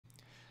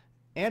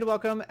And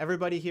welcome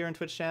everybody here in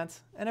Twitch chat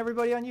and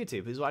everybody on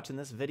YouTube who's watching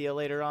this video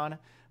later on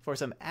for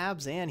some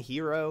Abzan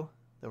Hero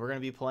that we're going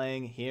to be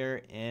playing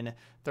here in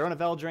Throne of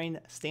Eldraine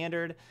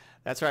Standard.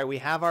 That's right, we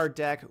have our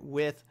deck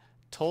with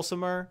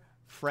Tolsimer,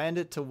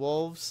 Friend to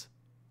Wolves,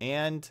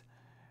 and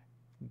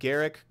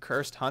Garruk,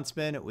 Cursed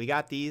Huntsman. We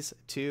got these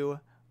two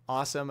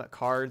awesome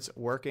cards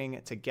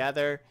working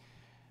together.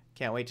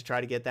 Can't wait to try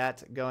to get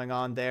that going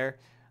on there.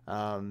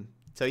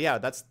 So yeah,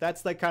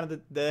 that's like kind of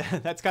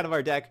that's kind of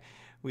our deck.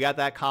 We got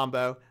that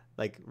combo,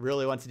 like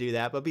really want to do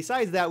that. But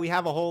besides that, we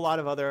have a whole lot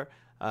of other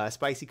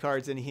spicy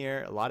cards in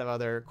here, a lot of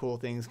other cool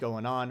things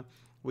going on.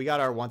 We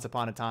got our Once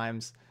Upon a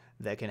Times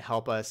that can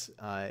help us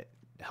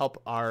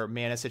help our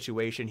mana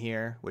situation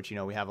here, which, you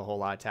know, we have a whole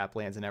lot of tap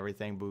lands and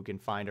everything, but we can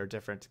find our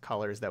different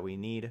colors that we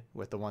need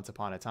with the Once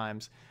Upon a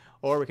Times.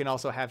 Or we can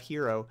also have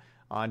Hero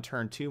on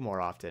turn 2 more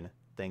often,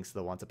 thanks to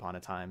the Once Upon a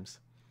Times.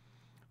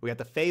 We got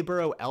the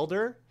Feyburrow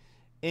Elder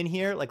in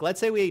here. Like, let's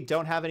say we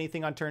don't have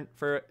anything on turn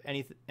for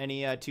any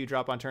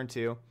 2-drop on turn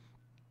 2,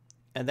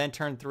 and then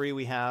turn 3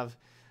 we have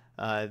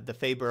the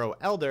Feyburrow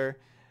Elder.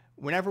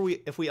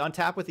 If we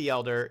untap with the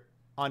Elder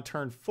on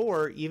turn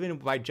 4, even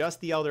by just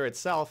the Elder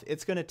itself,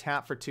 it's going to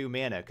tap for 2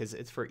 mana, because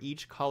it's for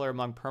each color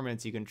among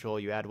permanents you control,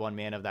 you add 1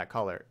 mana of that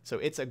color. So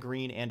it's a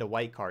green and a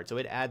white card, so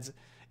it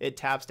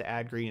taps to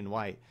add green and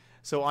white.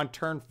 So on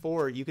turn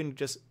 4, you can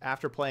just,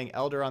 after playing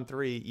Elder on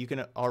 3, you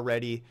can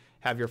already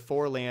have your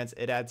 4 lands.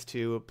 It adds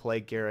 2, play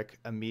Garruk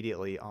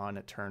immediately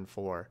on turn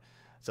 4.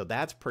 So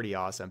that's pretty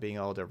awesome, being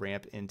able to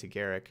ramp into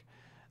Garruk.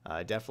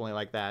 Definitely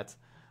like that.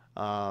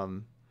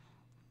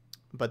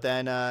 But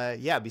then,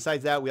 yeah,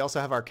 besides that, we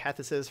also have our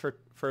Kethyses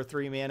for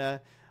 3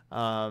 mana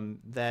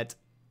that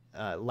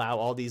allow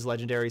all these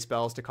legendary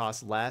spells to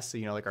cost less. So,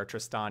 you know, like our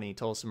Tristani,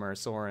 Tolsimer,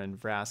 Sorin,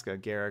 Vraska,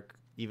 Garruk,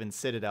 even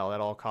Citadel, that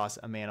all costs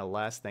a mana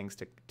less thanks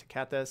to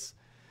Kethis.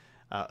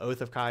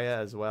 Oath of Kaya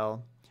as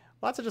well.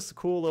 Lots of just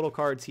cool little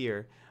cards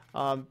here.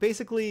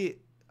 Basically,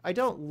 I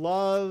don't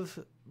love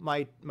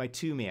my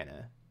 2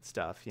 mana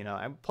stuff. You know,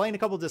 I'm playing a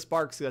couple of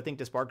Disbarks because I think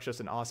Disbark's just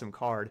an awesome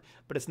card,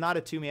 but it's not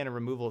a 2 mana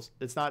removal.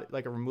 It's not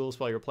like a removal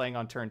spell you're playing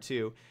on turn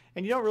 2,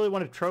 and you don't really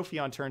want a trophy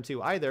on turn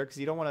 2 either, because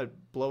you don't want to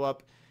blow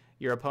up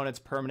your opponent's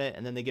permanent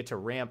and then they get to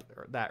ramp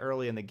that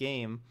early in the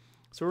game.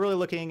 So we're really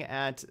looking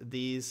at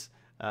these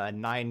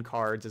 9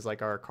 cards as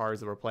like our cards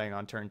that we're playing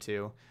on turn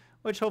 2,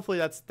 which hopefully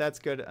that's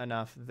good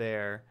enough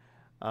there.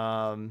 We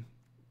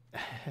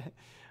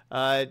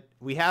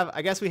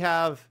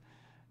have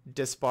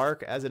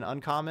Disbark as an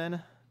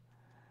uncommon,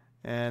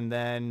 and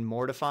then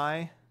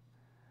Mortify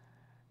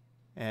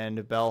and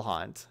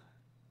Bellhaunt.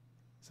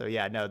 So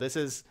yeah, no, this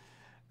is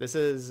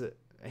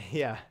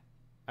yeah.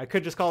 We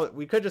could just call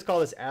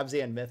this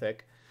Abzan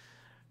Mythic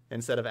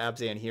instead of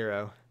Abzan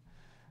Hero.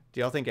 Do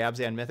y'all think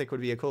Abzan Mythic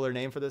would be a cooler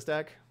name for this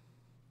deck?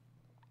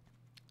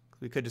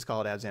 We could just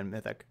call it Abzan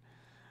Mythic.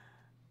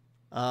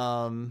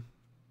 Abzan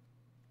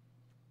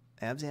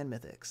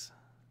Mythics.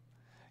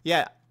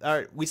 Yeah, all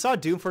right. We saw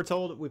Doom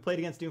Foretold. We played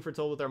against Doom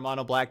Foretold with our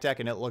mono black deck,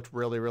 and it looked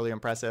really, really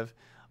impressive.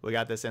 We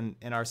got this in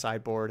our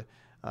sideboard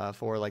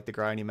for like the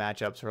grindy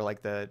matchups, for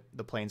like the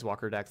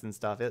Planeswalker decks and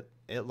stuff.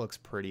 It looks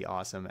pretty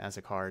awesome as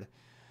a card.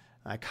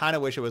 I kind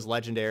of wish it was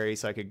legendary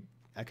so I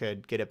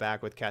could get it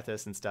back with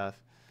Kethis and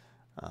stuff.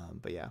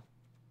 But yeah.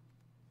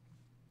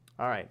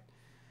 All right.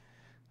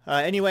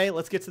 Anyway,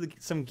 let's get to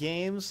some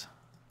games.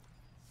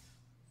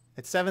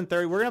 It's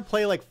 7:30. We're gonna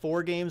play like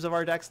 4 games of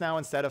our decks now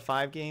instead of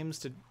 5 games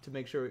to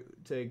make sure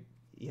to,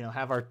 you know,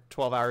 have our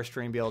 12-hour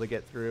stream be able to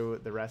get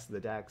through the rest of the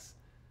decks.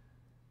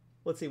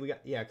 Let's see.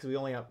 Because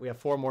we have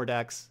 4 more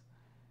decks,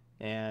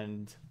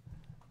 and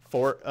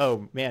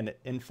oh man,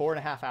 in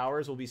 4.5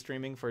 hours we'll be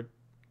streaming for.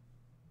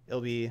 It'll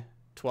be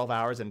 12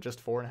 hours in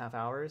just 4.5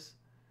 hours.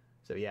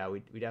 So yeah, we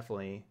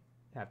definitely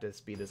have to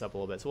speed this up a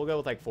little bit. So we'll go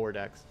with like 4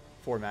 decks,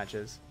 4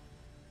 matches.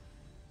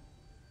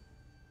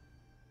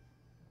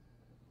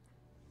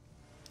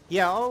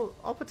 Yeah,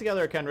 I'll put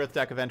together a Kenrith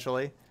deck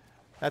eventually.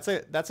 That's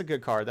a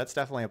good card. That's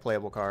definitely a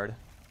playable card.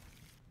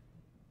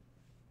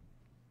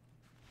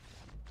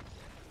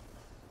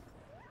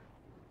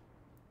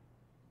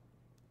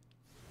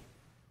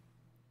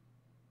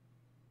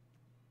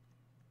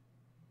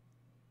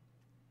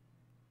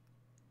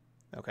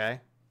 Okay.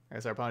 I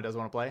guess our opponent doesn't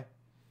want to play.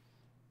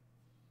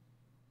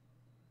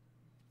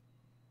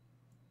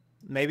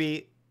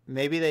 Maybe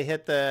they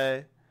hit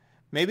the...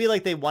 Maybe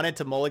like they wanted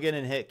to mulligan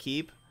and hit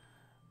keep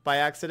by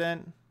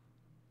accident.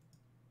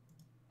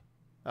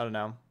 I don't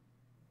know.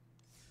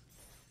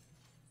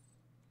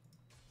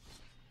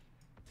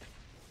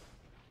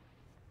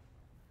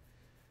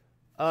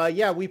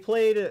 Yeah, we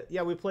played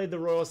the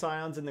Royal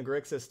Scions in the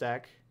Grixis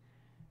deck.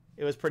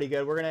 It was pretty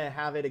good. We're gonna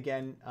have it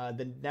again.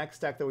 The next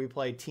deck that we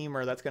play,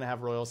 Teamer, that's gonna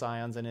have Royal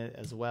Scions in it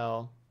as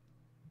well.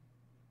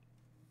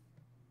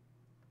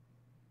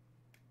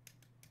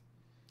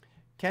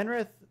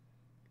 Kenrith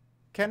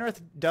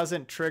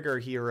doesn't trigger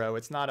Hero.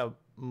 It's not a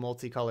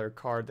multicolored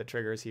card that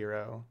triggers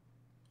Hero.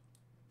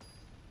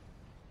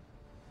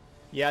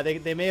 Yeah,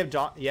 they may have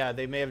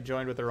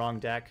joined with the wrong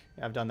deck.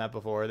 I've done that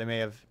before. They may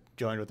have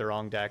joined with the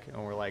wrong deck,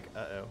 and we're like,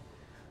 uh-oh.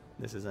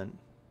 This isn't.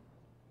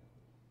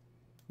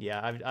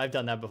 Yeah, I've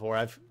done that before.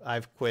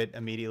 I've quit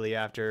immediately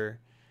after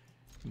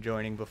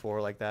joining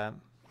before like that.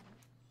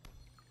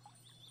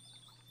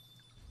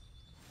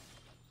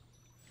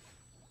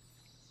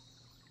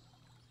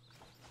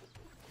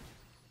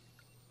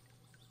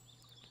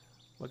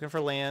 Looking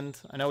for land.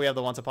 I know we have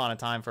the Once Upon a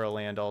Time for a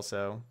land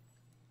also.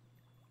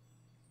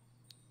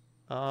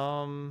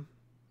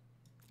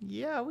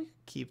 Yeah, we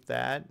could keep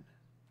that.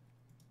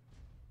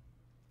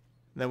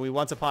 Then we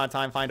Once Upon a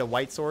Time find a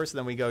white source,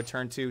 then we go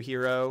turn 2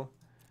 hero,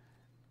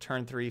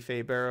 turn 3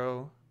 Fate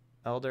Barrow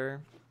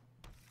Elder,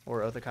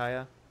 or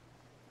Othakaya.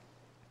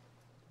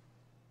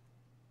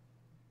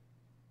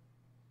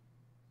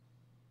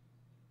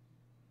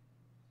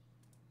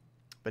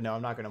 But no,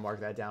 I'm not going to mark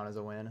that down as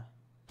a win.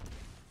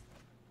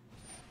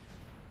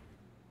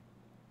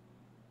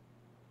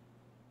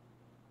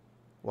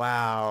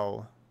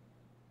 Wow.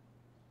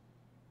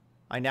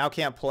 I now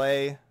can't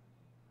play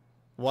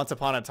Once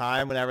Upon a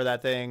Time whenever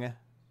that thing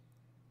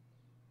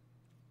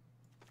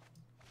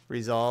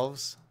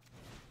resolves.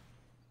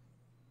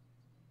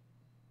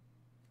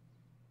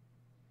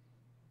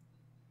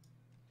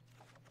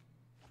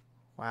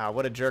 Wow,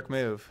 what a jerk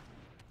move.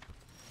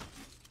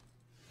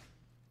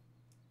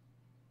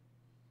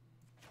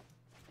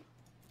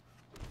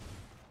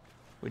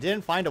 We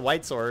didn't find a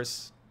white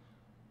source,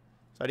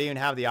 so I didn't even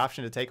have the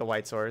option to take a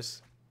white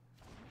source.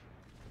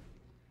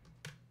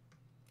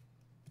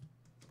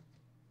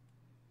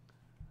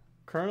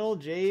 Colonel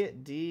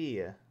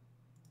JD,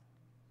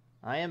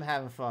 I am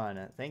having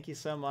fun. Thank you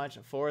so much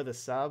for the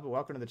sub.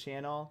 Welcome to the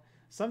channel.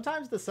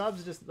 Sometimes the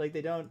subs just, like,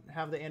 they don't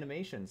have the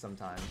animation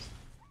sometimes.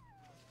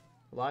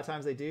 A lot of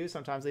times they do,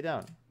 sometimes they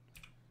don't.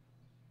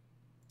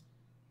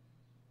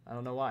 I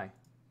don't know why.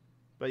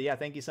 But yeah,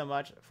 thank you so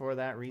much for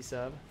that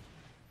resub.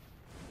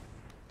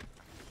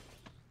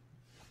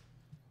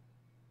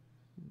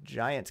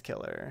 Giant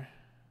Killer.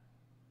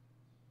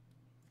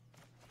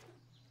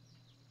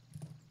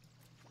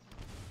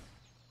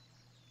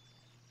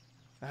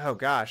 Oh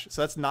gosh,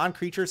 so that's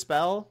non-creature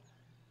spell?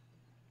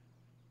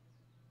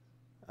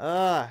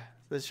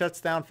 This shuts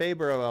down Fate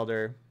Barrow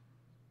Elder.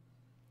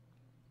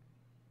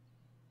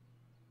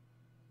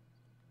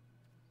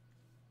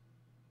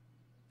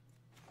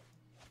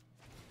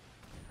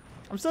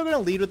 I'm still going to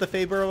lead with the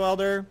Fate Barrow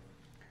Elder,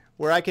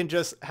 where I can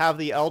just have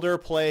the Elder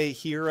play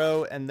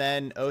Hero and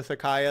then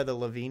Othakaya the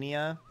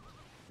Lavinia.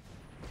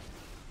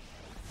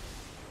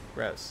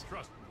 Gross.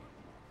 Trust me,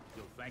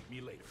 you'll thank me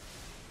later.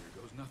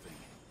 Here goes nothing.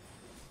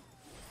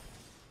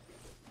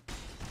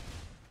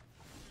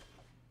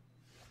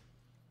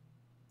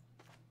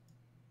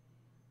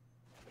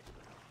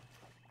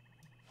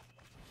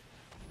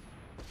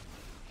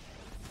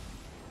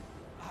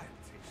 I'll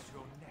taste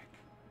your neck.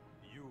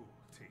 You'll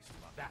taste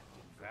my that.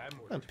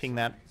 Ping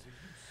that.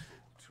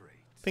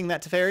 Ping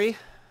that to Fairy.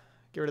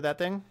 Get rid of that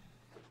thing.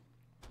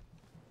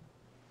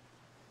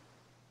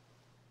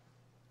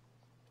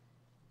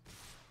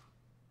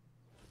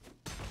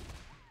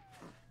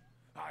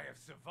 I have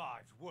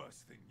survived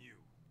worse than you.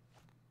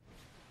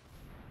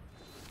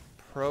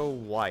 Pro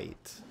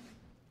white.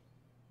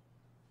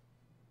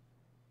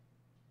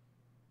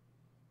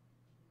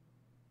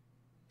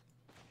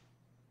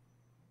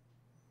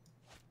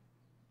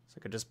 So I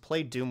could just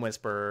play Doom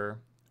Whisperer,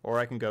 or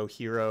I can go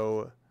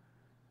Hero,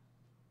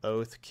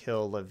 Oath,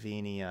 kill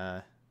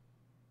Lavinia.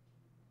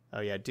 Oh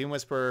yeah, Doom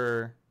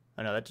Whisperer.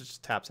 Oh no, that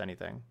just taps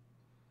anything.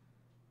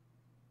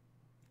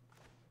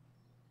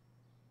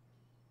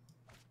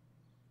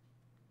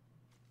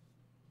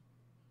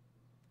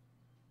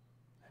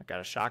 I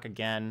got a shock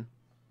again.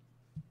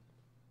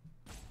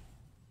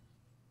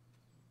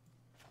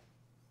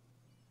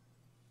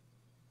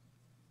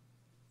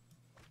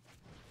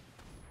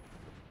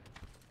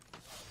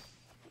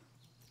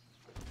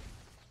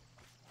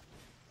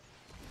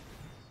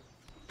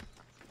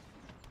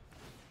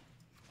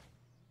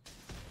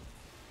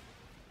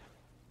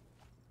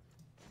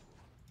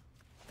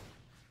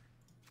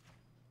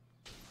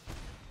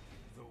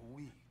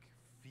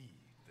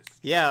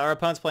 Yeah, our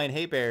opponent's playing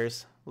Hate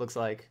Bears, looks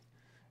like.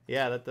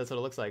 Yeah, that's what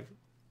it looks like.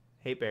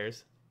 Hate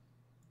Bears.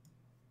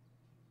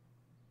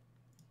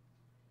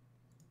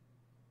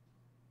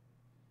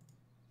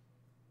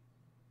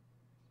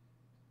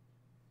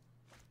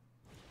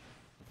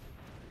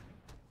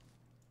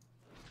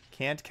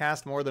 Can't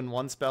cast more than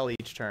one spell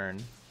each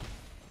turn.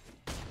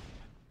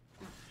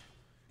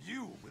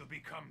 You will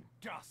become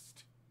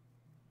dust.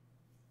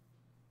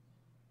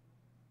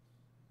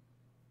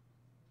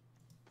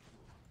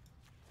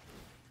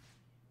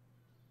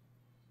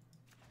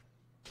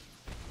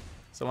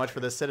 So much for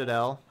the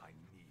Citadel. I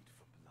need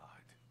for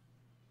blood.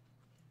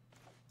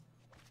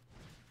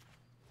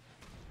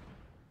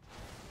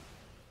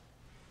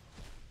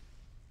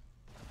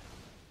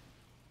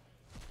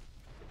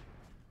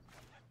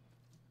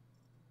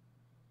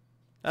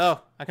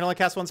 Oh, I can only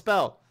cast one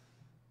spell.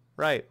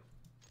 Right.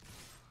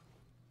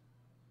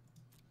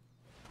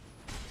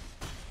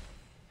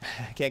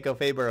 I can't go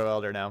Fate Barrow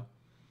Elder now.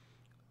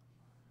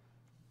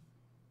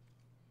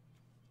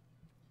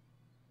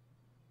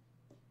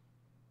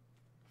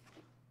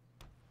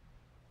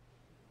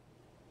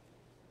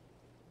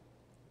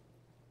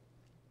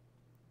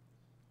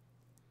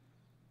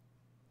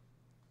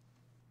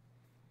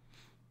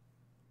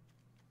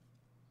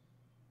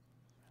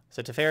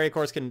 So Teferi, of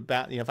course, can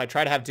bounce. You know, if I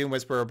try to have Doom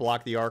Whisperer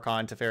block the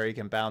Archon, Teferi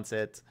can bounce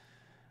it.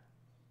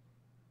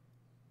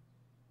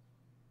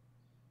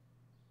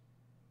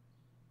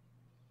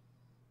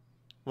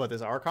 What,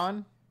 this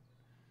Archon?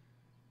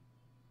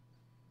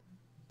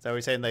 Is that what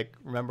you're saying? Like,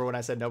 remember when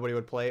I said nobody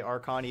would play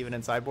Archon even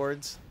in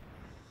sideboards?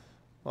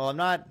 Well, I'm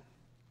not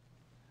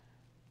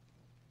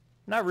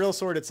real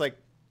sword. It's like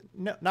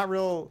not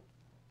real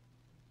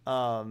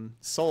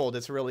sold.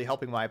 It's really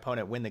helping my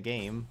opponent win the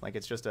game. Like,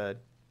 it's just a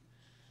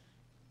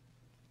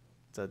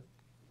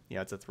you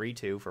know, it's a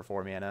 3/2 for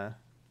 4 mana.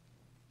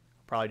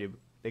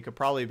 They could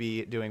probably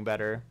be doing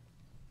better.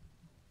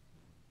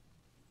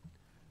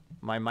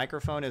 My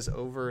microphone is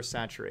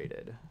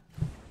oversaturated.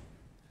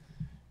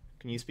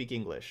 Can you speak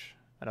English?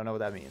 I don't know what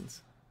that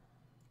means.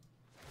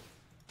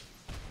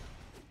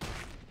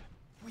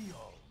 We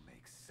all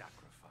make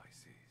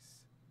sacrifices.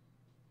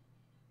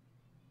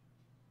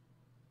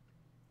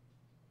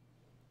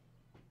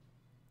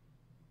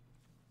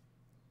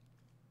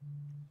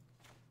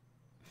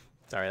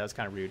 Sorry, that was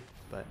kind of rude,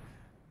 but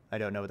I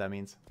don't know what that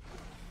means.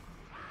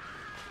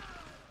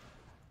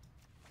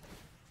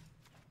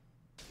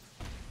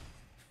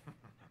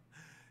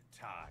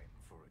 Time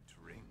for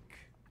a drink.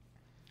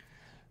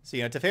 So,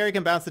 you know, Teferi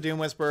can bounce the Doom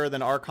Whisperer,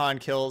 then Archon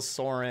kills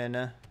Sorin.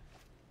 I'm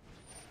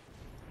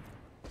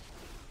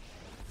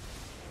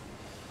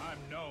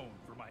known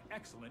for my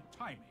excellent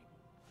timing.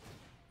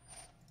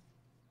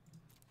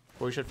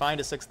 We should find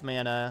a 6th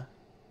mana.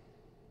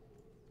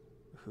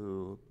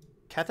 Who...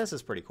 Kethis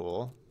is pretty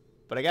cool.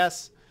 But I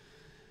guess...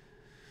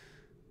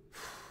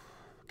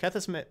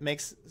 Kethis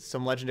makes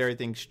some legendary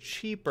things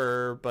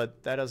cheaper,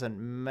 but that doesn't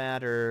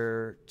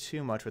matter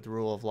too much with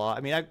Rule of Law.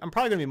 I mean, I'm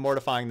probably going to be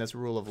mortifying this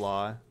Rule of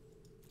Law.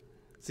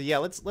 So yeah,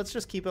 let's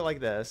just keep it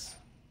like this.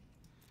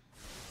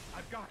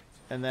 I've got it.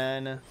 And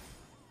then...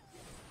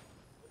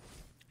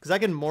 Because I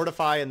can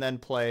mortify and then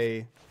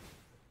play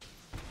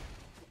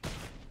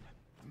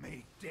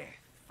May death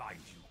find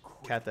you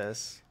quick.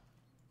 Kethis.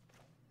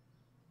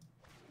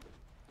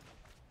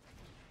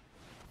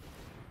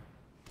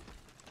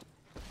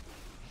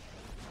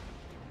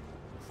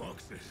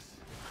 Foxes.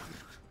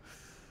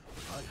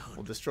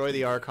 We'll destroy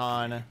the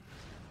Archon.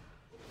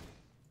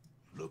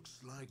 Looks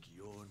like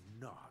you're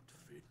not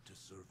fit to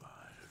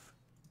survive.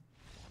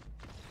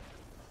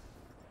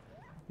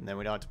 And then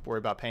we don't have to worry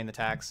about paying the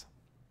tax.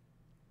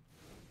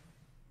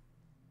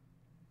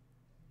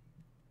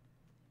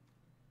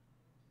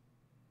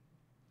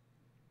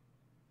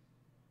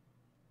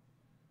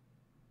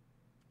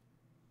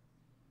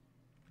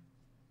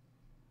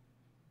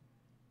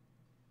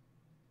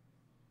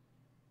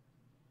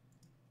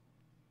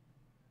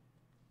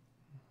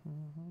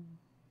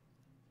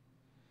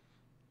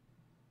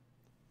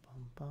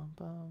 Bum, bum,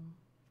 bum.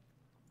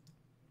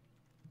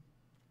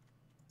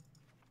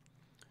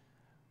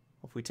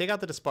 Well, if we take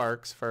out the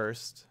Sparks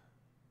first.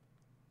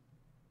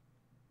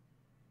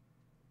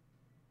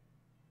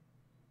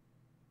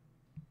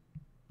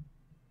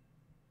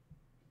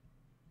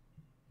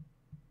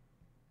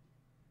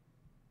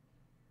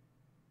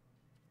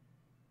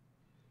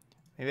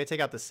 Maybe I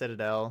take out the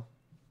Citadel.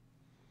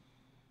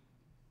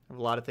 I have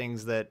a lot of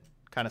things that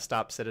kind of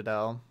stop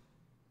Citadel.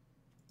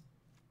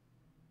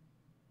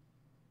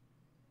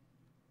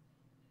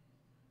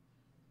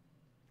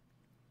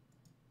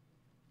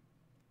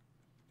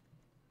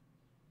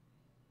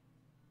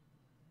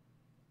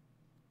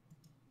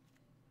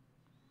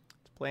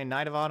 Play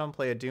Knight of Autumn,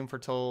 play a Doom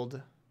Foretold,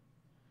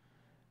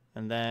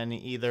 and then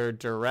either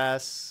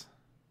Duress,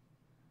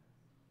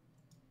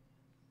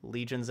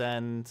 Legion's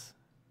End,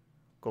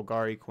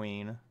 Golgari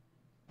Queen,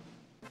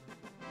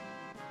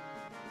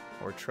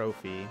 or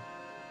Trophy.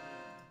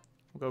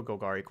 We'll go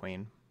Golgari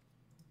Queen.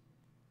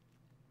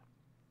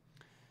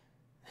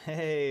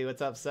 Hey,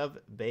 what's up, Sub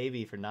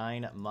Baby, for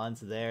 9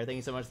 months there. Thank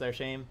you so much there,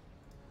 Shame.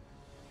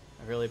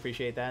 I really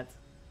appreciate that.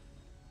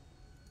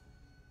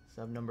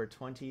 Sub number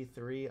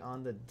 23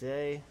 on the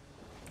day.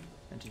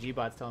 And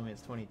GGBot's telling me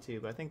it's 22,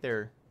 but I think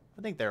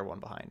they're one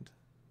behind.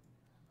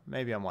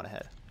 Maybe I'm one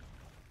ahead.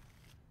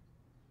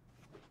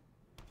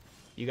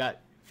 You got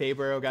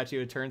Fabro got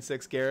you a turn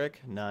 6,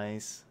 Garrick.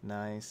 Nice,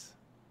 nice.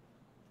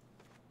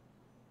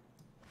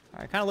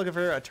 Alright, kind of looking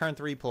for a turn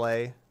 3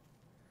 play.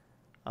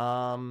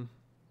 I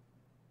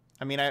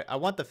mean, I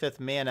want the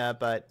 5th mana,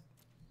 but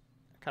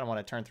I kind of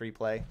want a turn 3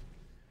 play.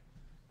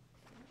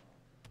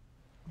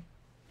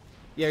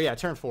 Yeah,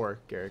 turn 4,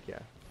 Garrick, yeah.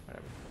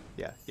 Whatever.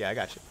 Yeah, I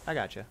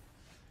got you.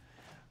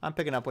 I'm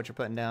picking up what you're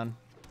putting down.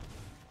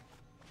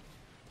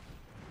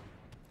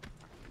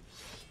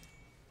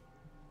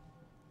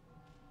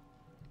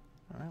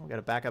 Alright, we got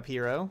a backup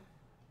hero.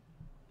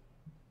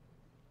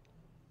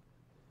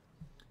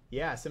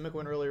 Yeah, Simic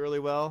went really, really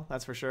well,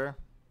 that's for sure.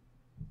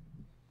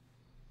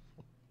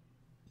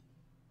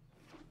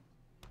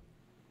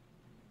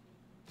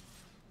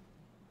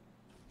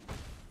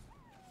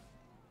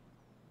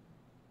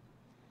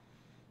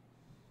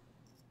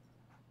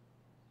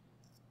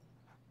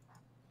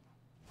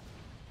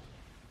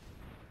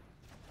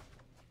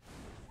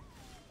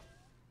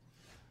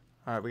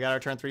 Alright, we got our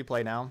turn 3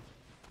 play now.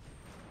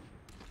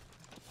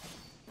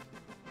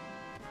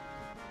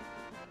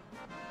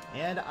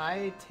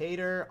 And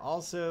Tater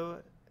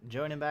also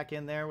joining back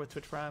in there with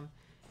Twitch Prime.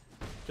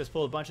 Just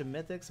pulled a bunch of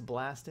Mythics,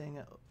 blasting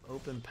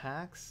open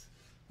packs.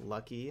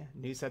 Lucky.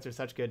 New sets are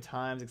such good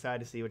times. Excited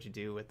to see what you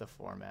do with the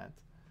format.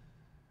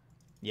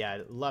 Yeah,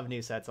 love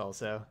new sets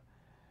also.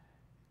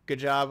 Good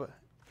job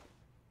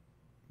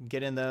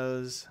getting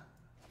those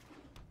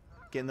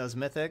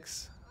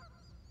Mythics.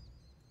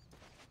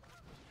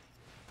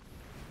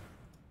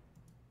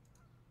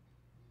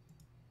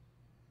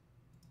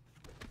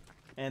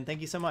 And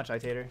thank you so much,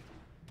 Tater.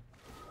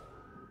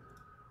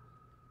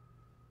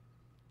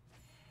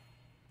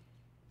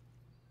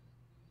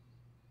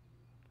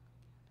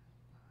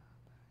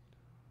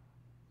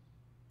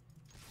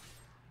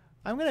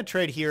 I'm going to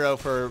trade Hero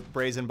for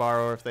Brazen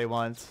Borrower if they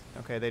want.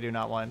 Okay, they do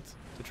not want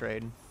to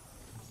trade.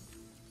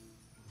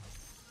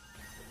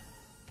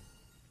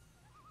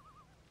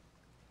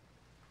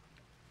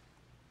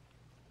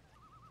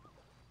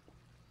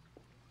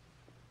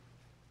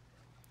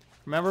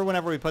 Remember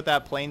whenever we put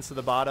that Plains to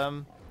the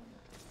bottom?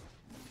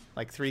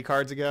 Like 3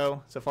 cards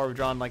ago? So far we've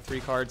drawn like 3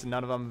 cards and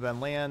none of them have been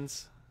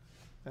lands.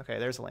 Okay,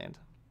 there's a land.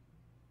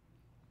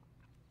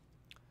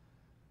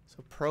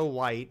 So pro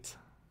white.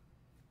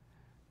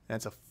 And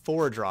it's a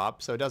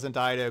 4-drop, so it doesn't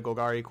die to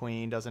Golgari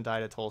Queen, doesn't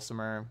die to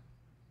Tolsimer.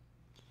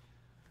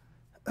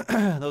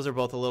 Those are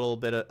both a little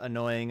bit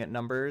annoying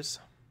numbers.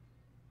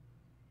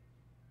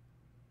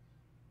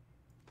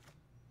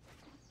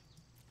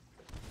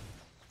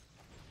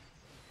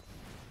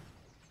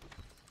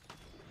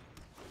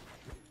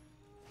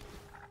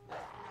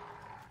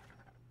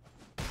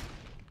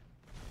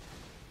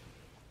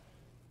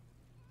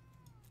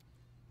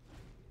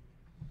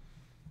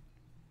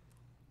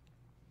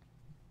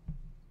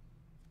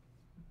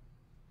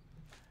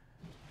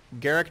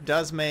 Garrick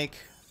does make...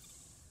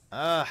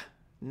 no,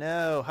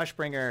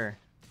 Hushbringer.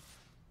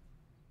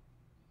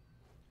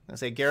 I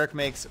say Garrick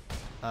makes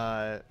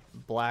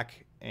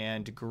black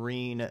and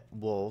green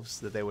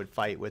wolves that they would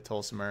fight with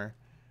Tolsimer,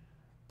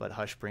 but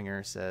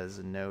Hushbringer says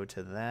no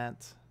to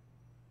that.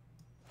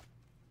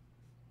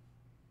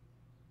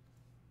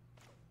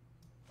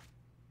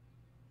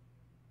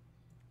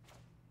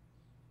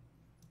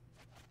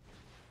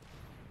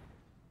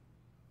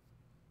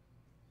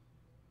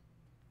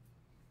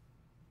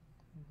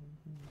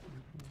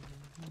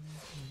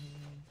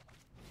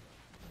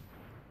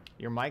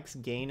 Your mic's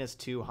gain is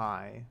too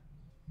high.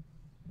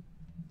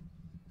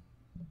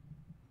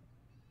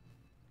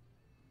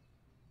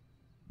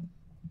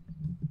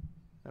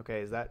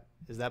 Okay, is that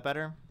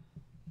better?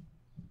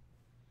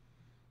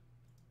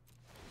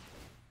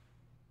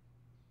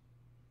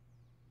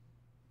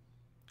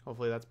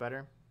 Hopefully that's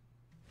better.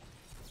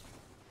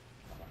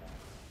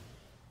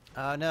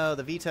 Oh no,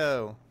 the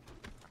veto.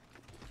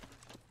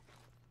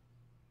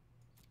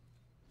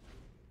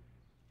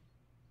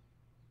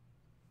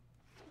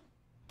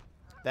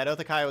 That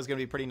Othakai was going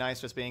to be pretty nice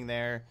just being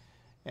there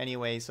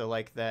anyway, so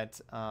like that,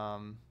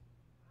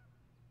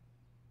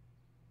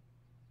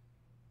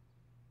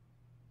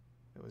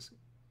 it was,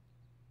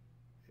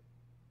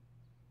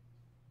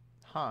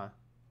 huh.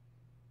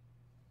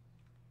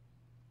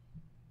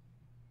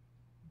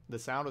 The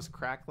sound was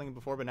crackling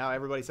before, but now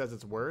everybody says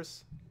it's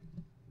worse.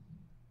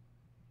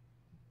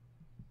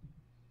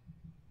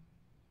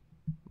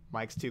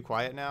 Mike's too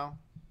quiet now.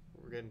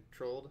 We're getting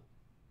trolled.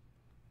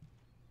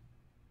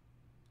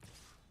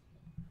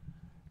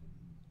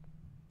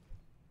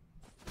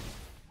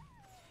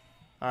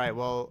 All right,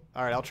 well,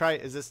 all right, I'll try.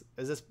 Is this,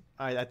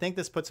 all right, I think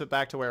this puts it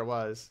back to where it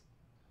was.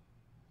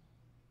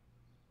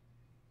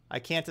 I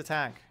can't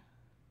attack.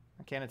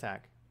 I can't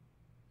attack.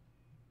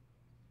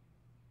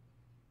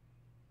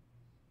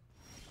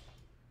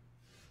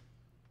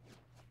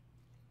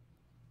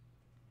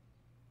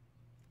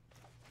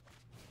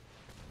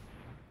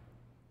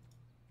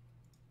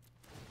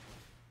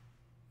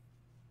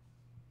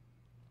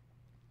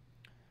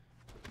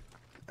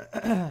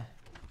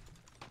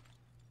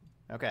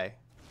 Okay.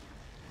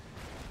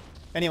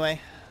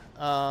 Anyway,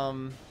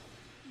 your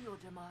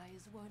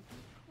demise won't be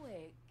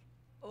quick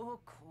or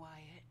quiet.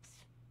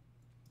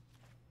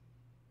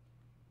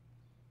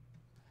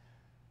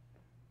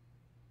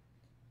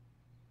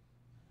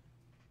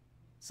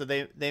 So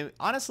they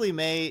honestly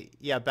may,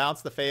 yeah,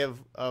 bounce the Fae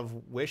of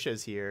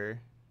Wishes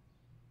here.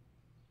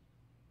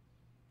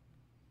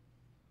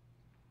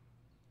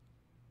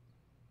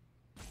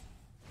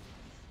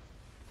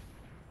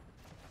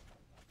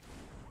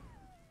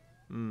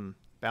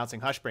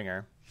 Bouncing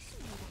Hushbringer.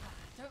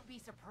 Don't be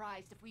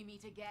surprised if we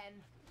meet again.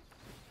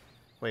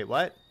 Wait,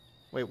 what?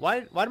 Wait,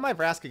 why did my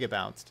Vraska get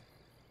bounced?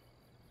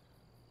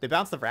 They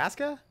bounced the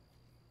Vraska?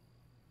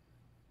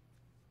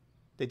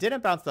 They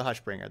didn't bounce the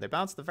Hushbringer. They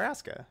bounced the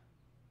Vraska.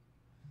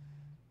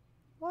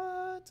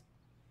 What?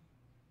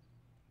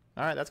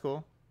 Alright, that's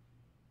cool.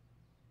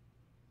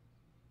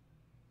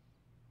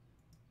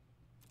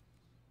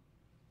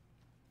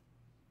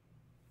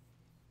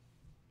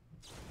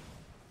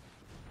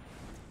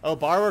 Oh,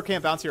 Borrower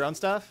can't bounce your own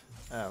stuff?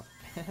 Oh.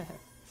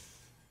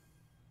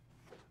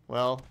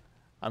 Well,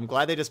 I'm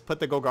glad they just put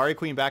the Golgari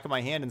Queen back in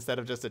my hand instead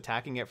of just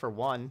attacking it for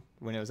 1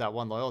 when it was at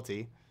 1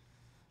 loyalty.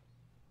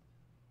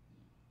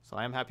 So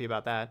I am happy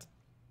about that.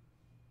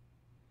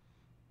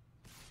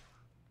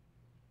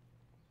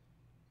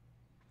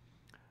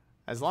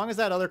 As long as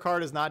that other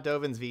card is not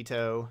Dovin's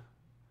Veto,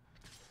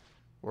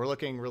 we're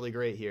looking really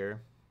great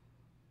here.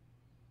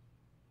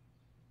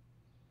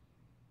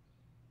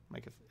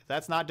 Like if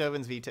that's not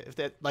Dovin's Veto, if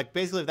that, like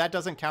basically if that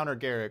doesn't counter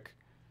Garruk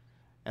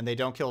and they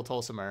don't kill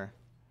Tolsimer,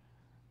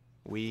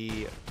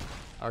 we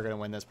are going to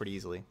win this pretty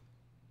easily.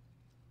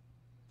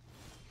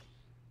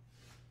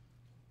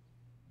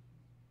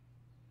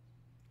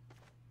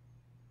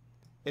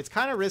 It's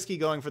kind of risky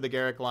going for the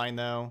Garruk line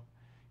though,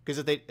 because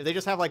if they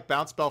just have like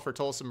bounce spell for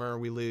Tolsimer,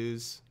 we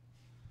lose.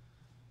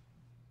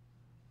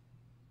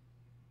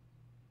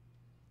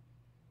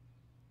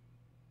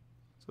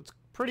 So it's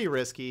pretty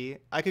risky.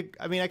 I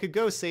could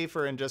go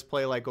safer and just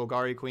play like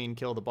Golgari Queen,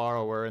 kill the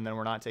Borrower, and then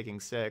we're not taking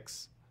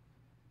 6.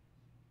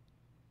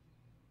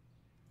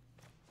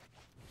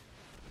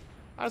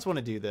 I just want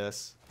to do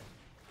this.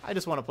 I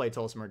just want to play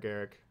Tolsimer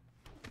Garruk.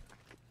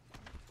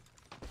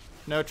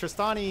 No,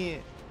 Tristani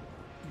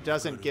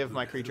doesn't give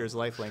my creatures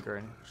lifelink or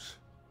anything.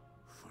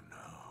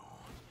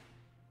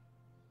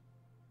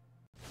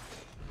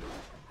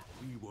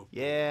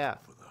 Yeah.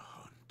 For the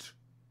hunt.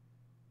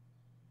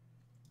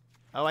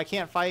 Oh, I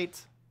can't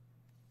fight.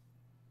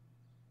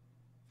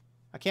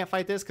 I can't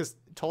fight this because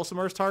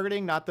Tolsimer's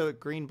targeting, not the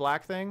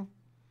green-black thing.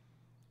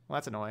 Well,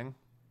 that's annoying.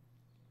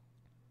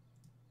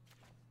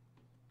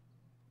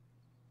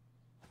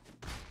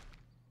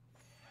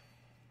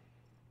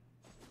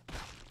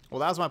 Well,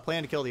 that was my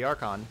plan to kill the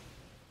Archon.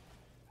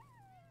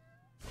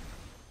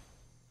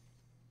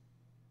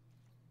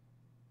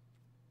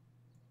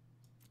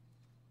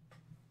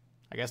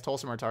 I guess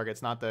Tolsimer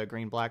targets, not the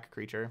green-black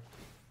creature.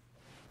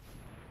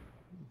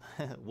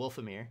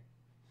 Wolfamir.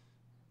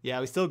 Yeah,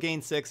 we still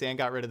gained 6 and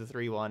got rid of the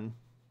 3/1.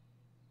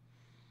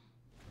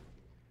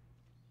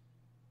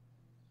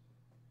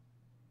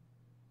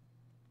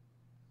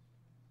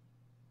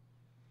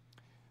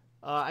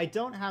 I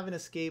don't have an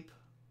Escape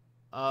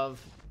to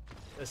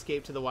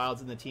the Wilds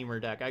in the Teamer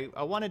deck.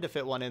 I wanted to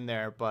fit one in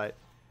there, but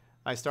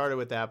I started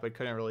with that, but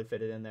couldn't really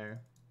fit it in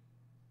there.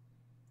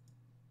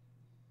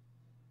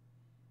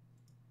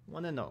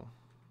 Wanna know.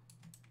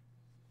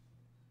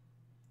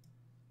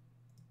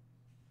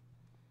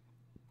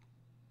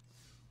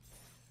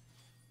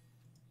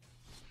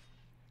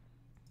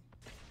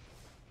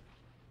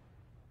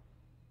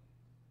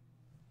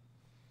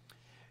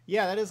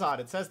 Yeah, that is odd.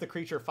 It says the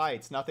creature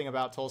fights, nothing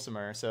about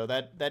Tolsimer. So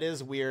that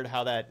is weird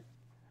how that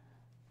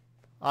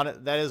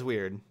is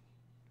weird.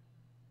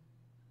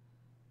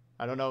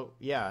 I don't know.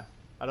 Yeah.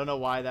 I don't know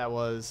why that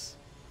was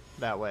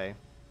that way.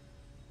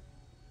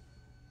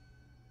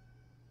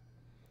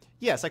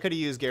 Yes, I could have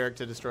used Garruk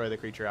to destroy the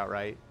creature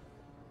outright.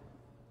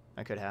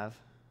 I could have.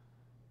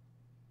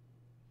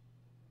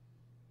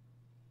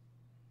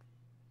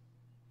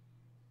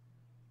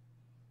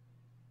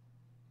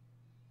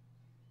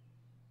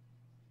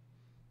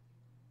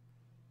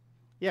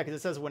 Yeah, because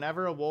it says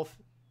whenever a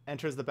wolf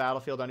enters the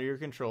battlefield under your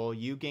control,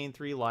 you gain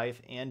 3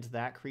 life, and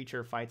that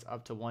creature fights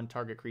up to 1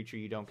 target creature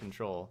you don't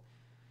control.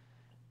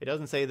 It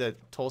doesn't say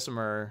that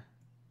Tolsimer...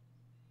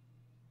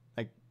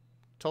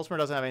 Tolsimer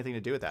doesn't have anything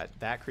to do with that.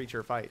 That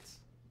creature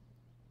fights.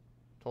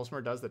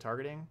 Tolsimer does the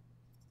targeting.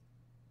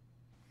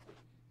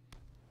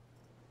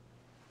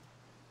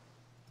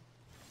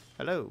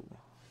 Hello.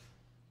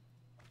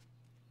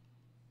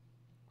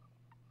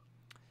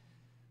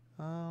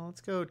 Let's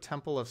go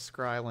Temple of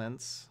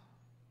Skrylance.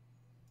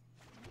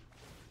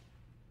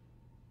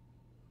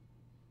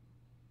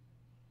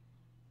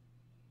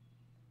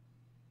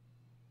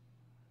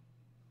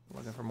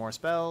 Looking for more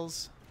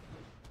spells.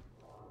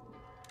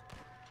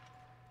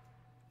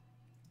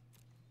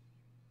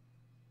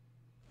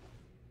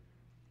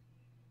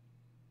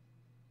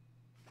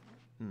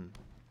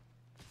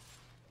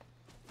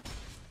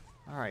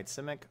 All right,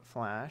 Simic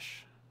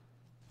Flash.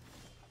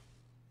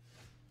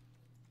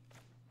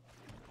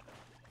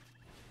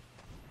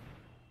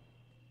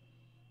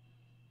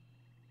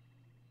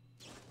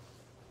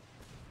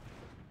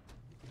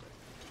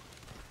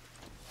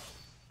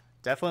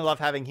 Definitely love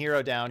having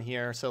Hero down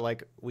here, so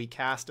like we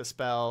cast a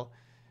spell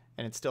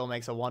and it still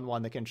makes a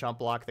 1/1 that can jump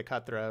block the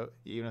Cutthroat,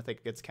 even if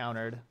it gets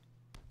countered.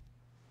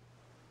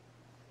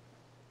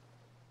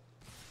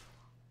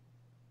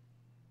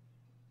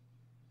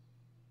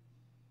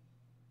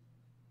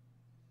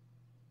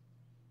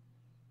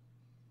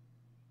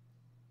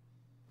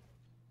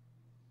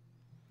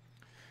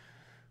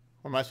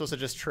 Or am I supposed to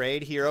just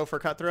trade Hero for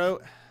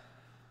Cutthroat?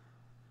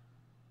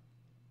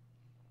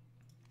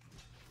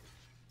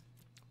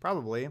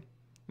 Probably.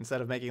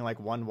 Instead of making like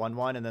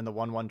 1/1/1 and then the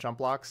 1/1 jump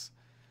blocks.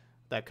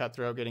 That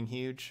Cutthroat getting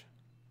huge.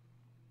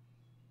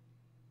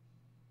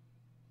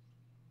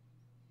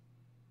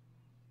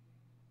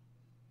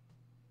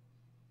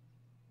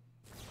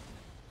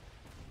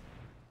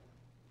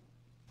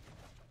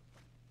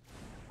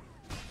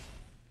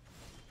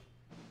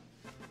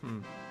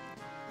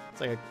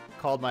 It's like I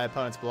called my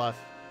opponent's bluff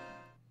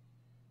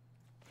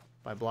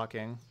by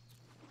blocking.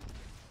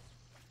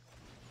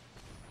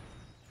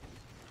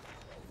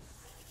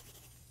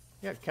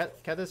 Yeah,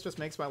 Kethis just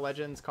makes my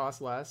legends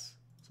cost less.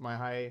 So my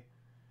high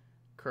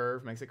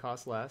curve makes it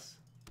cost less.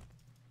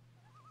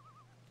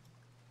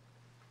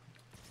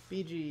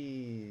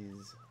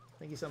 BGs.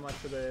 Thank you so much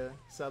for the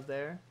sub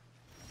there.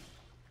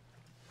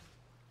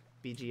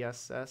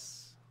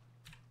 BGSS.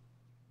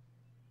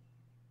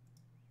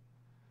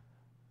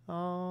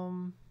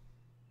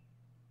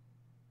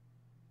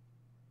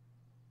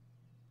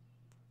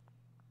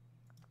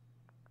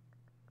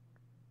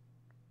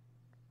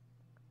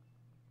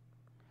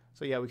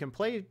 So yeah, we can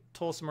play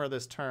Tolsimur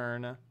this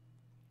turn.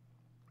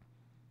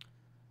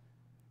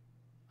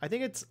 I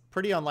think it's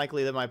pretty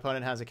unlikely that my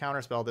opponent has a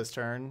counterspell this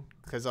turn,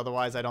 because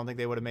otherwise I don't think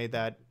they would have made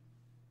that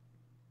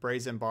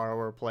Brazen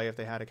Borrower play if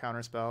they had a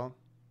counterspell.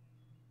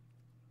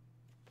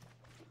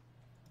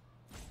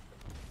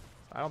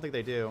 I don't think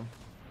they do.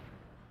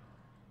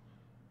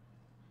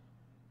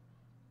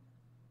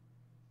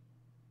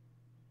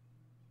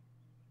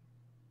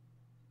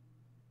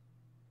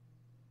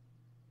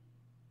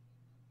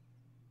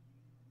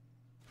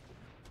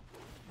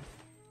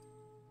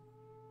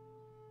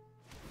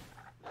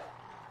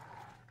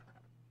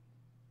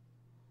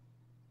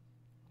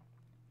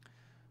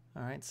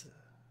 All right, so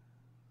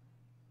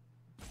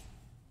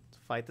let's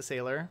fight the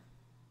sailor.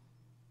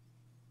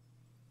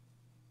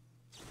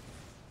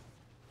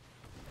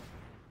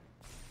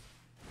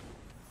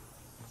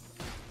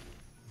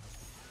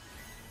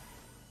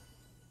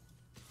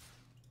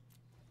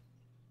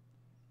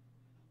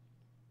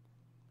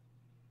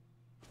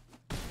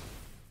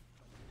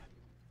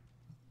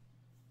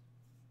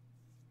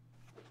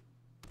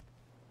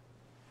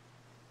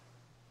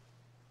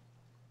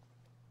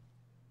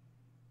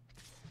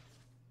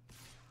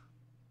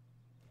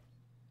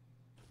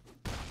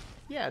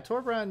 Yeah,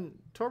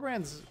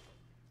 Torbrand's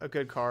a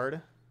good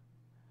card.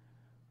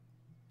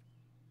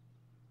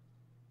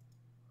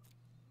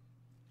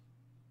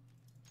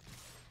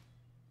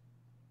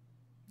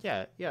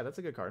 Yeah, that's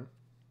a good card.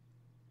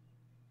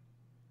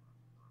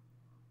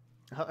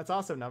 Oh, that's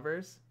awesome,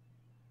 Numbers.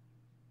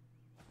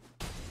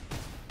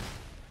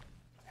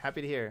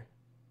 Happy to hear.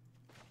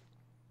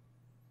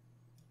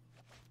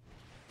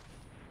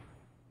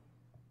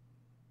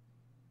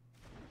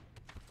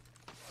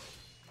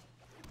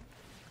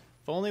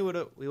 If only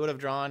we would have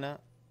drawn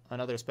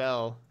another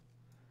spell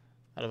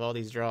out of all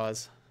these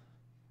draws.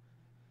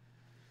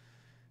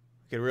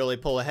 We could really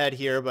pull ahead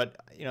here, but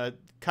you know, it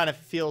kind of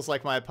feels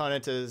like my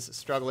opponent is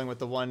struggling with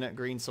the one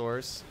green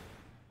source.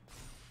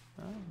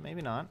 Well,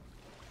 maybe not.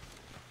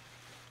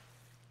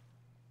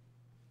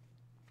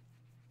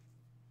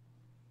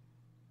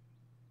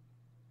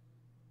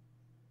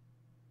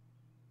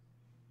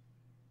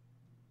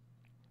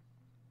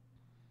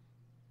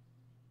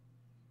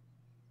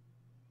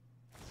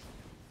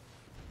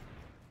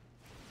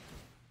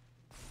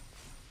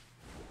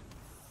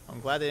 I'm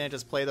glad they didn't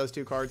just play those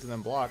two cards and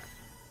then block.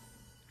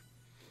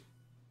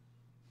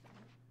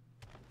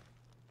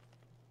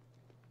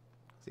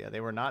 So yeah,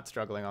 they were not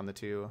struggling on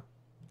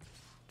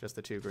just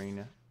the two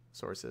green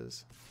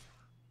sources.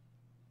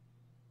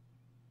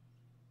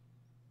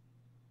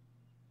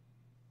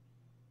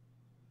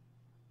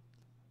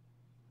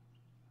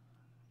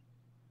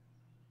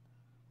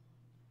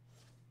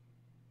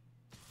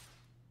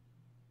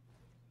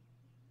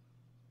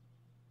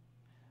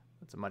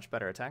 That's a much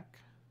better attack.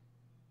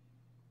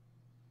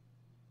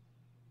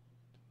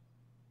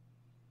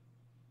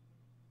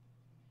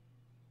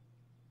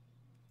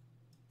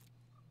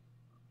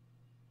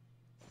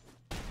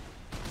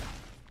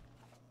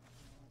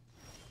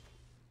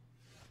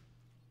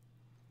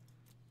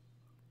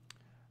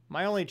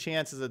 My only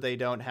chance is that they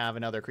don't have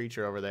another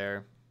creature over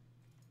there.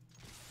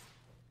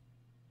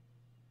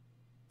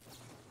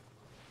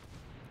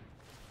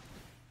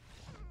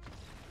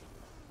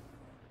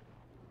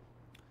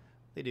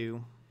 They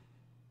do.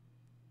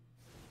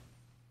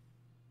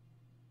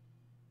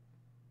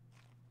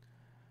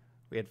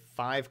 We had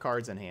 5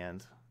 cards in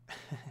hand.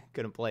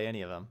 Couldn't play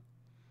any of them.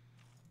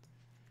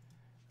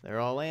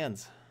 They're all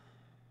lands.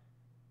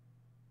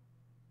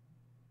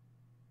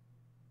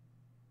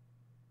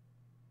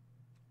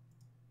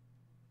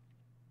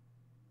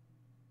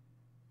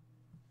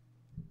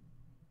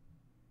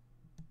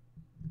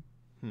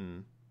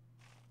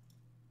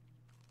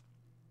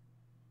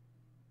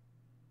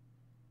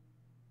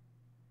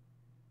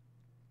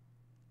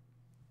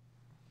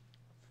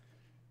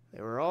 They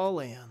were all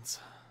lands.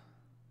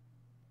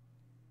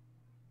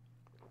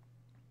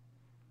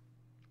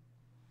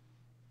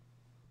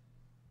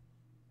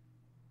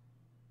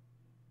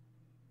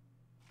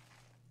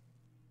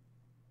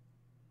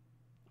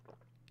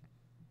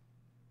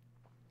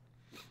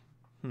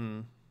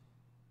 Don't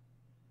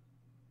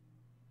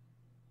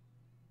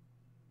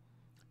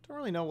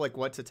really know like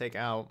what to take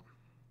out.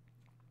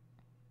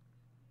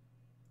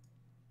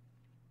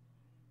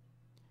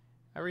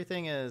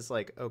 Everything is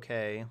like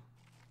okay.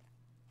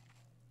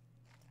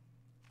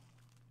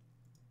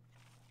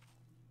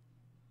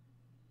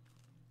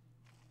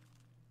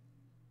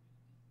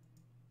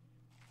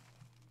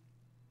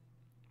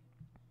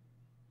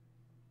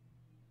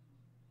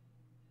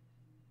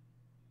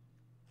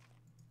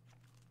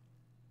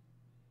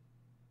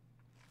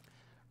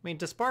 mean,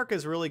 Despark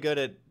is really good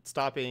at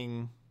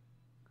stopping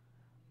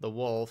the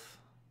wolf.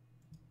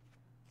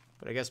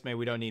 But I guess maybe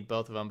we don't need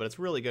both of them, but it's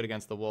really good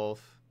against the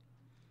wolf.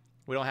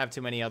 We don't have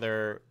too many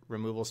other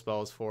removal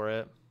spells for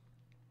it.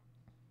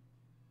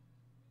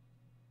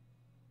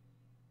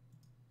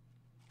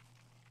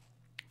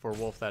 For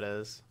wolf, that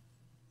is.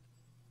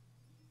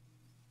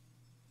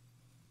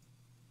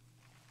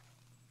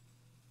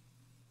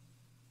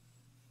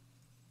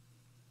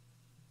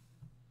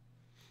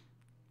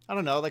 I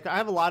don't know, like I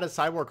have a lot of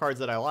sideboard cards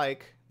that I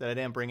like that I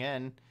didn't bring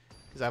in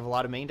because I have a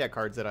lot of main deck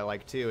cards that I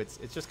like too. It's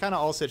just kind of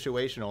all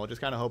situational.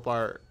 Just kind of hope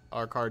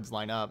our cards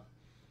line up.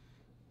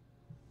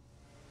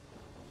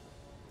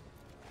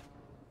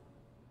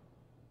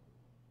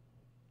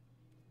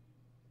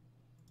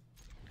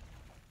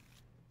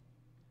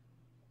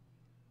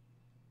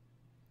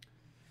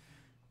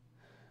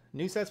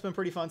 New set's been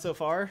pretty fun so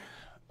far.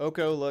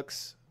 Oko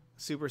looks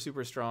super,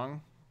 super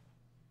strong.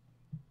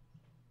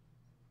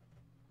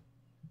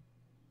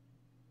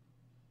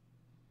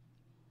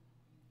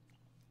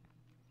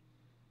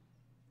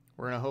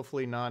 We're going to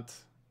hopefully not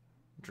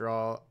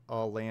draw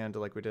all land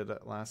like we did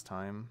last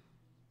time.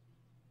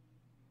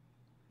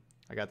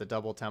 I got the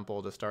double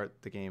temple to start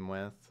the game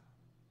with.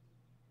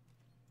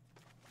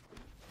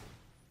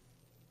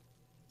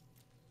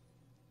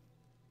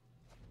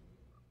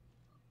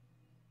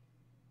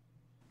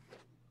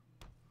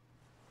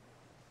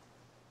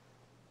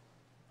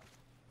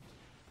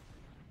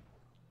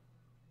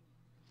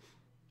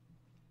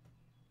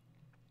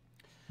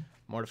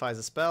 Mortifies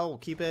a spell, we'll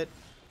keep it.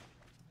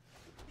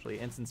 Actually,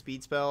 instant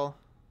speed spell.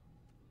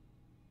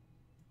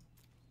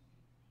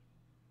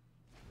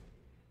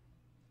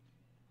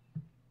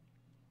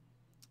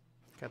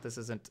 Got this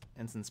isn't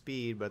instant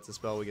speed, but it's a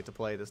spell we get to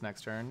play this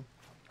next turn.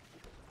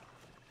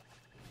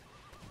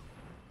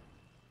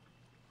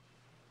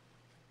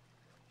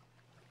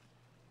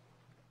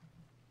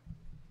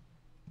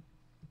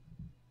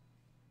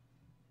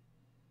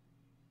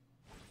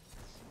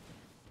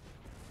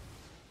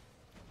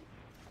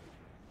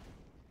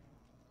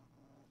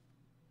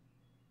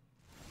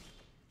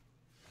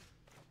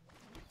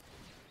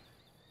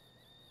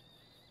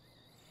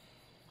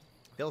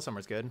 Veil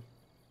Summer's good.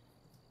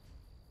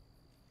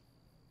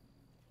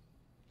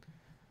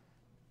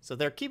 So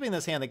they're keeping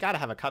this hand. They got to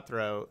have a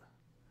Cutthroat.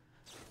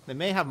 They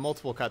may have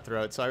multiple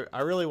Cutthroats. So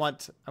I really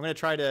want... I'm going to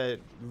try to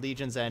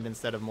Legion's End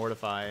instead of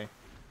Mortify.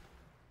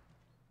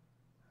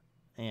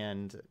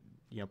 And,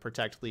 you know,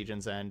 protect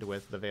Legion's End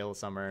with the Veil of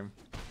Summer.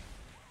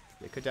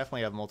 They could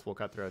definitely have multiple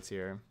Cutthroats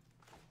here.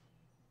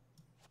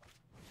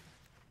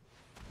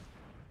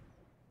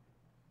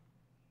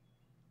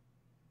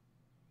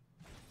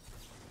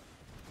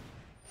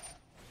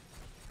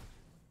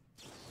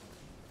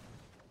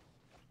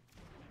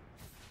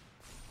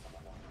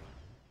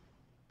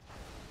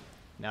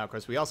 Now, of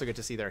course, we also get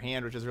to see their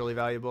hand, which is really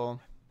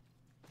valuable.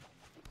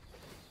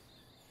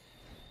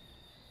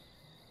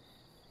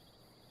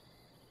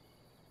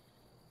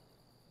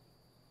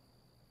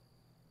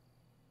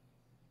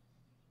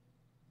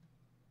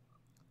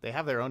 They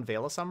have their own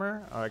Veil of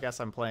Summer? Oh, I guess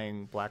I'm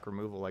playing black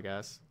removal, I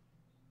guess.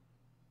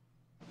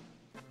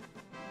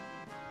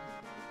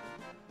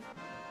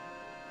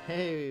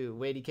 Hey,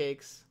 Weighty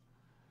Cakes.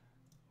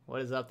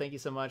 What is up? Thank you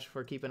so much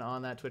for keeping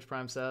on that Twitch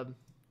Prime sub.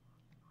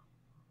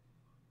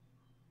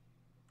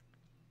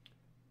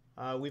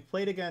 We've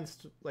played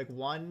against like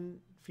one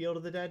Field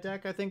of the Dead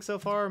deck, I think, so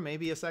far.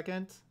 Maybe a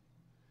second.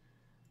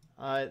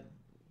 I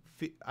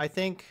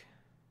think...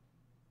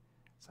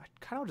 So I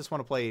kind of just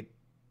want to play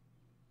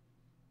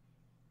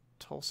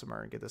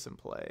Tulsimer and get this in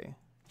play.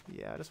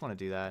 Yeah, I just want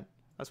to do that.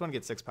 I just want to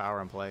get 6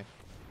 power in play.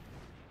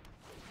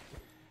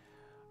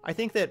 I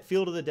think that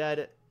Field of the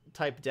Dead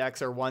type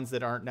decks are ones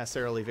that aren't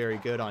necessarily very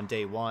good on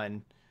day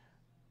one.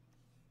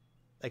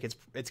 Like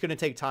it's going to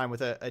take time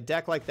with a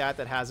deck like that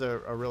that has a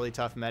really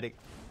tough medic.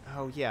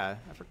 Oh yeah,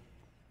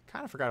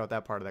 kind of forgot about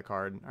that part of that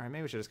card. All right,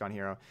 maybe we should have just gone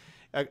hero.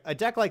 A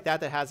deck like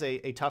that that has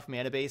a tough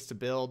mana base to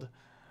build,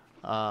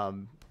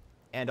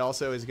 and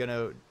also is going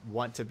to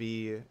want to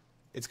be.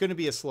 It's going to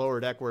be a slower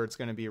deck where it's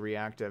going to be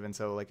reactive, and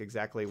so like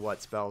exactly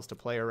what spells to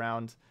play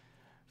around.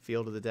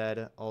 Field of the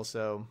Dead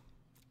also.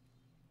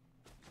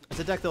 It's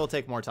a deck that will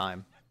take more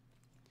time.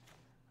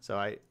 So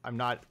I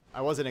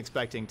wasn't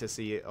expecting to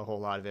see a whole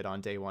lot of it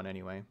on day one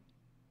anyway.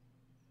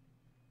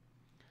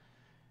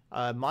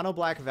 Mono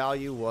black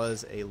value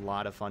was a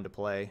lot of fun to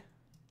play.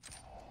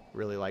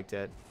 Really liked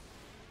it.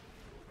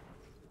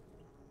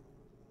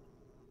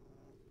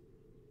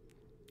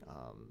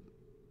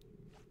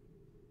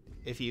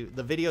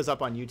 The video's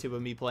up on YouTube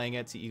of me playing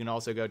it, so you can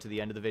also go to the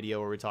end of the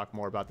video where we talk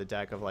more about the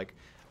deck of like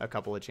a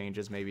couple of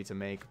changes maybe to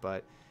make.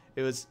 But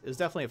it was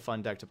definitely a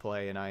fun deck to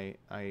play, and I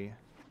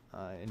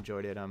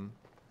enjoyed it. I'm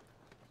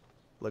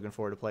looking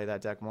forward to play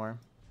that deck more.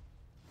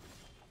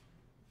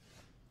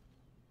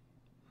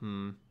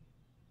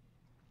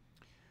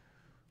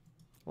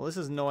 Well, this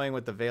is annoying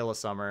with the Veil of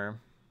Summer.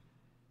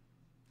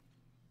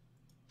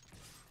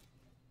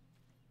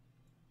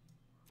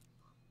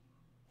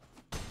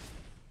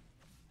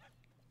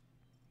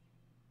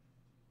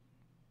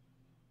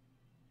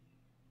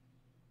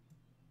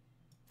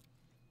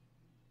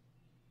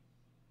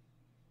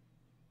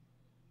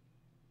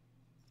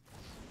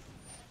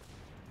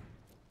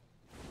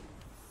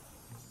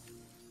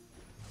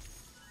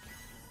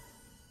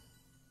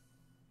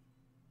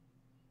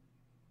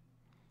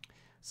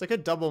 So I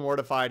could double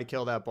Mortify to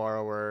kill that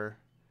Borrower.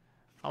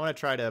 I want to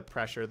try to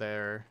pressure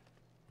their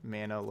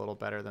mana a little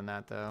better than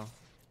that, though.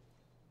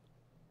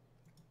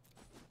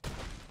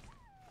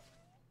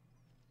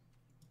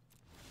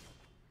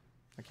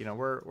 Like, you know,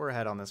 we're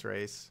ahead on this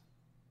race.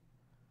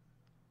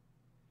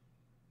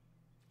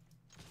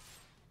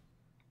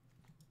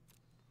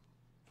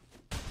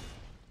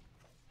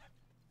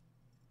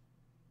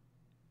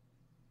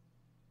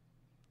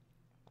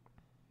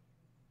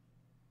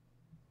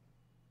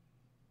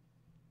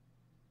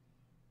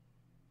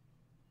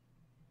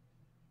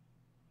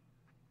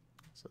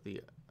 So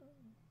the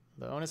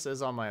onus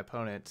is on my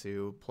opponent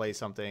to play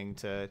something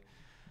to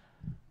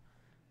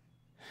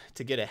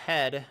get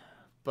ahead,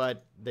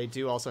 but they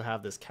do also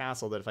have this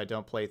castle that if I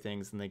don't play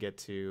things, then they get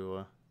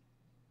to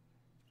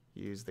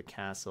use the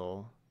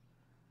castle.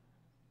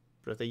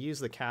 But if they use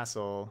the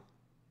castle,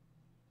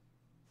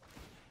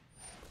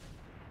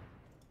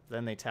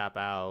 then they tap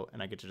out,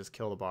 and I get to just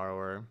kill the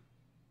Borrower.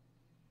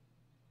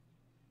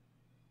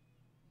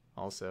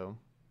 Also.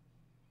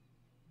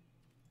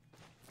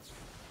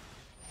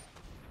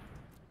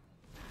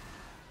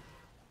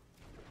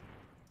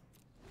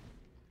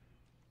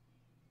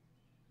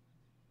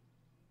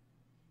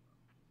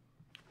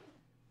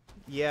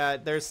 Yeah,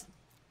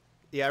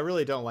 I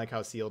really don't like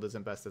how sealed is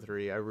in best of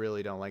 3. I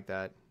really don't like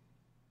that.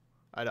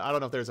 I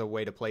don't know if there's a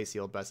way to play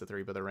sealed best of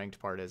 3, but the ranked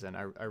part isn't.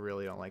 I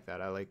really don't like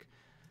that. I like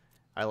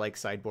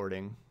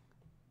sideboarding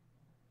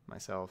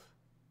myself.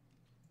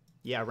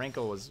 Yeah,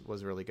 Rankle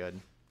was really good.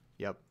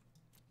 Yep.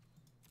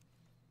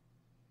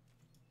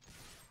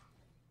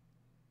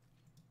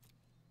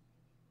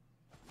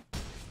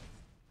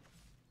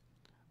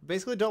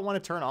 Basically don't want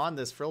to turn on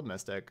this Frilled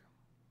Mystic.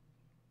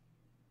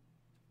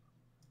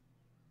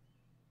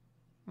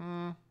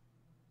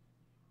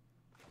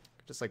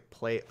 Just like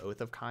play Oath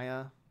of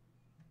Kaya.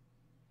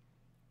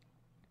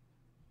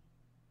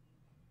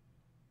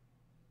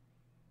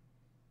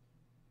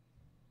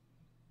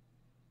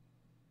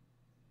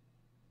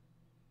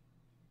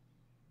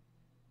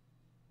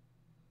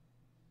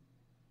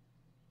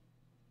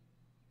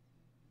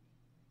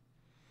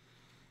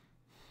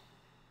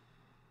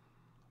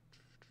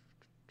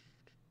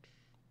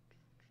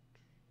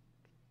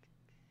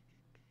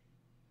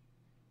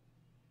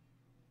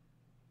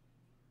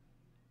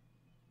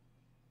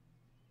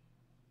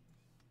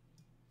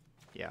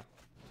 Yeah.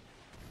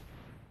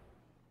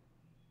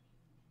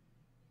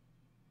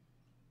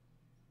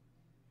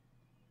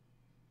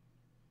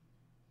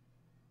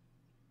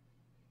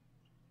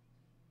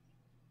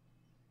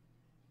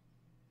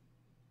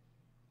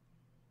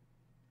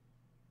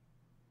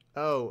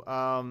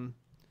 Oh,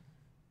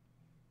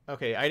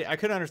 okay, I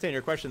couldn't understand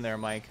your question there,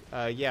 Mike.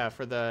 Yeah,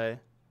 for the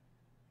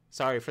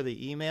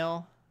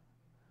email.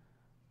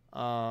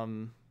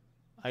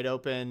 I'd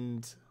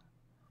opened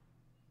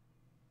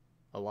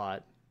a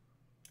lot.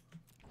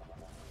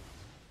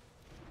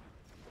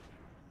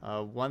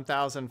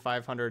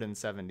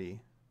 1,570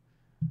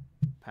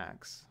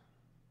 packs.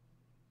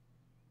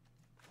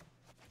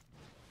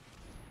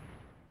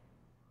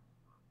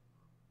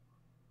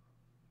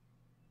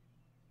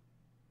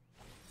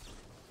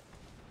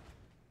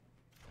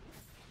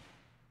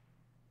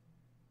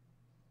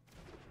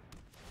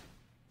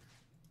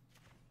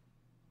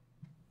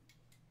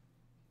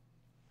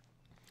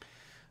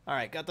 All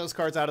right, got those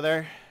cards out of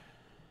there.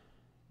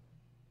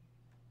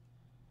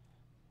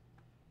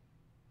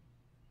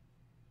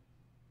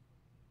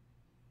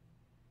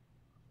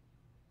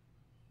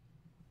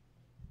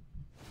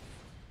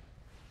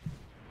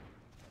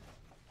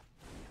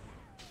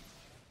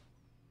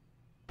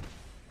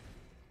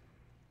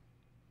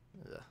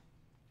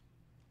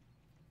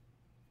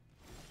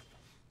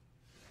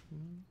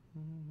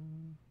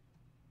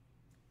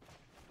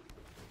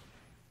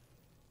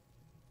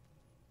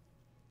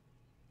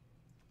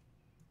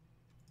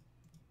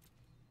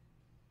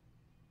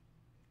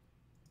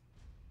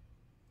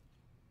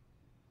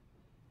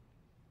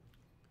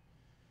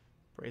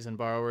 Brazen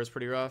Borrower is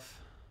pretty rough.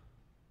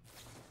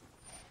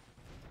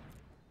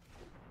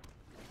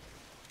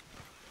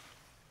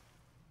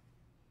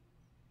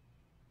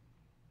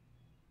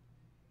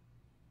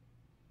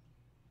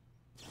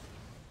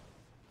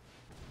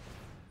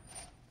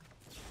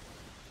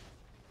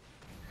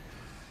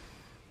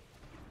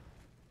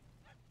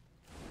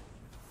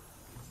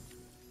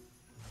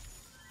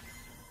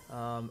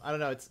 I don't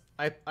know. It's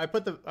I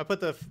put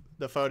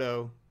the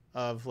photo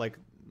of like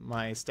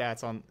my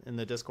stats in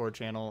the Discord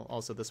channel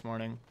also this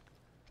morning.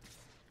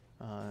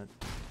 Let's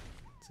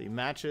see,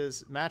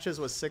 matches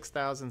was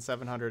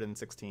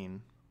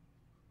 6,716.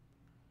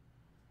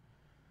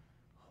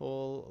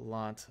 Whole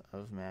lot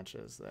of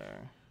matches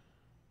there.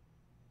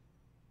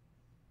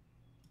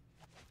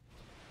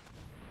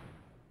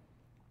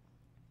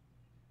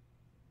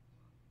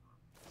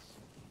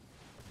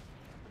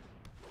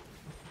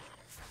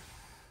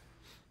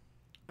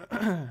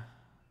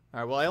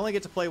 Alright, well, I only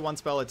get to play one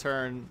spell a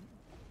turn.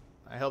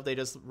 I hope they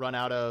just run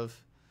out of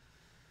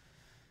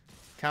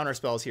counter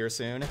spells here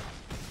soon.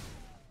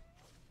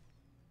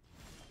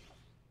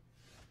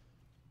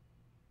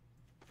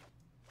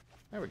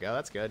 There we go,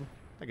 that's good.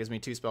 That gives me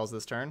 2 spells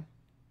this turn.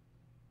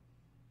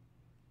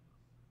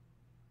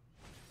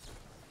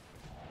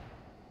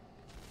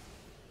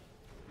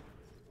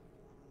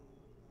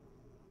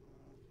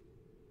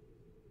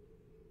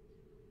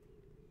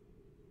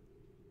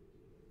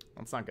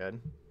 That's not good.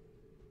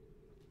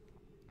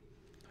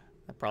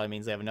 That probably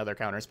means they have another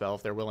counter spell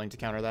if they're willing to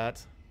counter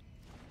that.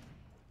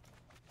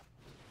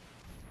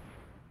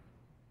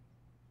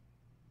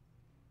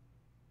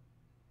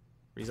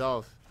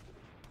 Resolve.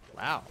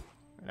 Wow.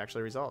 It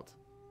actually resolved.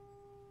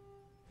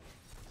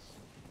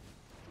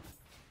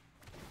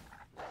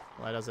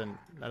 Well, that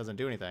doesn't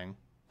do anything.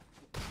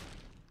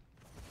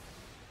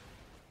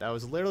 That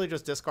was literally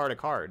just discard a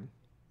card.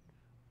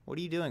 What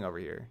are you doing over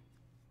here?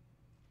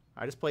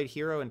 I just played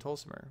Hero and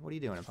Tolsimer. What are you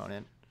doing,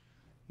 opponent?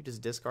 You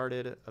just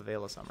discarded a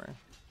Veil of Summer.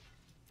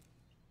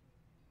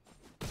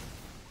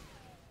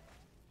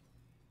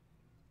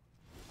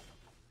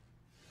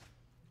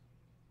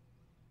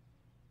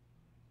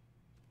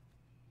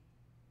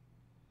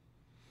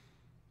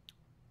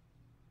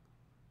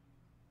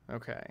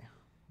 Okay.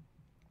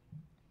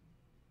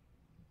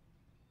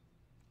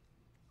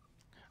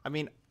 I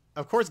mean,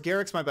 of course,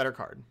 Garrick's my better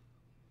card.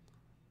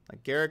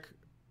 Like, Garrick...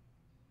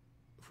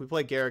 If we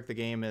play Garrick, the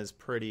game is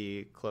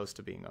pretty close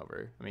to being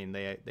over. I mean,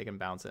 they can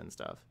bounce it and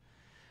stuff.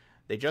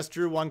 They just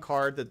drew 1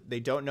 card that they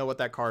don't know what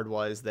that card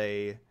was.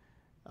 They,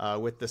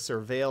 with the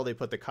Surveil, they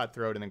put the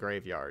Cutthroat in the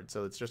graveyard.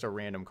 So it's just a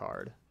random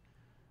card.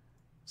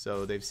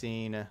 So they've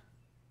seen a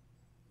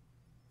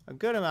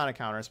good amount of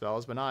counter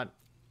spells, but not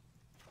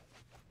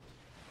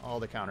all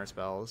the counter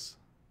spells.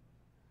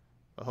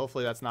 But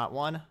hopefully that's not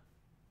one.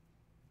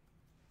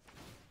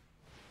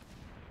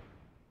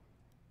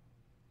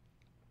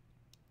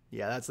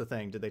 Yeah, that's the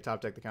thing. Did they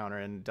top deck the counter?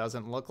 And it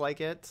doesn't look like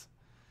it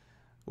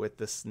with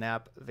the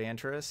Snap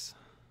Vantress.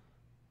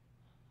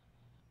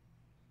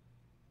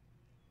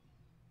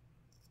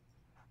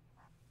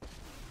 I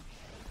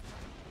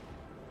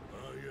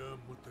am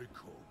what they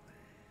call me.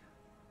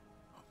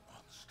 A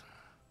monster.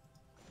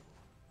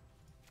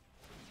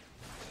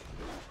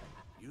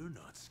 You're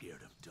not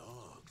scared of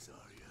dogs,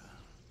 are you?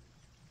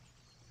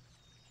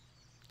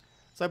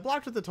 So I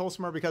blocked with the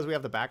Tolsimer because we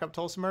have the backup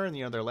Tolsimer and,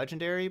 you know, they're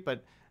legendary,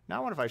 but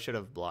now what if I should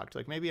have blocked?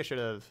 Like, maybe I should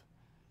have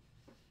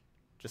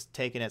just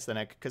taken it so then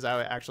I... Because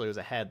I actually was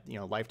ahead, you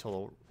know, life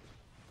total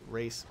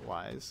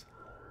race-wise.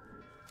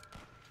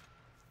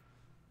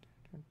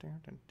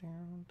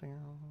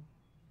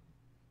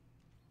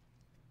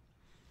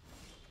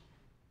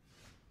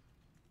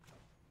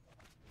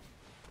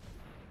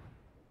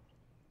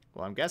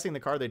 Well, I'm guessing the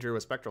card they drew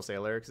was Spectral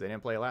Sailor because they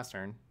didn't play it last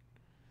turn.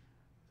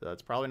 So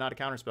it's probably not a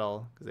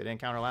counterspell because they didn't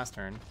counter last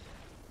turn.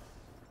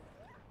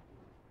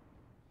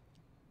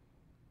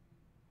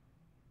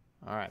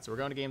 Alright, so we're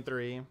going to game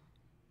 3.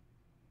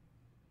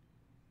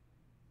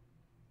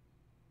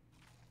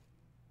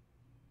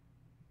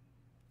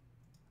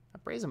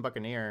 That Brazen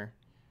Buccaneer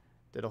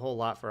did a whole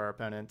lot for our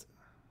opponent.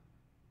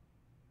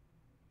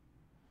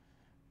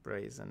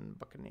 Brazen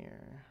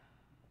Buccaneer.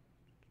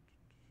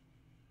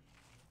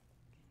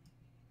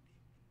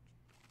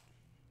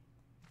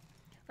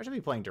 I should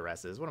be playing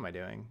Duresses. What am I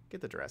doing?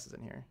 Get the Duresses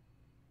in here.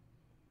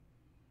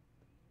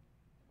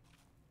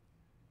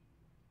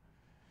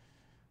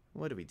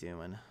 What are we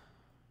doing?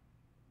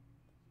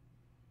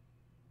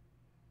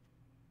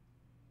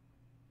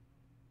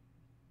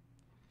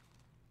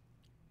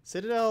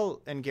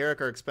 Citadel and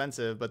Garrick are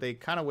expensive, but they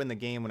kind of win the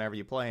game whenever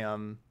you play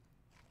them.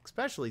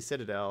 Especially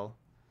Citadel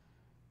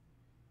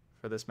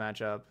for this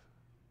matchup.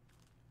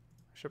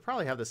 I should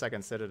probably have the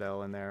second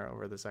Citadel in there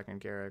over the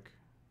second Garrick.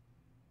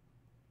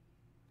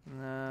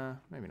 Nah,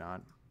 maybe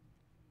not.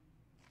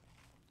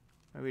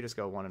 Maybe we just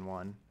go 1 and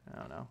 1. I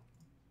don't know.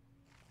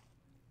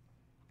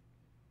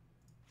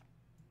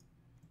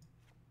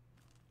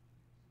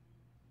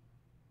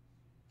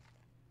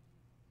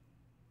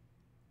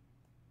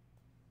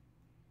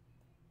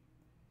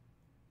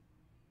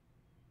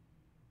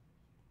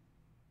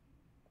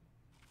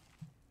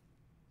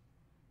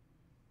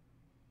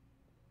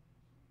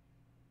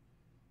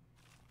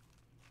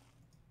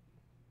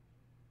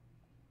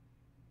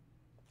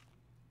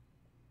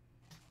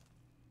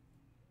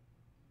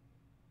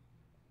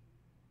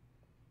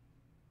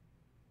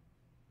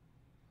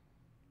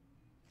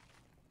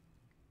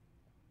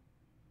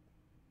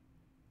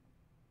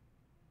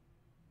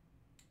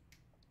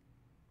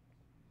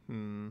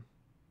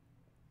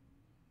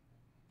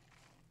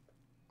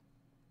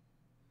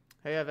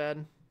 Hey,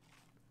 Evad.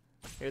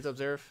 Here's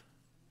Observe.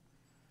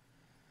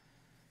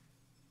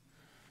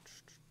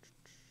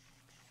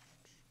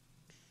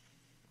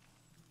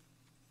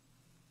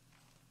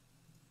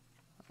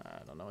 I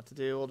don't know what to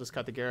do. We'll just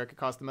cut the Garrick. It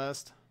cost the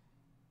most.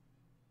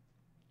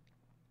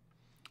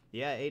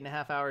 Yeah,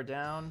 8.5 hour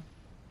down.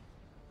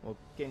 Well,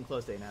 getting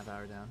close to 8.5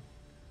 hour down.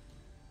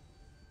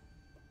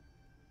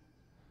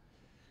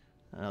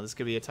 This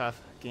could be a tough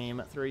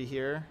game 3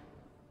 here.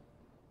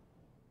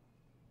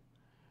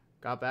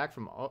 Got back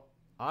from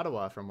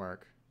Ottawa from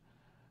work.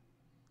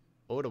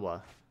 Ottawa.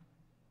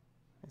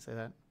 Can I say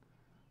that?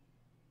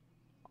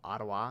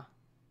 Ottawa.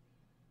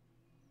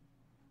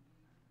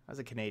 How's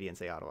a Canadian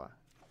say Ottawa?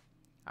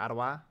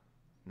 Ottawa?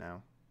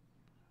 No.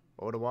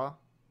 Ottawa?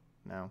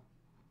 No.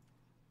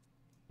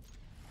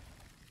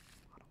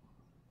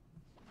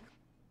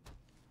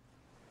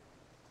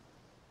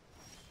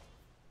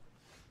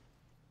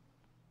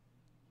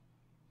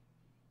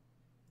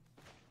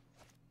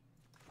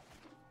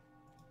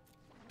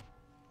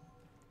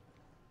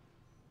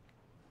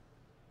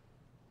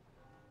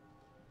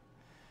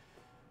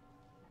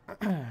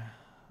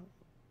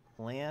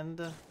 Land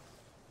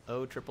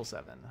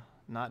 0777,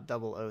 not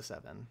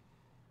 007.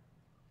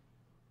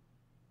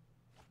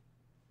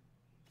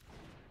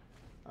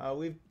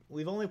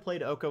 We've only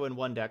played Oko in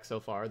one deck so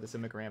far, the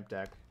Simic Ramp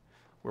deck.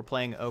 We're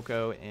playing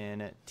Oko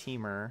in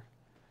Teamer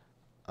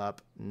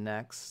up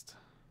next.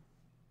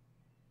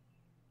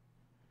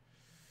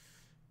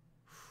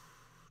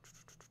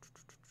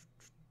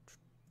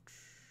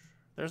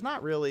 There's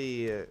not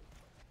really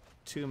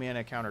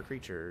 2-mana counter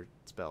creature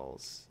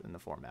spells in the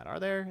format, are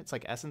there? It's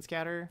like Essence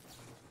Scatter.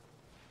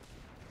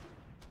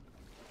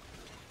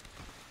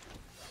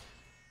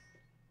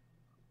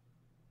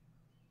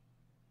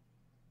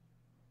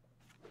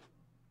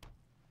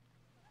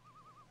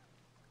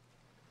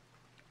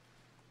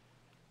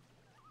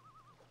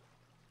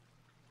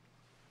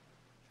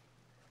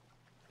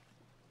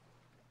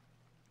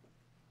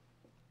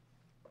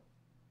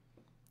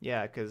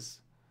 Yeah, because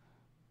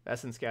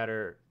Essence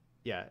Scatter,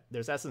 yeah,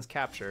 there's Essence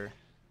Capture.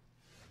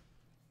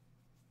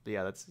 But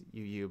yeah, that's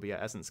UU, but yeah,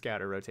 Essence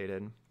Scatter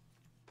rotated.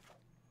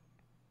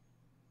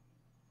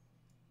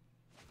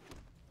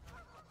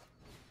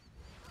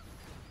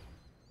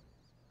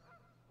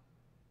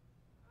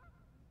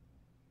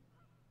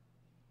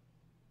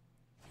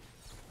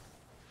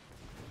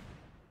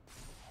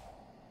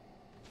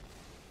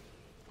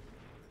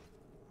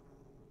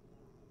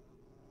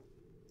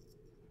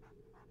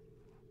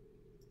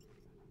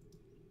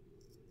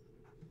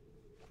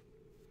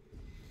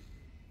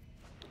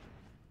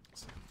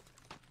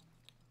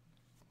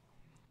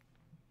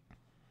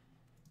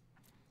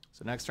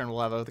 So next turn we'll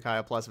have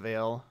Othakaya plus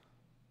Veil.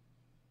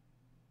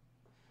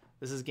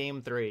 This is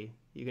game 3.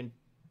 You can...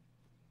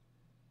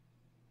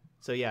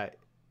 So yeah,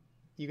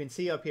 you can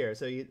see up here.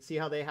 So you see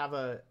how they have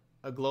a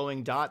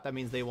glowing dot? That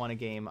means they won a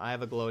game. I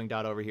have a glowing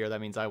dot over here.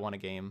 That means I won a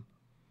game.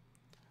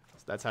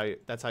 So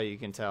that's how you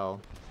can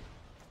tell.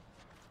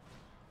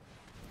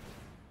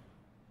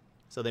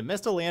 So they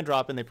missed a land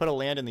drop and they put a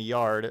land in the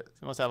yard.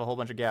 They must have a whole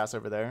bunch of gas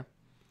over there.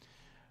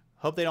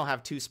 Hope they don't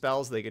have 2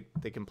 spells they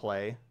can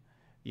play.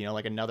 You know,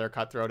 like another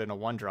Cutthroat and a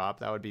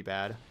 1-drop. That would be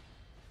bad.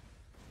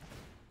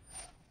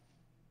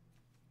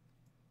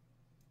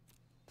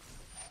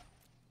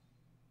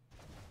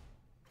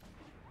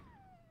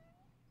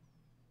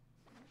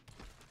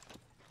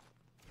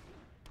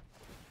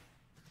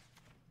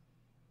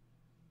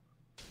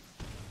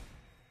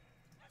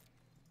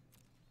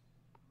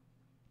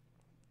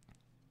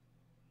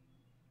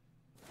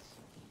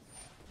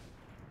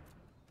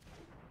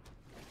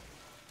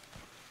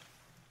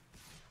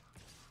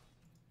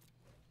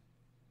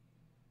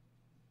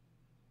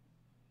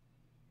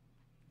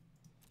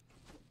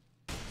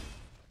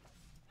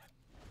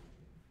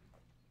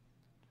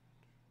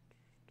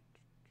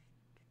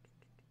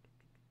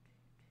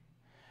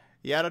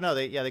 Yeah, I don't know.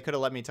 They could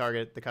have let me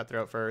target the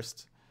Cutthroat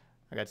first.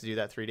 I got to do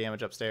that 3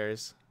 damage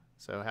upstairs.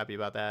 So happy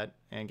about that.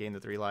 And gain the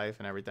 3 life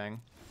and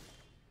everything.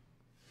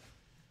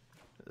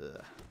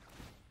 Ugh.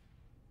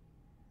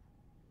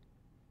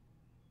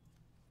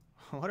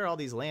 What are all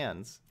these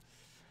lands?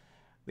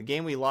 The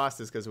game we lost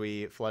is because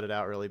we flooded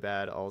out really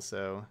bad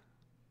also.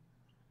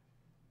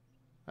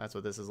 That's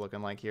what this is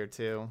looking like here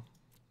too.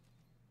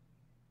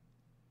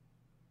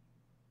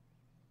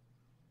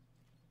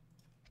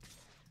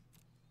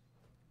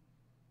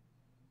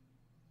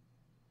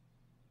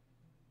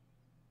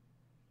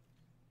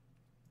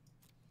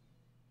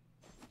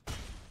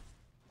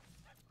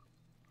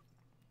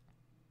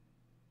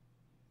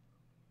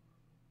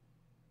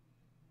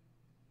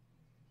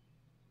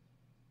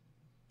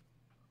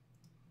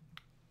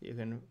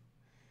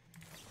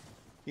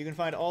 You can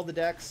find all the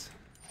decks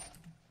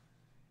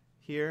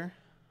here.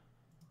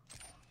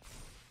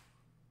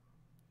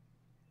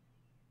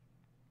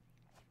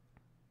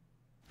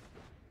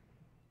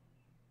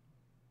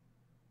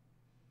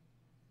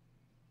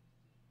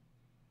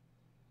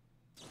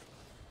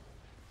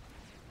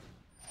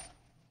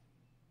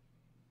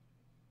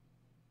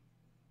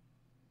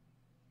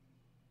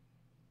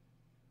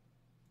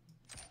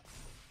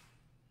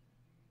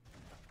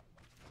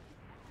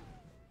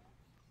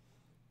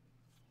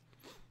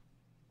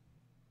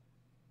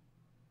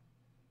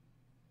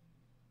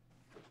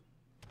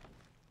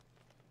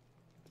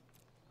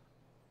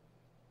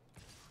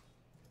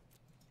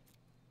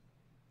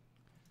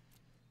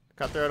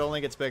 Cutthroat only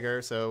gets bigger,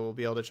 so we'll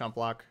be able to chump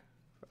block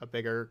a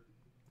bigger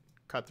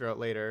Cutthroat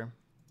later.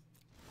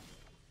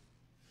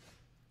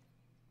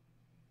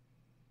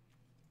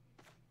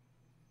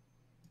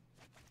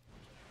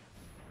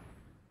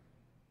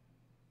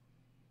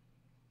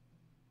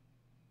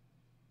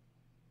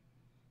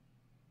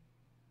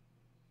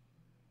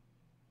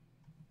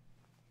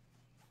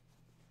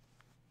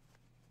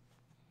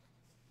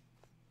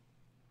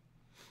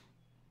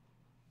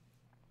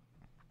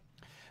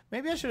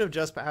 Maybe I should have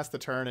just passed the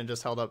turn and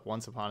just held up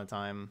Once Upon a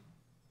Time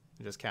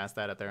and just cast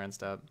that at their end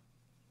step.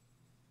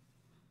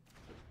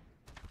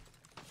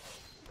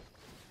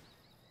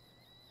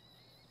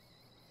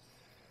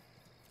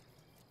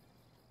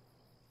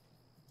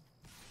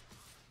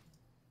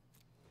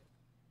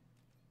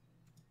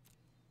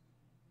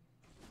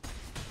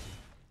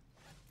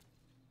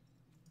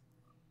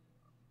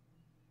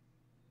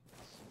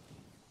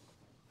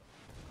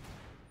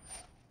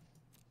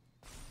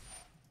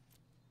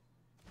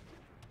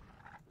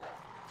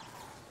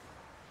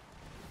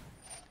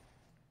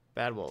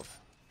 Bad Wolf.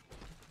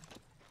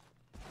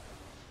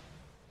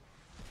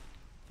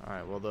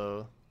 Alright, well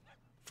the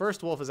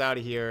first wolf is out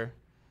of here.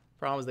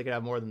 Problem is they could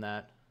have more than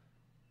that.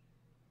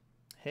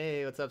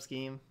 Hey, what's up,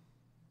 Scheme?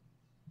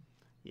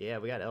 Yeah,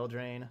 we got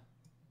Eldraine.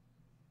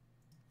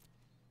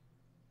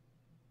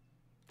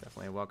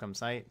 Definitely a welcome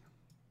sight.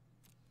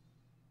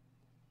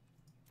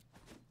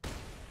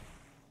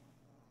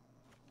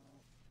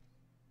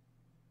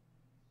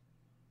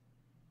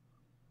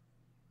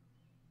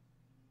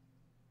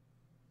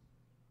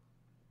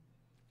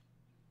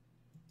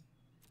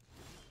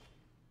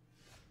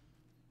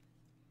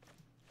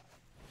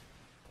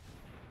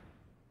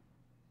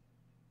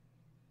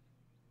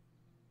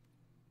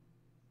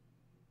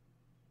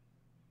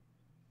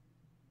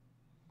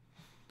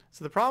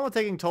 So the problem with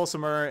taking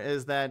Tolsimir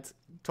is that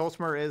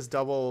Tolsimir is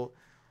double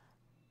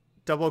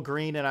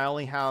green, and I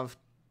only have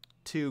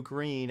 2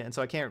 green, and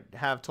so I can't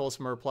have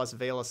Tolsimir plus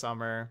Veil of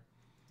Summer.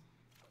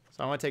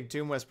 So I want to take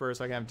Doom Whisperer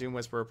so I can have Doom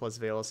Whisperer plus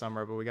Veil of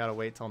Summer, but we gotta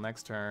wait till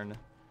next turn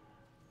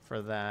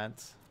for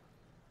that.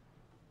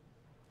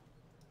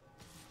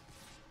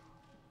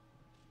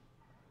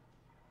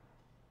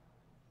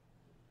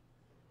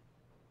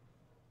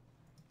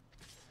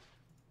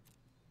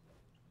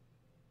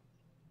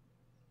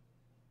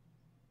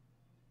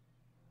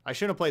 I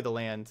shouldn't have played the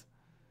land.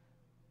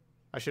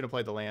 I should have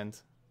played the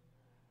land.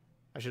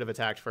 I should have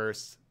attacked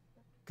first,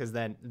 because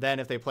then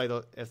if they play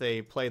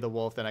the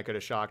wolf, then I could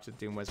have shocked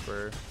Doom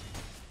Whisperer.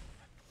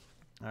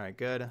 All right,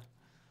 good.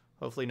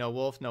 Hopefully no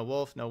wolf, no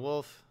wolf, no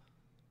wolf.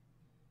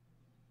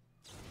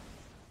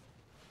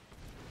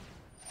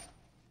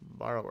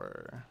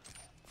 Borrower.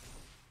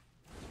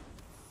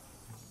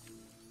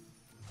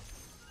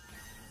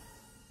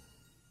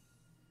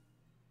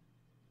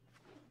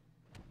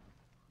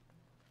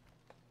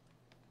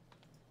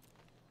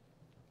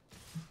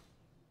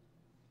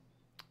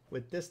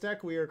 With this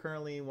deck, we are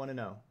currently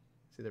 1-0.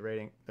 See the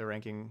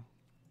ranking,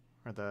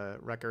 or the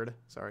record,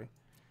 sorry,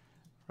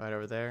 right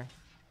over there.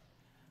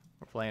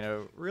 We're playing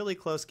a really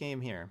close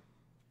game here.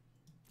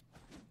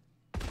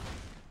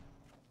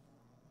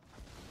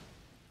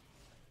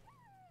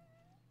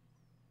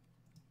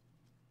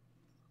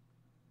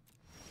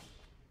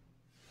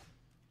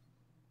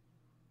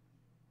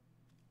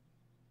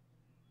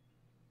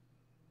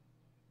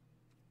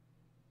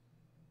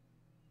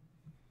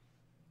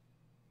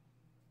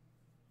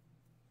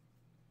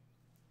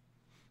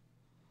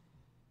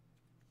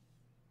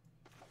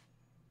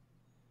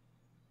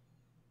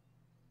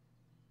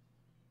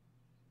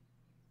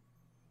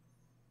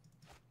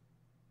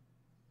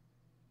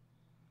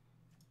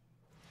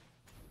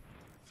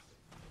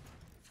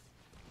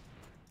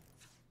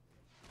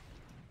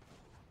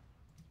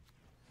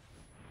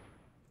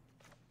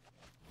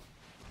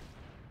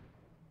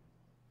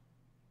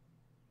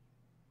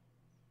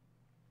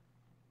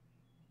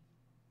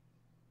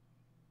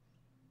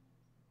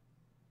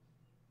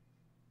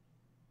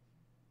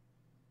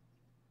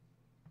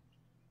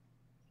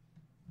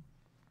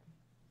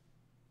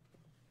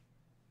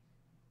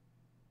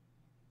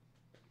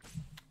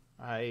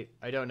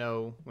 I don't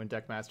know when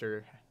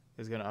Deckmaster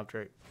is going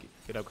to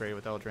get upgraded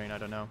with Eldraine. I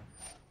don't know.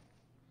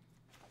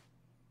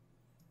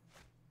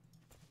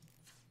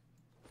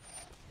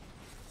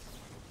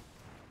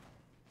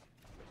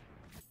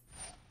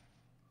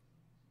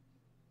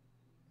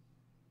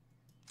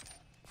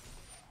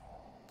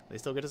 They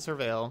still get to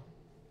surveil.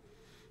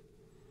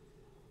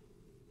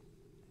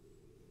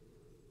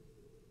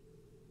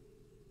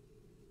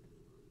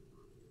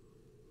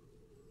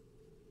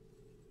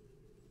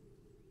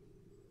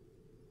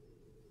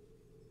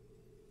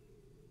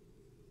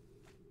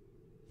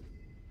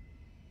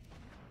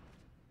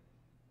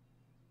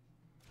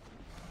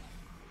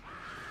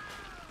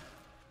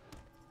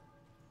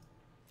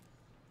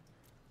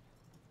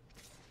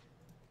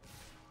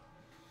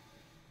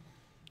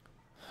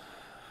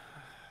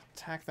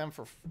 Attack them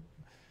for...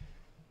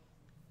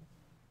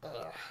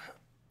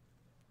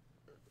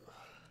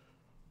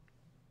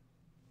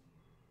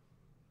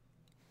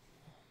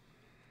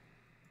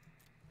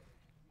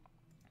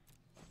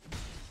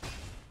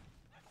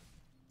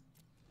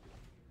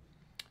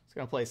 It's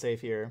gonna play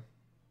safe here.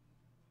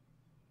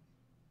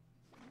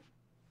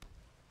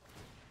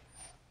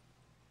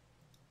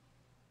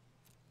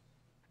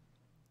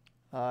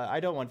 I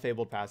don't want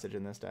Fabled Passage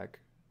in this deck.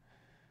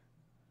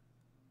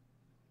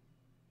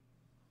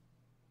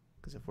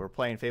 Because if we're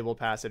playing Fabled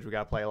Passage, we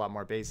gotta play a lot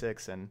more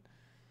basics, and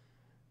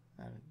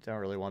I don't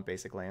really want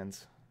basic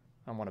lands.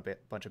 I want a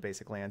bunch of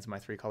basic lands in my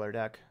 3-color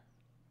deck.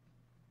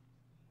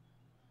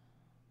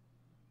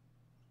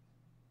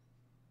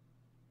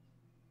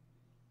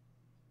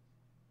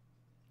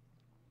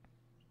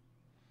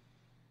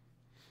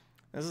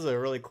 This is a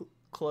really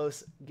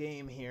close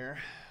game here.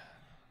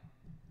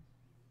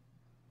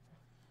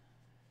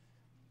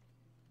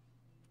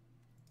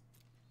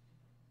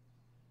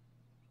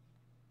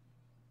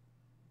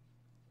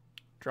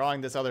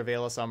 Drawing this other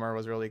Veil of Summer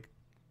was really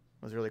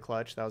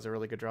clutch. That was a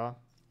really good draw.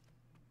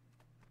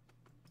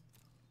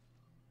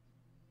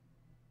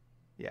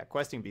 Yeah,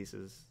 Questing Beast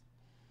is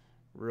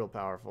real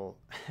powerful.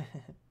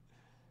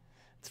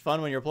 It's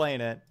fun when you're playing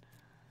it.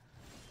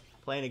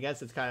 Playing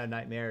against it's kind of a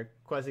nightmare.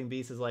 Questing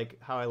Beast is like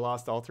how I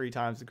lost all 3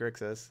 times to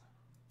Grixis.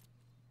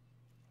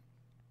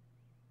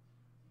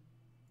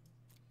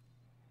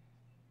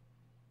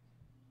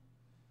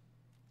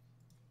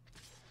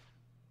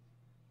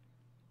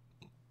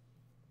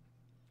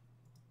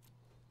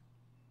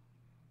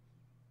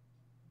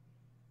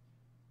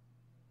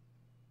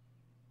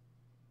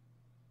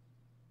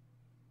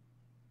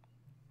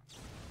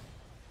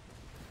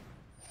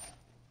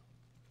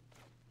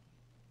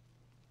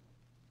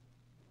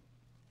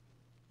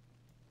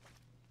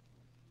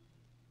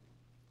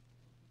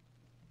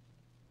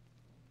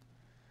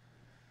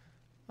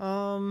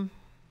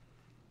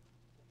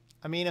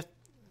 I mean, if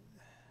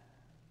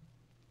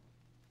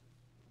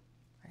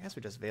I guess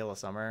we just Veil of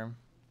Summer,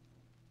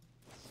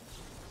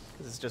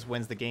 because it just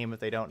wins the game if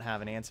they don't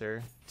have an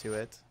answer to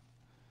it,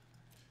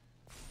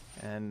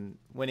 and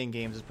winning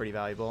games is pretty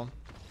valuable.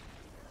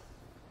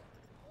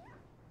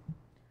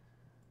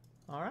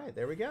 All right,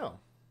 there we go.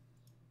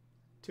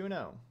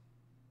 2-0.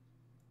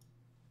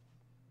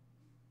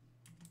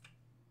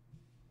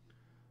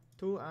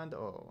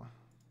 2-0.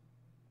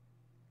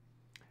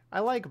 I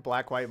like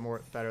Black-White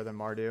better than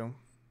Mardu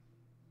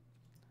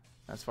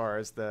as far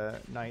as the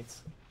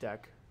Knights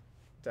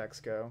decks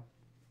go.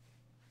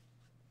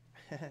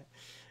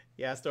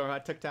 Yeah, Storm, I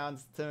took down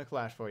Simic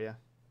Flash for you.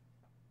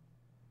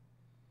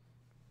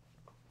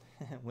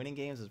 Winning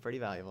games is pretty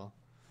valuable.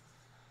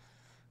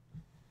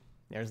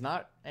 There's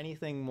not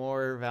anything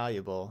more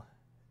valuable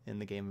in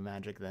the game of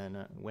Magic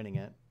than winning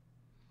it.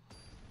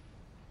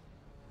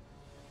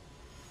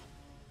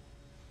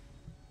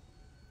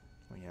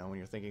 You know, when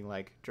you're thinking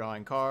like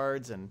drawing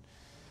cards and,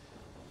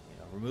 you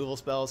know, removal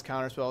spells,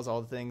 counter spells,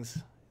 all the things,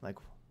 like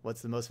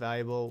what's the most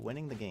valuable?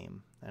 Winning the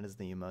game. That is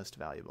the most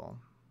valuable.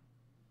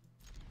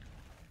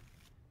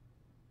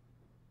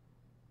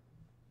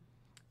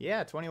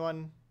 Yeah,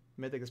 21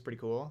 Mythic is pretty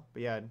cool,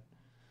 but yeah,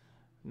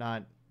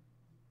 not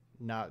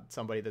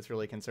somebody that's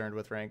really concerned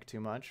with rank too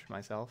much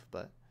myself,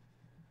 but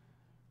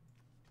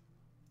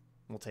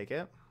we'll take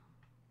it.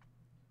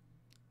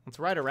 It's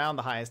right around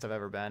the highest I've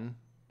ever been.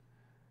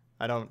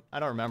 I don't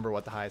remember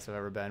what the highest I've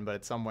ever been, but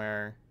it's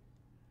somewhere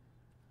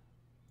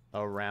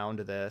around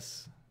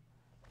this.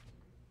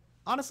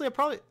 Honestly,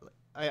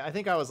 I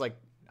think I was like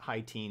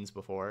high teens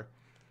before,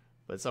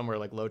 but somewhere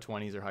like low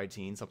 20s or high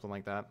teens, something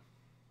like that.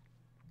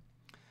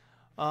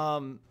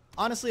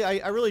 Honestly,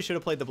 I really should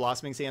have played the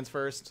Blossoming Sands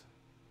first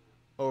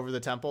over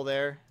the Temple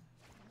there,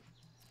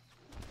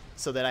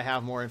 so that I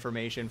have more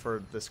information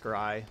for the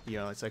Scry, you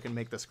know, so I can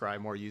make the Scry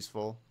more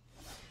useful.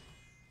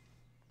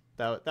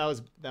 That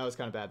was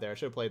kind of bad there. I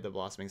should have played the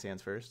Blossoming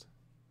Sands first.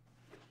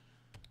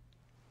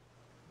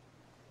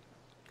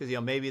 Because, you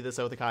know, maybe this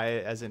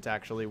Othakaya isn't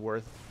actually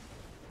worth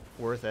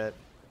it.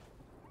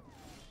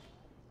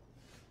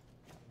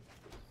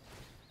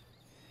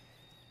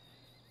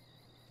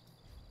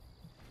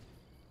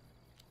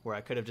 Where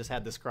I could have just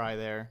had the Scry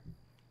there.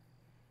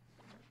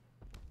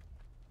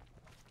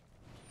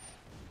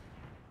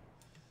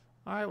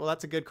 Alright, well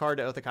that's a good card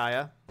to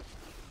Othakaya.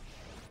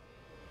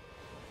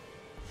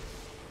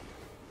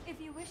 If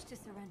you wish to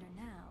surrender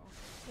now,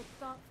 put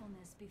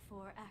thoughtfulness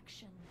before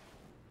action.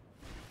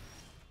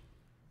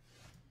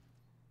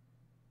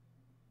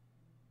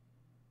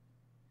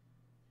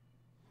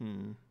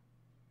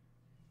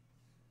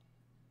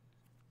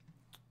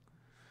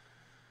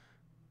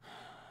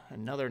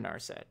 Another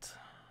Narset.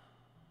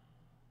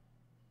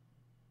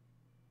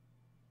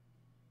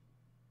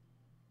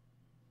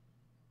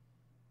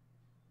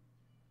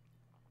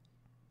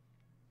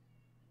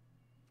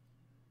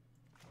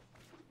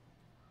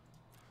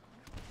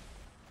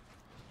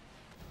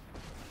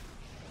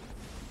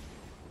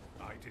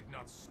 I did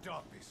not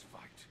start this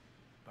fight,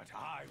 but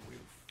I will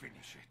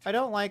finish it. I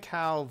don't like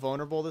how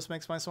vulnerable this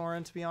makes my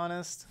Sorin, to be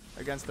honest,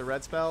 against the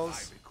red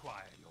spells. I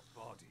require your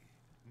body,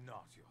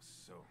 not your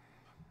soul.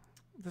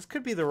 This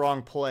could be the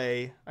wrong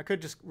play. I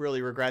could just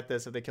really regret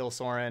this if they kill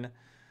Sorin.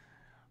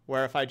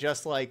 Where if I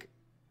just like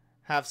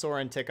have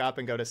Sorin tick up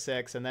and go to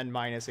 6 and then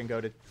minus and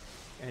go to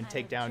and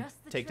take down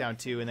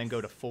 2 and then go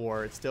to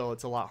 4, it's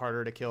a lot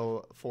harder to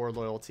kill 4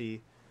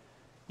 loyalty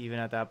even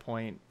at that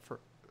point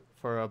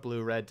for a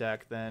blue-red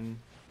deck than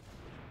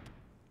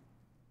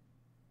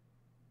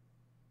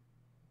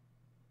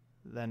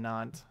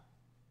not.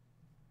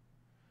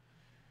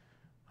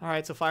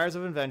 Alright, so Fires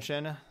of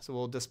Invention. So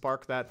we'll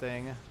dispark that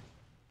thing.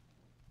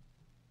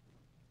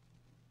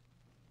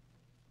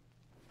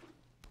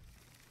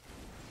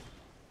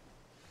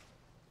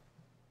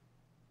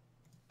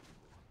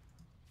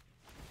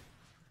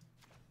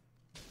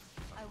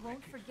 I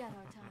won't forget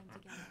our time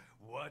together.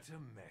 What a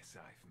mess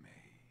I've made.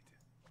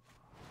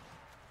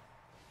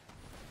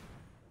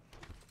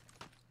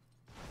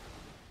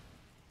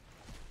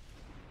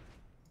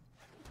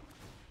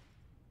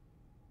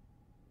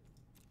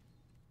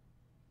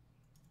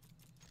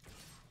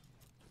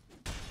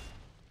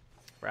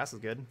 Grass is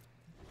good.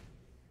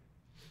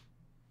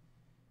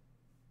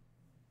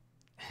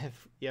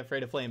 If you're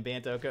afraid of playing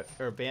Bant Oko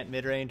or Bant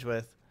mid range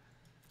with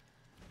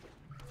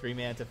 3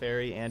 mana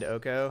Teferi and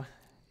Oko,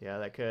 yeah,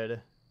 that could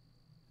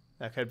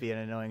be an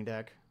annoying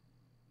deck.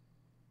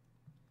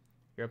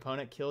 Your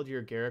opponent killed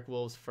your Garruk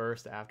Wolves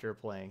first after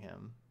playing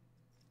him.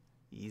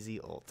 Easy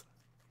ult.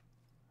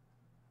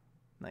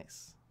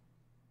 Nice.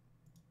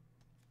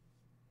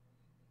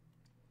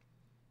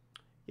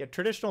 Yeah,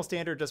 traditional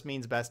standard just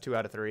means best 2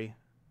 out of 3.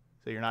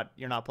 So you're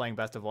not playing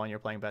best of 1, you're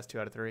playing best 2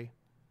 out of 3.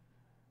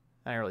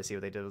 I didn't really see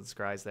what they did with the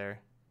scries there.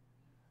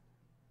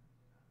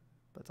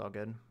 But it's all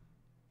good.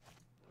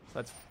 So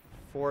that's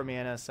 4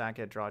 mana, sack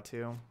it, draw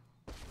 2.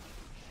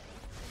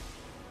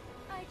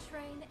 I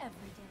train every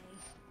day.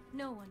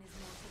 No one is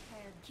more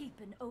prepared. Keep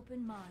an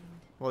open mind.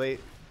 Well,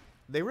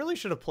 they really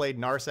should have played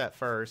Narset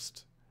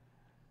first,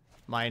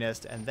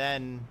 minus, and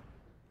then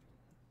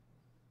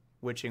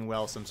Witching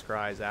Well some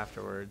scries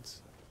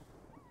afterwards.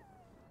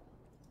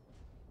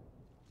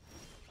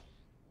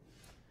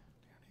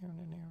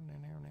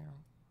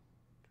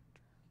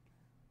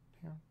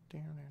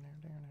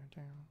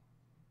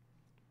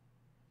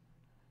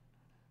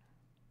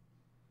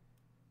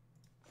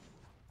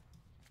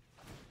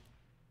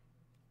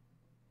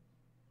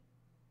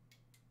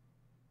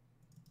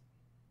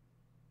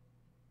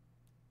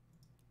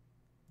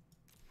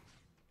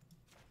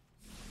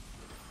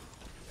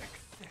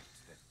 Accept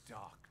the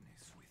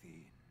darkness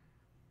within.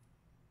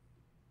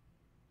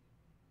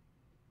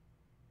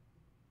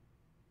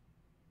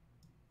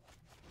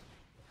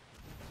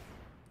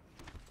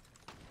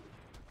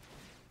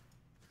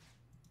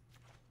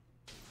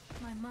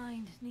 My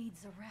mind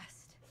needs a rest.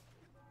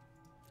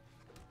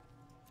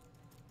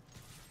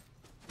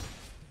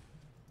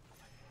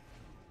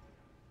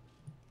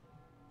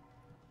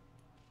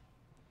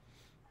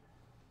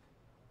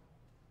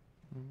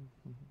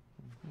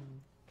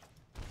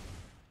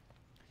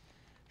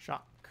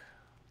 Shock.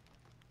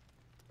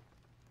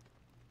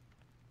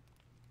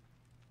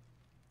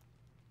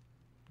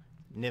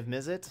 Niv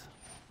Mizzet.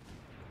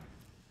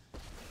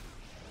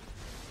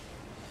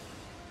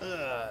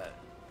 The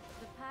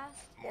past,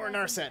 More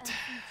present, Narset. and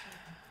future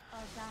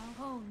are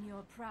thou own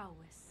your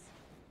prowess.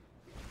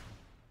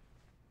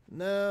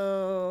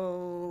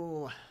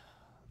 No.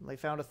 They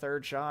found a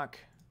 3rd shock.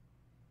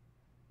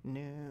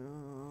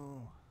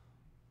 No.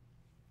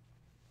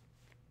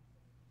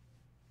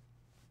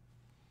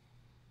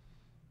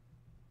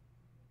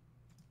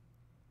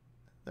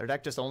 Their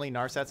deck just only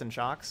Narsets and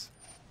shocks?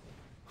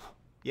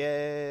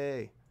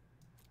 Yay!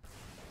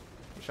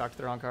 You shocked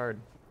the wrong card.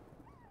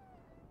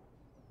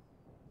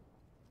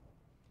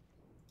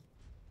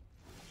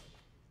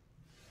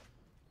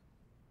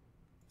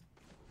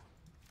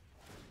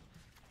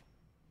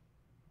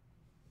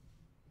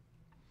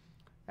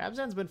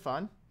 Abzan's been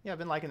fun. Yeah, I've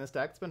been liking this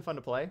deck. It's been fun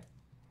to play.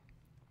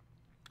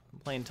 I'm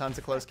playing tons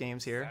of close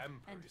games here. And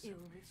Vampirism ill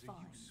is a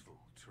refined. useful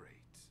trait.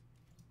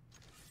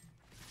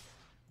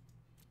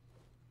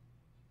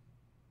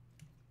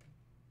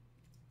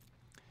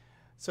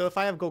 So if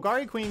I have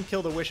Golgari Queen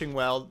kill the Wishing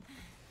Well,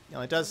 you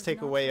know, it does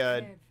take away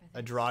a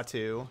draw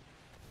 2.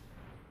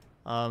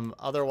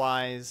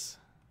 Otherwise,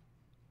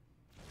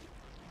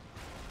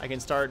 I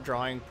can start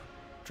drawing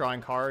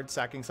cards,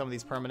 sacking some of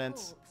these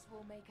permanents.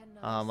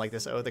 Like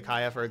this Oath of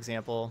Kaya, for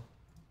example.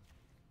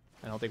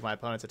 I don't think my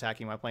opponent's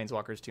attacking my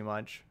planeswalkers too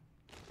much.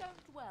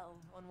 Don't dwell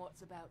on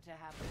what's about to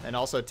happen. And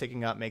also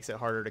ticking up makes it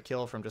harder to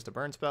kill from just a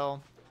burn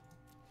spell.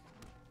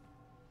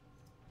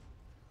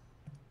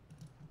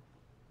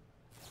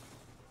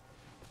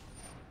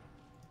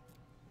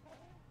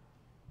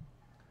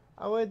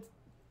 How would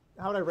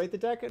I rate the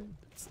deck?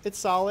 It's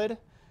solid.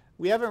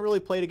 We haven't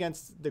really played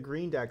against the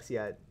green decks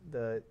yet.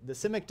 The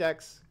Simic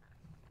decks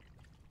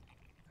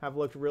have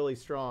looked really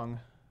strong.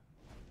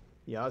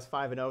 Yeah, I was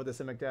 5-0 with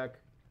the Simic deck.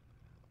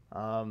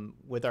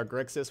 With our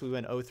Grixis, we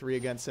went 0-3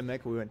 against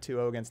Simic. We went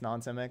 2-0 against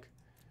non-Simic.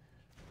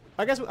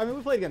 I mean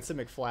we played against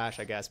Simic Flash,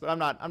 I guess, but I'm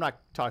not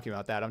talking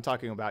about that. I'm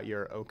talking about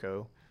your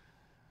Oko.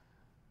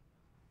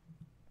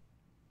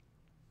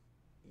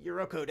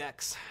 Your Oko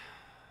decks.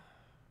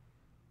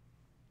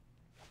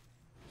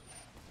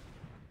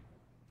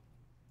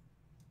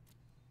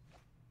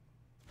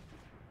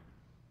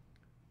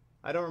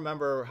 I don't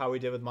remember how we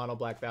did with mono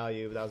black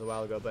value. That was a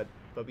while ago, but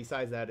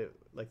besides that,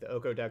 like the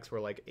Oko decks were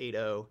like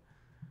 8-0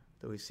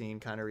 that we've seen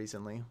kind of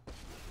recently.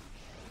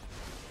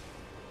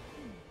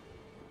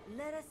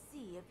 Let us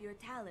see if your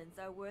talents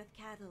are worth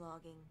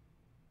cataloging.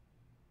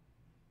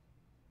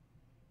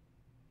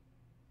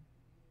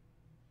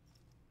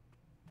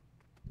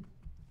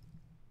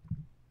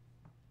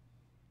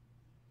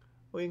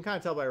 Well, you can kind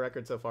of tell by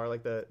record so far,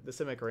 like the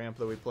Simic Ramp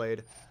that we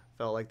played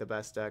felt like the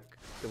best deck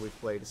that we've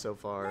played so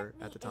far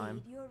at the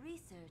time. Aid your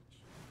research.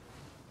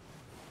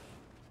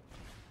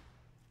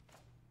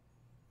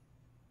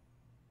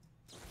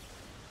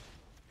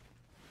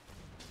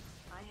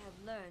 I have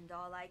learned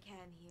all I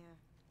can here.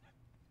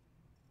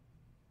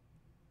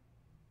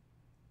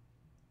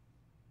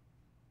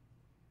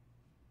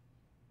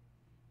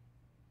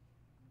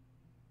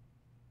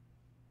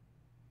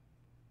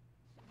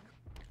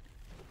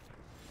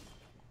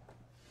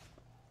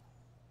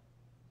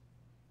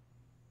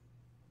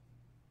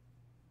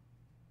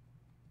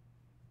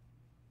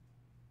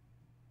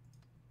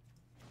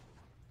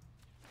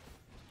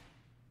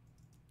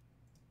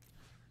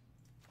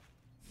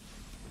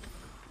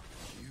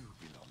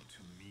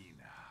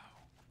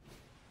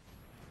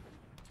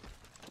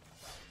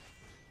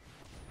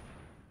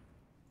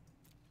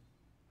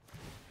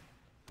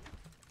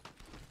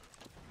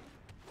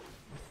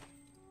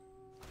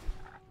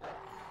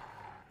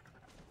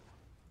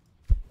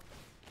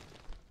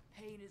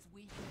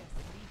 weakness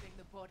leaving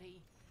the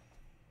body.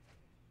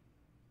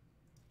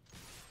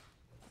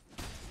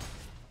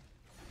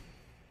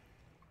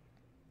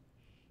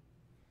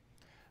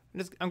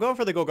 I'm going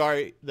for the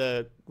Golgari,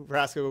 the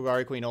Vraska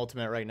Golgari Queen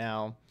Ultimate right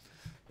now,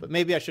 but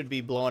maybe I should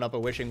be blowing up a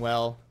Wishing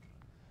Well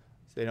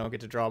so they don't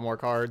get to draw more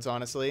cards,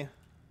 honestly.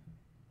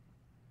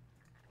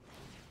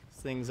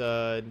 This thing's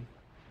a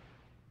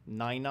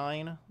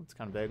 9/9. That's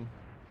kind of big.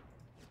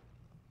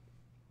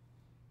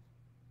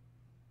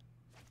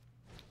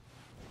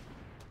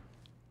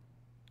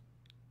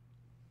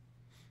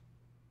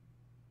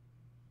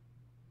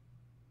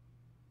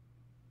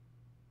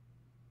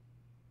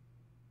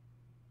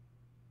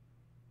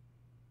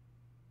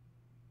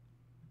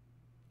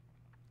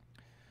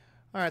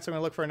 Alright, so I'm going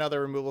to look for another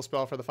removal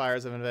spell for the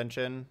Fires of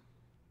Invention.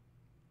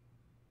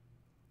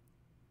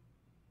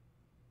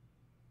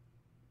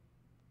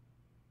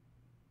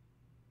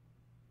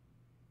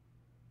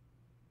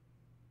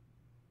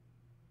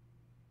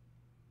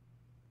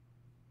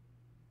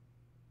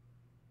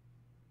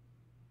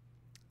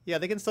 Yeah,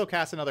 they can still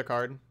cast another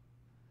card.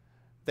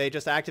 They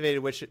just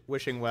activated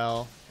Wishing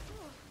Well.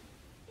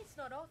 It's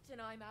not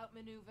often I'm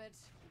outmaneuvered.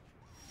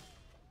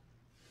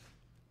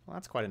 Well,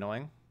 that's quite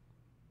annoying.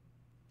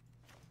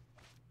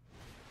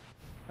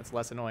 That's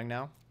less annoying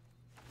now.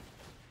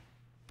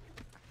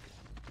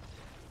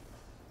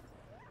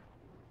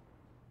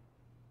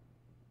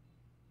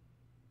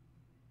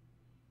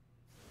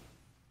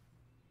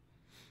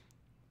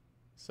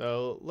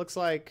 So, looks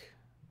like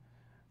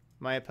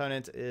my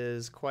opponent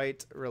is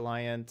quite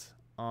reliant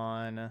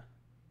on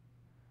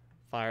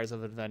Fires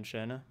of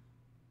Invention.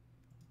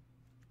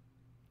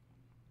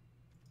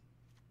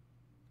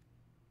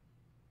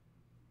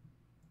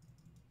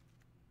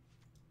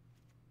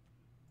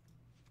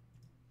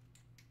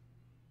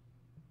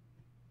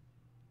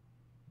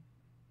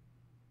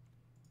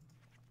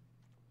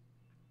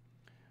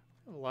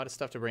 A lot of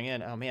stuff to bring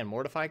in. Oh man,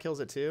 Mortify kills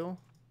it too?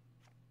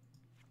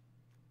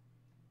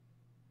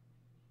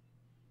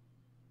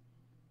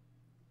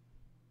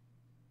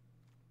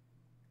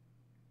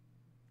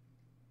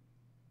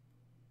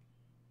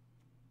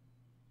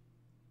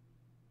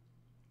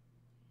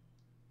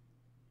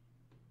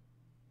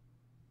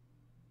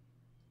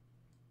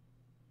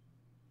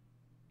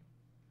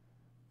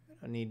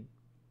 I don't need...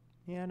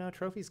 Yeah, no,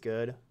 Trophy's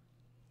good.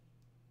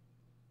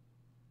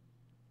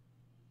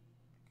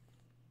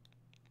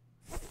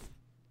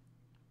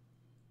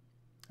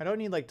 I don't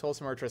need, like,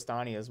 Tolsim or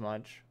Tristani as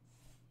much.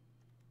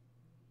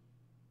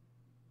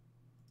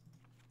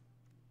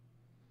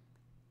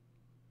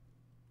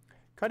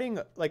 Cutting,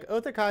 like,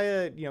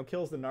 Othakaya, you know,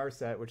 kills the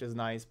Narset, which is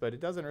nice, but it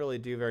doesn't really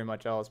do very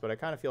much else, but I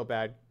kind of feel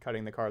bad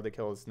cutting the card that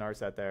kills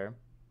Narset there.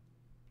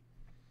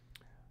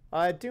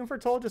 Doom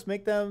Foretold, just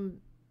make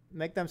them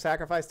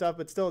sacrifice stuff,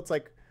 but still, it's,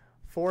 like,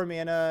 4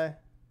 mana,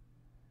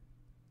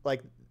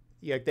 like,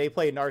 yeah, they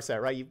play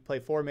Narset, right? You play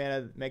 4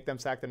 mana, make them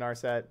sack the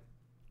Narset,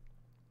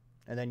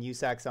 and then you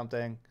sack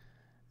something,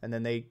 and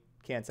then they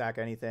can't sack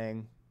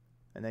anything,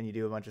 and then you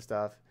do a bunch of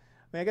stuff.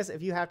 I mean, I guess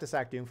if you have to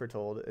sack Doom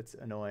Foretold, it's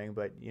annoying,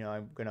 but, you know,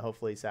 I'm going to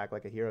hopefully sack,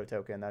 like, a hero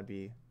token. That'd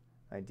be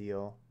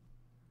ideal.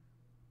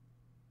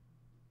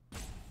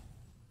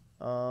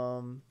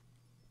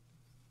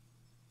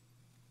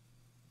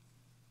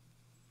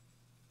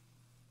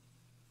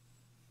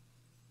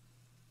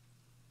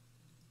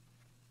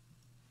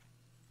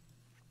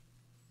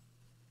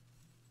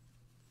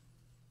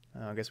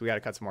 I guess we got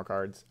to cut some more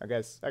cards. I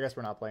guess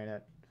we're not playing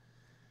it.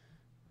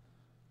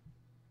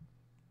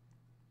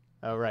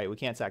 Oh, right. We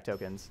can't sack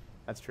tokens.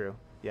 That's true.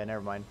 Yeah,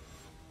 never mind.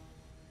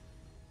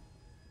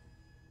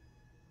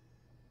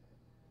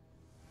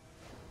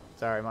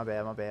 Sorry, my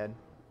bad, my bad.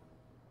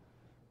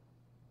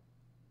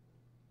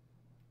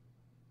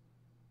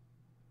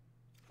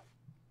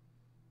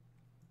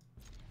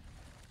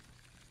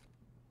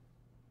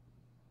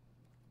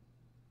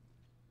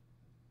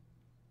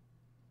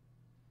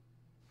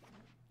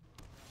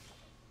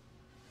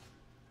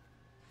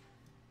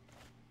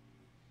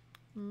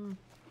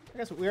 I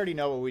guess we already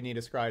know what we need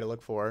a scry to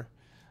look for.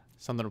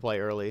 Something to play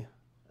early.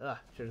 Ugh,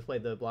 should have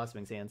played the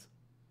Blossoming Sands.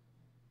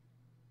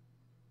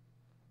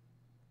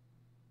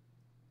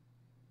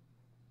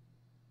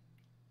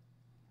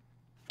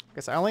 I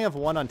guess I only have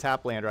one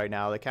untapped land right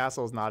now. The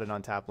castle is not an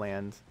untapped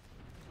land.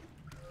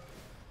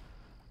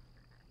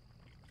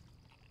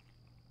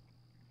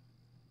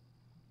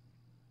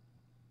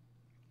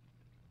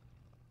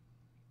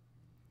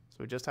 So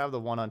we just have the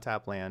one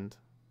untapped land.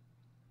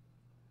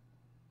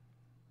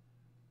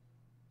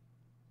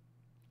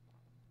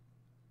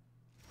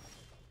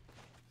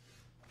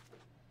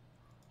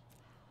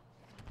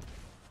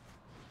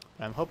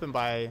 I'm hoping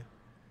by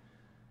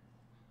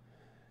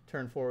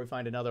turn 4 we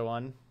find another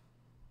one.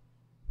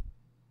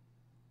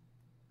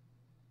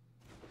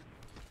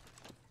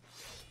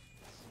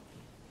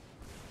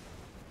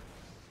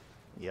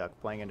 Yuck,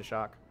 playing into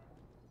shock.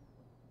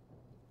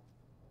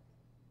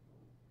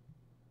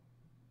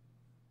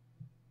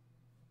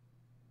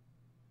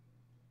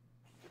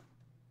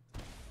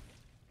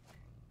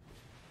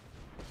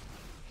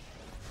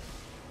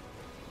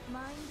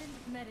 Mind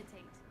and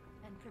meditate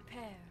and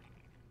prepare.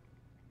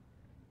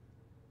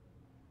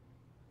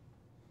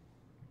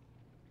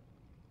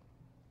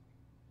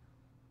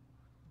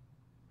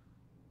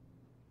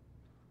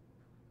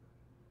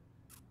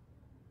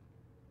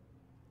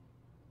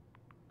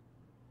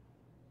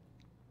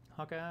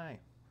 Hawkeye.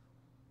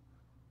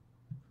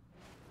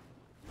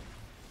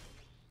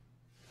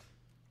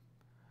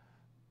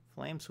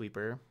 Flame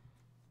Sweeper.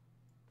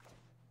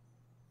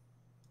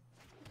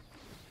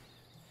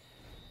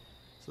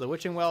 So the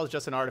Witching Well is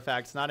just an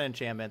artifact. It's not an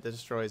enchantment. This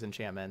destroys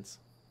enchantments.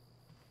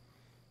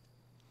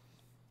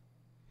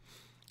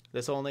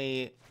 This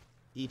only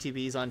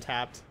ETBs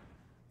untapped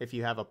if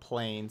you have a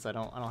plains. I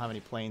don't have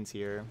any plains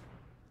here.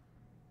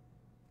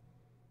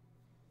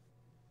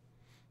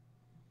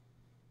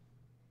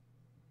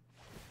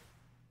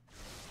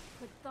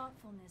 Put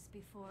thoughtfulness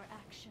before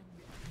action.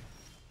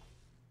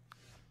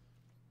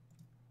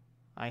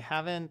 I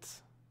haven't.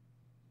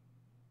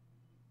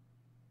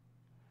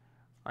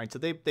 All right, so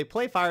they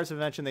play Fire's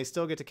Invention. They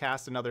still get to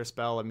cast another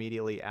spell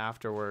immediately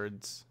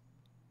afterwards.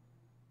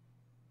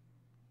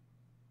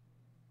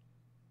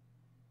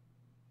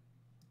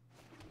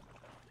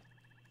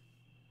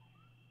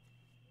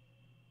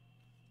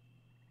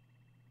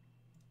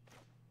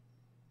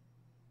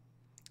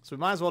 So we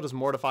might as well just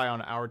Mortify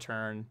on our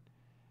turn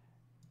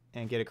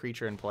and get a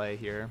creature in play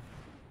here.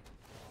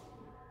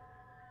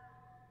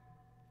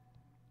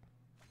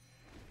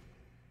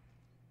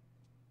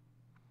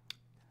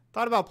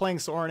 Thought about playing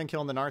Sorin and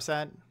killing the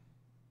Narset.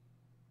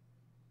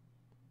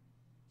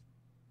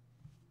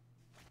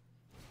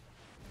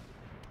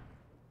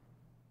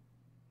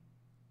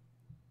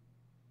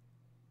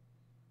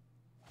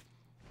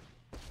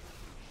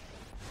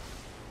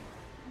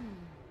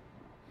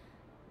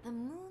 The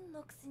moon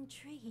looks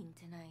intriguing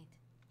tonight.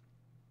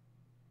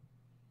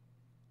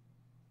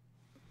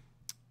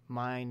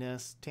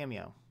 Minus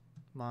Tameo.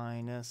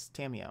 Minus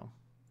Tameo.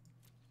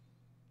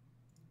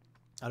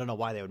 I don't know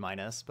why they would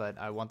minus, but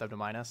I want them to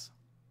minus.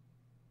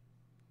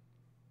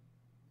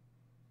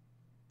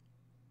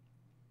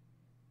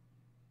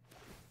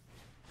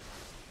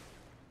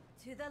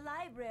 To the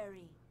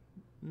library.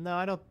 No,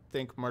 I don't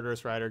think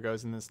Murderous Rider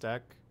goes in this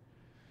deck.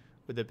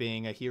 With it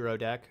being a hero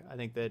deck, I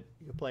think that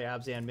you could play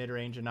Abzan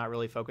mid-range and not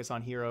really focus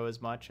on hero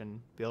as much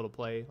and be able to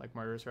play like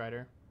Murderous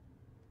Rider.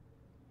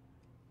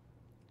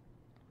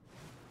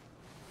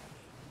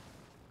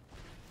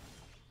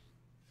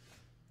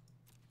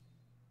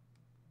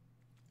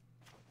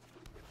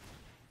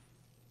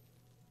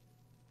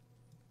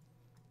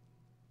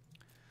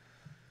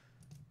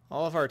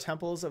 All of our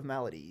Temples of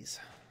Maladies.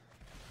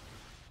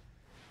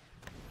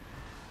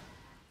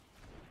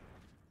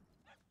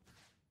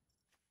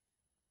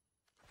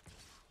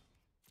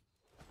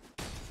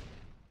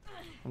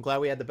 I'm glad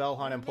we had the Bell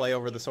Hunt and play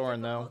over the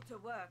Sorin, though. To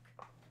work.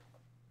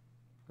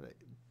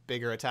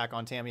 Bigger attack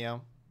on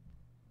Tameo.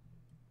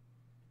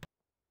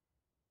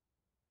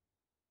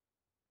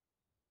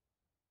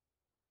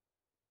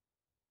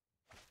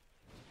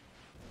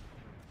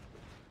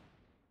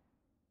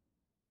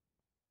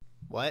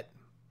 What?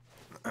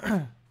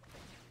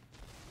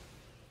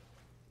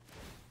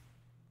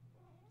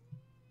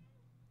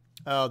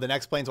 Oh, the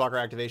next Planeswalker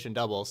activation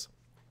doubles.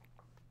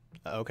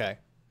 Okay.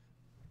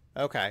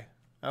 Okay.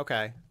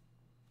 Okay.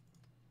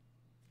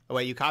 Oh,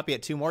 wait, you copy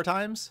it 2 more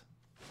times?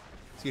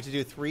 So you have to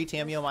do 3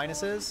 Tameo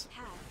minuses?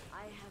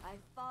 I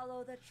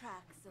follow the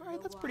tracks of Alright,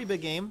 the that's a pretty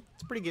big game.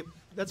 It's pretty good.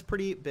 That's a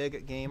pretty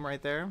big game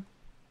right there.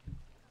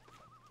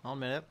 I'll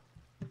admit it.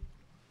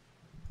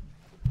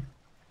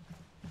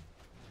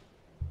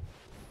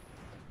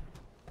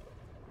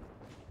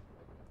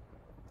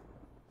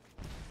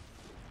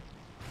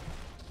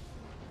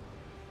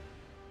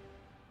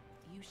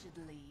 You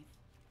should leave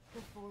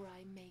before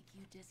I make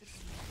you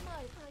disappear.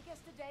 I guess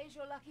today's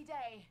your lucky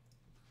day.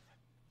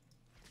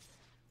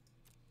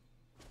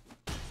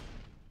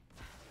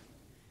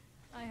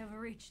 I have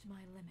reached my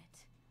limit.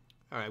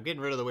 Alright, I'm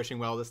getting rid of the Wishing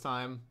Well this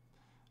time.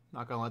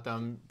 Not gonna let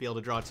them be able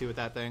to draw 2 with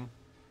that thing.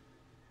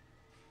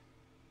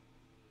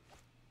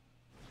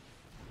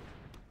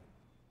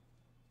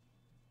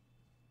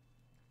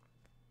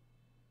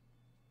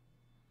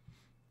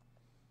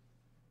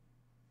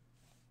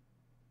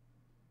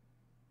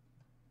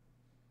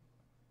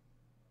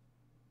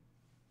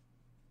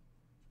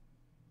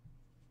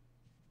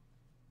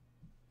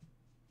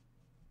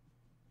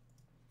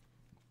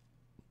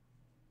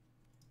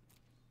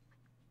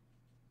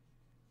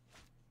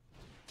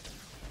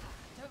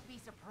 Don't be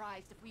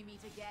surprised if we meet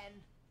again.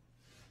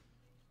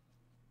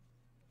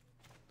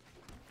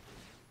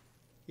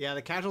 Yeah,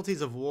 the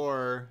casualties of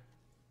war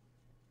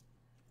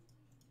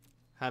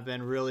have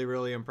been really,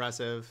 really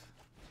impressive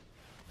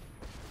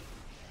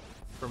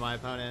for my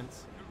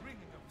opponents. The ringing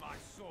of my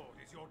sword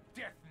is your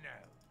death knell.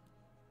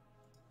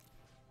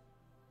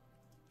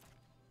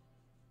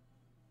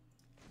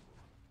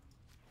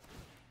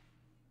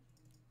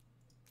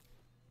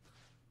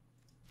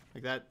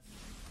 Like that,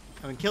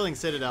 I mean, killing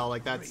Citadel,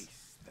 like that's,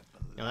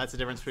 you know, that's the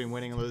difference between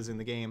winning and losing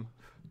the game.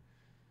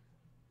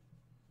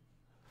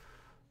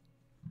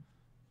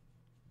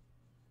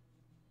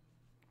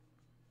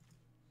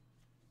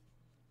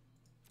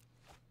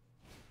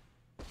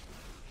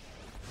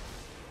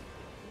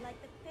 Like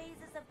the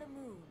phases of the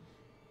moon,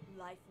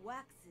 life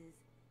waxes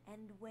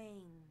and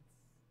wanes.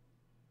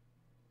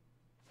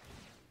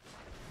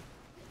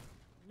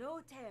 No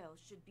tail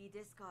should be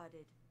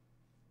discarded.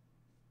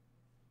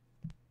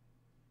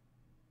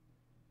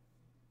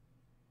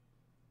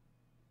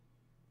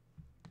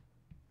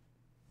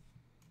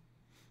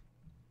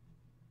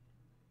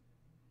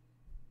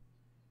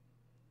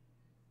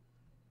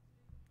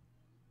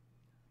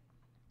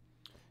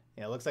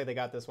 Yeah, it looks like they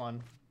got this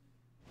one.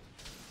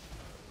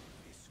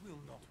 This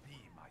will not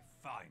be my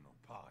final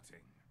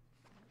parting.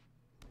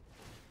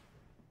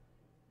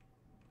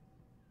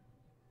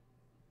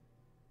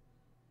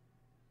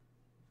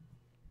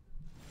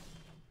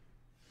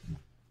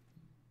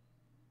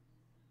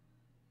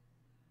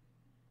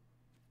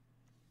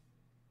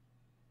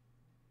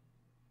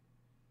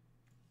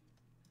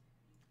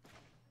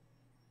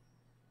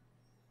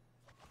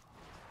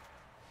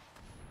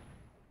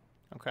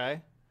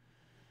 Okay.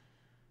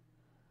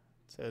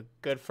 It's a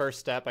good first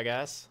step, I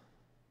guess.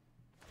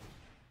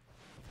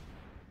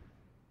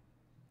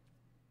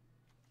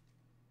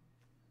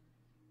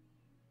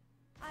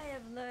 I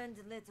have learned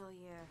little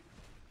here.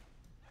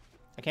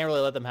 I can't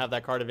really let them have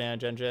that card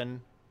advantage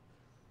engine.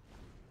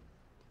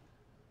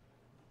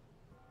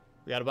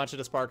 We got a bunch of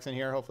the sparks in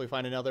here. Hopefully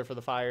find another for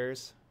the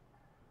fires.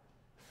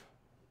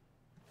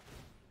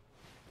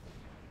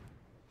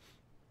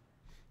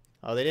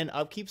 Oh, they didn't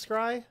upkeep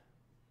scry?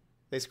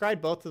 They scried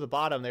both to the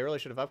bottom. They really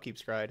should have upkeep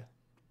scried.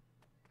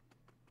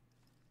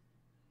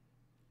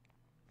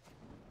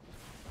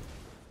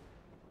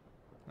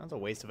 That's a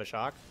waste of a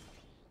shock.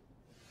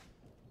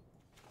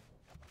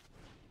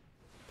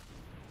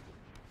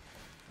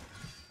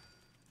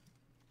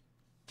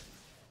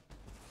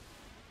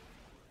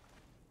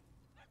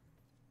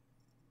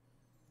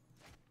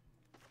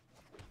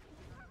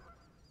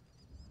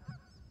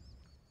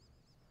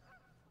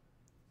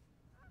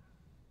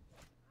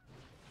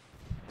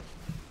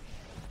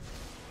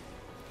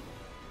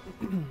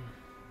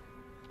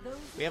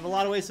 We have a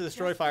lot of ways to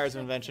destroy Fires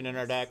of Invention in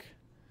our deck.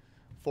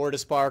 4 to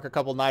Spark, a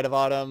couple Knight of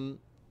Autumn,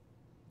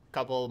 a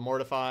couple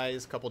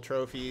Mortifies, a couple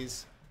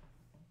Trophies.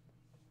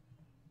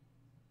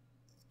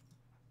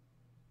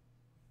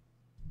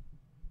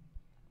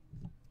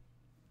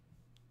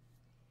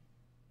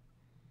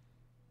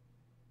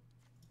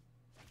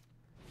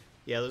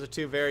 Yeah, those are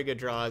two very good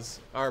draws.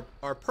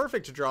 Our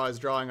perfect draw is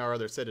drawing our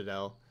other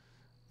Citadel.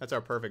 That's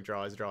our perfect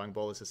draw, is drawing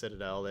Bolus of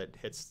Citadel that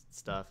hits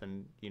stuff,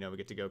 and, you know, we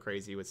get to go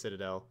crazy with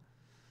Citadel.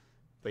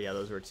 But yeah,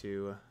 those were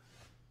two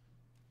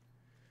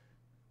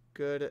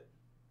good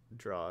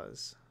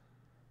draws.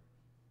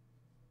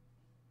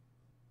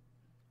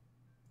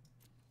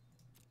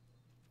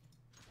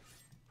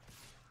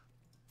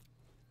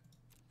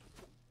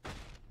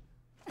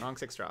 Wrong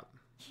 6 drop.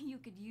 You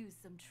could use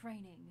some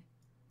training.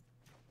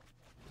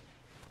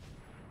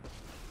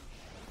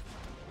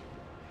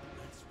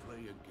 Let's play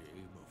a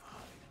game of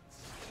hide and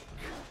seek.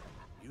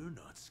 You're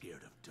not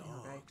scared of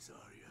dogs,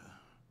 are you?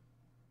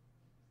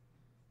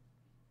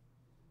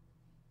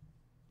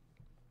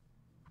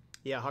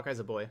 Yeah, Hawkeye's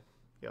a boy.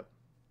 Yep.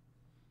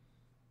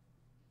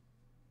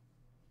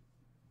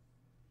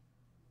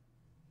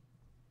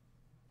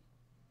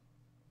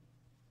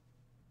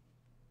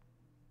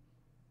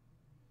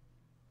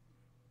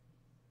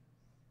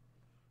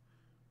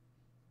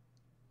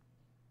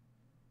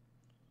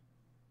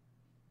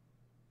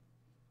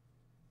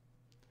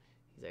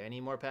 He's like, I need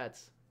more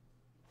pets.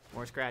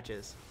 More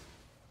scratches.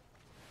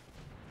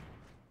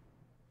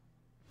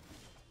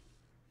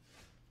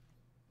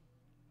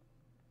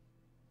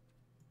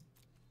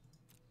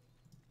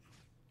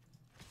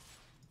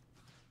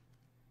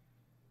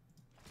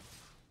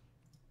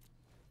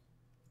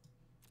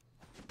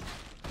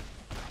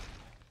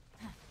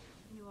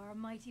 You are a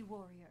mighty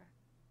warrior.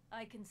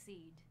 I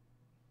concede.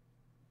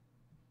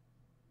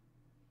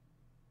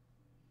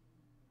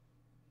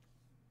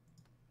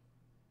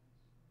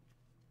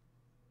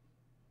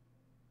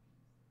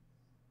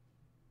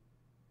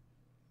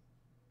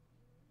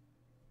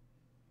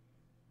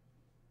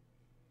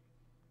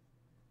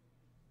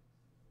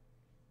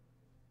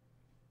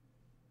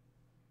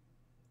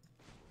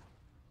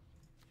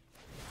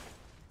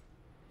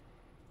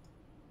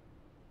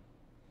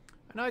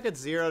 I know I could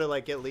 0 to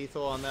like get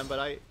lethal on them,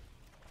 but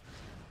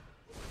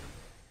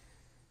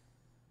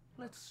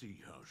Let's see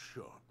how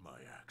sharp my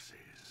axe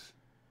is.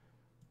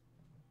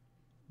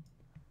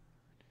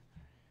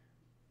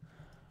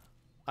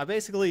 I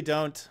basically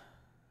don't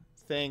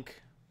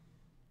think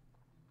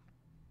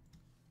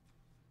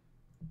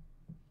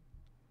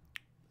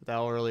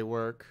that'll really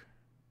work.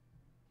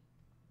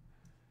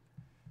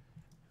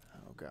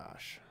 Oh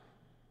gosh.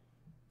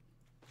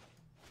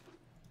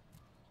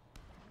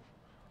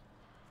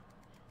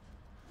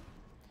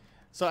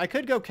 So I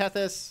could go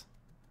Kethis.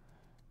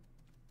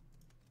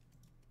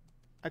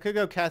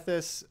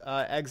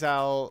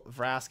 Exile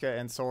Vraska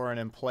and Sorin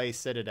and play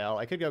Citadel.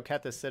 I could go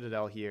Kethis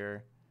Citadel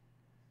here.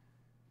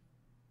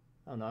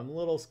 I don't know. I'm a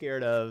little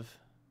scared of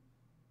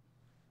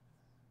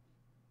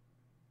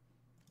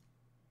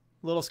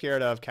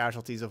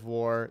Casualties of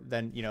War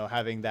than, you know,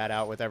 having that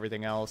out with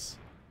everything else.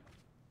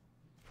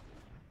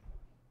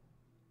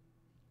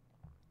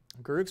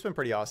 Garruk's been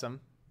pretty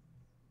awesome.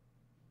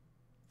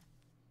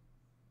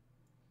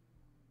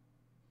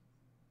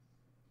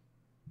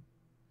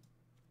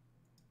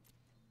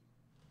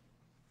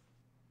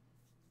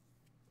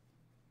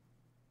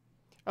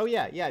 Oh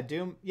yeah,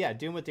 Doom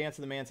with Dance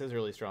of the Mance is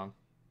really strong.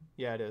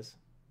 Yeah, it is.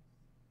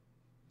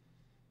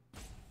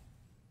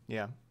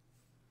 Yeah.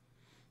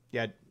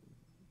 Yeah.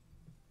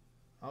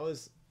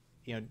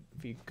 you know,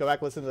 if you go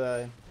back listen to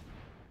the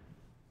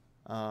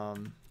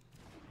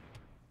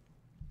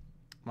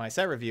my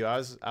set review, I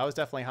was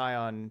definitely high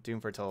on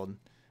Doom Foretold.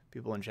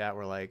 People in chat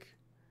were like,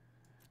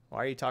 "Why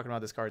are you talking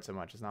about this card so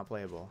much? It's not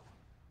playable."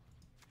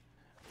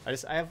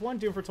 I have one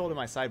Doom Foretold in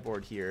my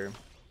sideboard here.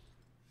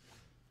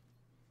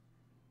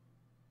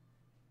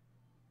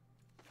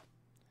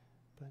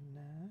 But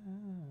now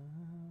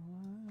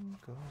I'm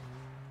gone.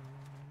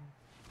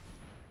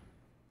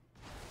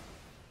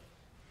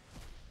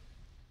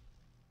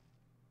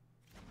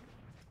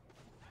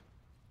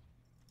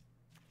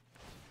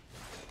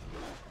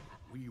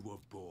 We were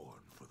born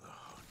for the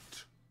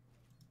hunt.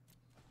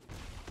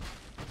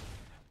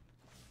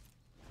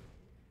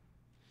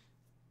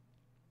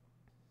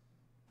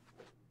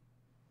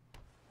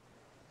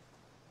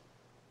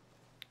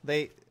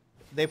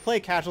 They play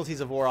Casualties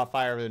of War off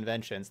Fire of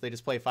Inventions. They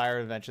just play Fire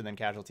of Invention then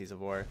Casualties of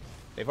War.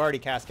 They've already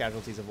cast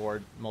Casualties of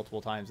War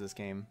multiple times this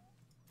game.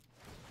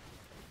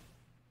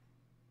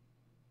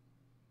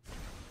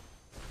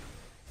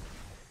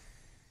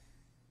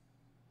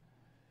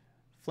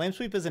 Flame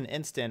Sweep is an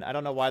instant. I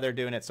don't know why they're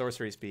doing it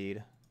sorcery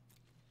speed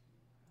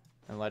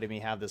and letting me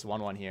have this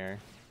 1/1 here,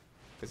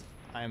 because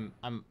I'm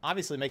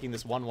obviously making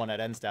this 1/1 at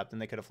end step. Then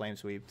they could have Flame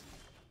Sweeped.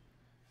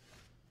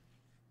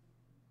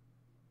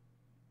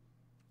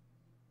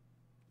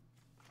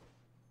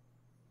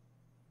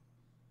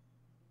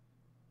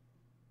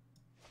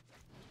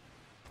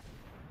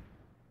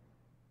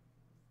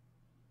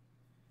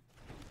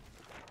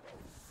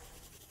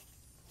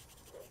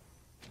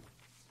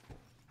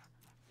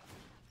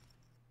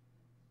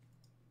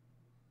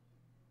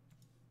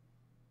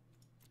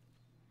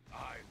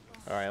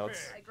 All right,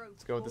 let's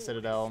go with the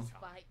Citadel.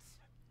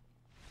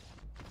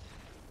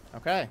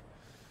 Okay.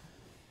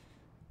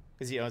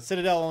 Because, you know,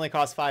 Citadel only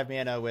costs 5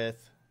 mana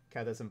with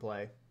Kethis in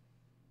play.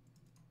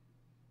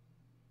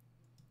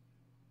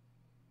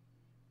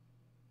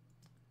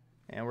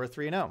 And we're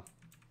 3-0.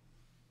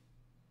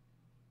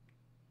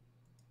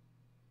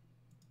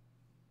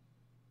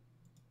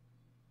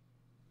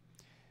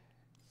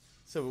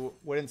 So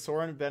wouldn't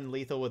Sorin have been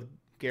lethal with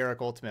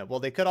Garruk Ultimate? Well,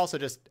 they could also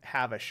just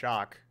have a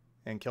shock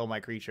and kill my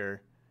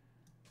creature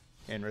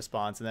in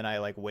response, and then I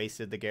like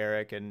wasted the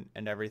Garruk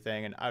and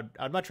everything, and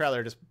I'd much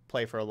rather just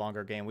play for a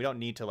longer game. We don't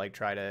need to like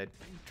try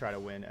to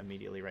win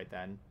immediately right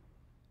then.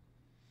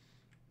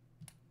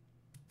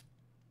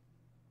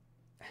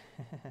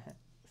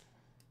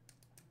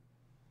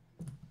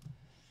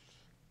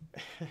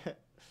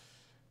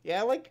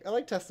 Yeah, I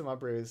like Test 'em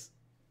Up Brews.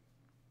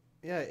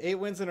 Yeah, 8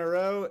 wins in a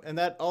row, and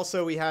that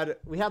also we had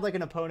like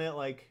an opponent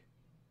like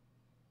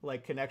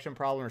connection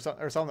problem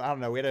or something. I don't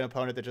know. We had an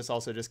opponent that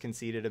just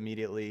conceded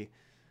immediately.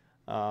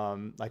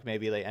 Like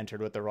maybe they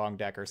entered with the wrong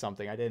deck or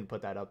something. I didn't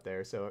put that up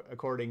there. So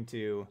according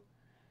to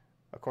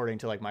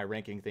like my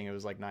ranking thing, it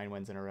was like 9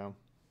 wins in a row.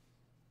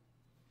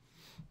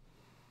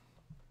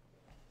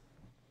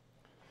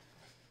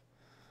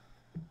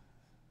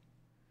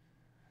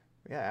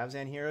 Yeah,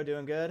 Abzan Hero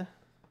doing good.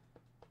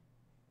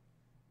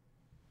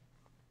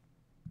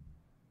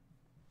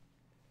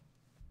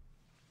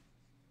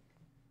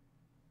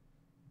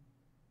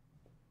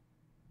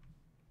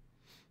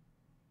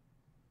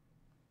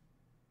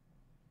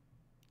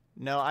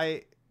 No,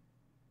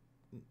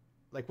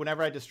 like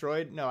whenever I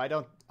destroyed, no,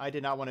 I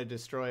did not want to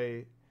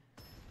destroy.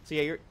 So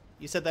yeah,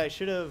 you said that I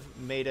should have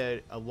made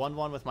a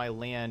 1/1 with my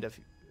land a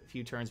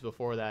few turns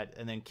before that,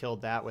 and then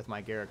killed that with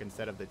my Garruk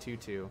instead of the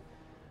 2/2.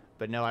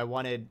 But no, I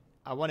wanted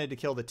to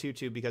kill the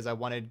 2/2 because I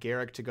wanted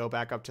Garruk to go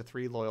back up to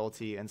 3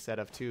 loyalty instead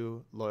of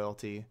 2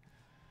 loyalty.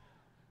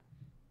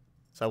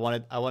 So I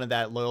wanted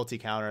that loyalty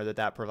counter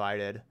that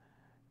provided.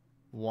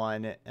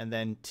 1, and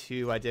then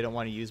 2, I didn't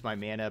want to use my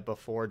mana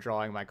before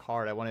drawing my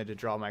card. I wanted to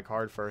draw my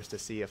card first to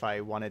see if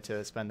I wanted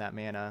to spend that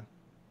mana.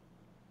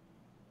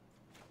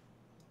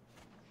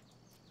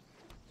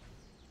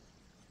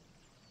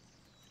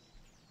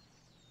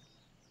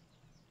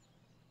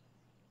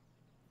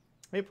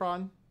 Hey,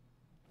 Prawn.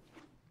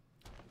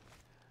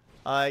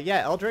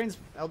 Yeah,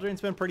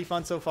 Eldraine's been pretty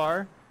fun so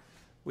far.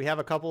 We have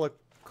a couple of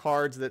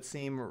cards that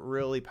seem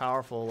really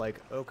powerful,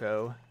 like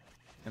Oko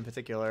in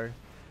particular.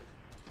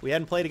 We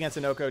hadn't played against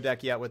an Oko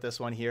deck yet with this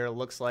one here. It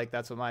looks like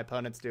that's what my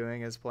opponent's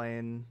doing, is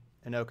playing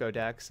an Oko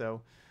deck.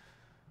 So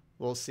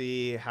we'll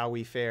see how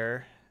we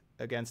fare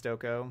against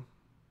Oko.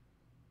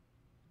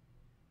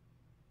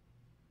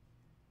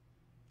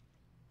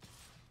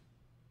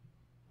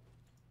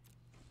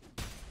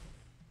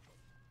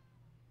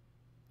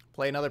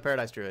 Play another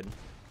Paradise Druid.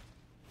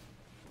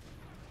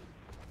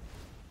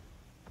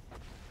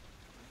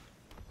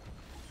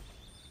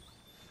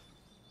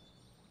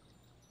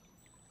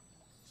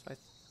 So I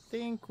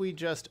think we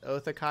just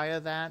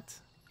Othakaya that.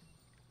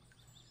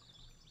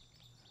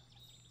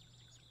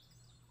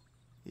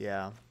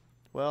 Yeah.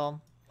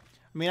 Well,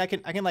 I mean, I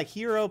can like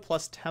Hero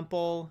plus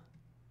Temple.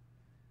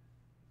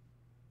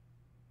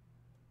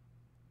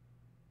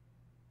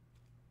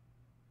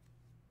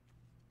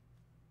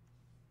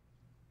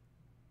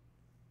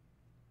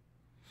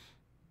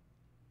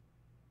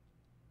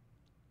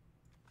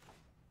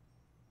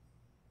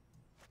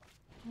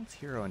 What's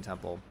Hero and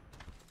Temple?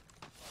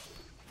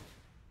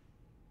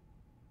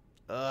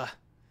 Ugh.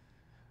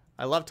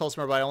 I love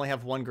Tolsmar, but I only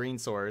have one green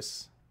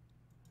source.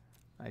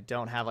 I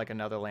don't have like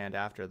another land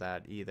after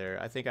that either.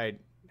 I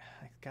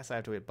guess I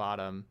have to hit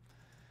bottom.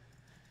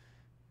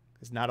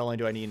 Because not only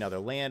do I need another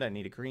land, I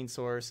need a green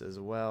source as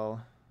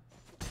well.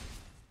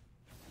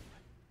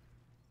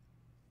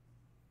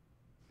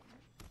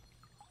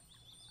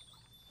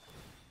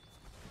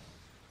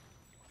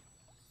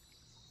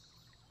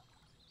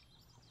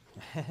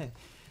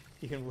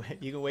 You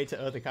can wait to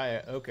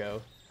Othakaya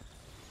Oko.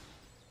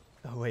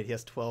 Oh wait, he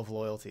has 12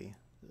 loyalty.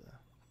 Ugh.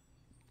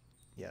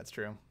 Yeah, it's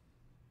true.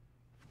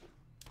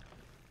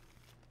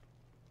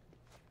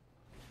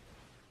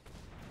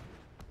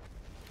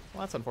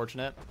 Well, that's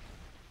unfortunate.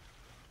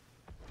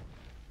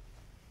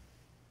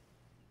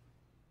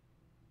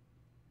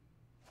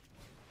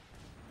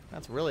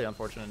 That's really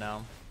unfortunate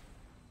now.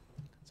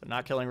 So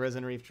not killing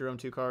Risen Reef drew him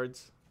 2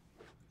 cards.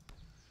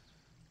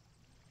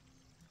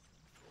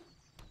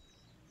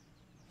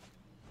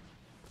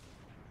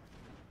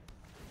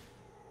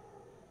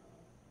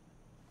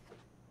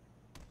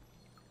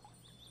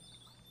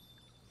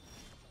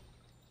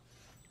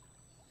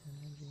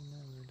 Energy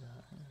never dies.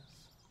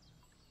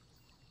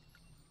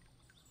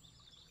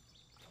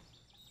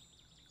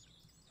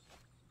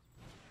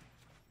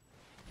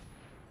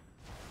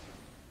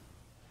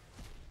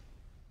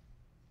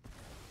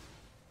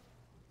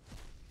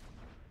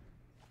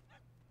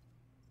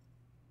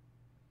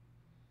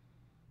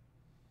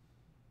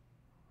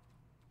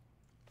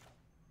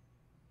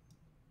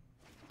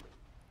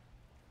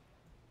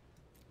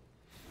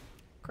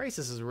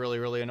 Crisis is really,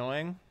 really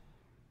annoying.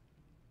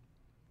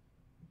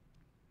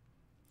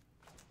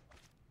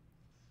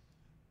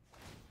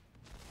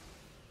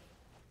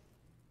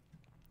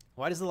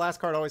 Why does the last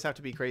card always have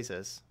to be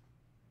Crisis?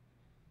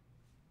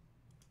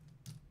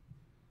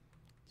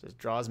 Just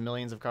draws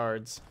millions of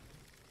cards.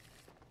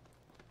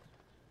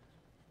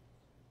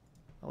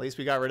 At least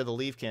we got rid of the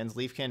Leafkins.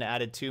 Leafkin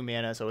added 2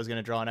 mana, so I was going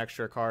to draw an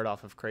extra card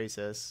off of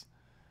Crisis.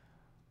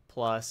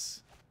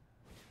 Plus,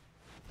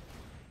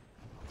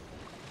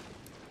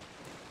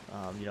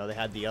 you know, they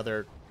had the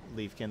other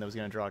Leafkin that was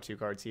going to draw 2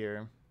 cards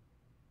here.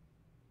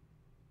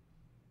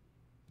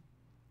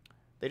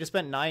 They just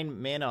spent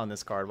 9 mana on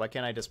this card. Why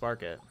can't I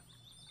disbark it?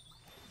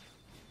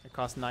 It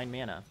costs 9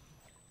 mana.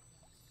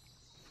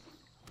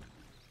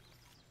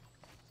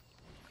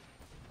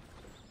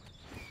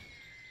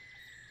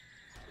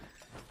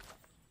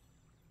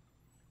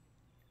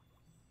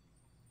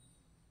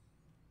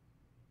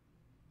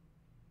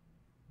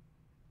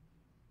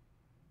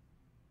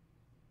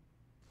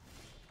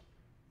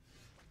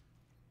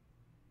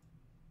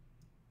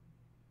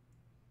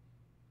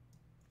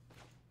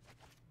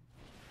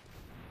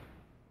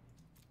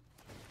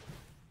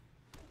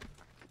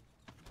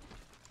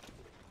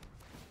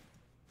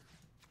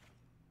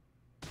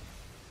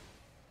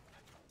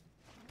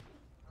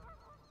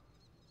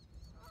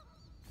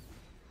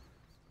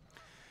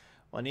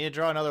 Well, I need to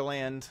draw another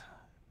land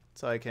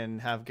so I can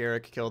have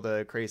Garrick kill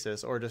the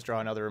Crisis, or just draw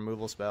another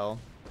removal spell.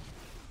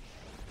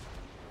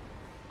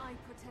 I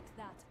protect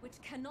that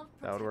which cannot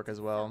protect That would work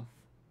as well.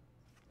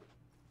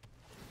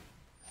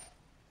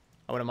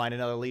 I wouldn't mind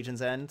another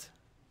Legion's End.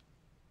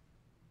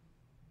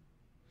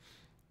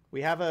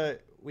 We have a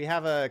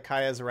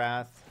Kaya's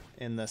Wrath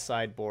in the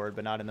sideboard,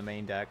 but not in the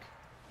main deck.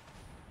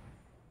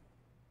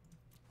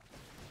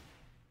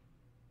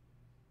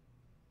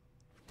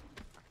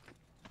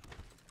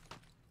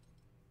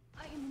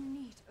 I am in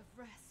need of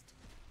rest.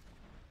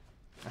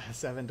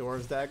 7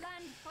 Dwarves deck.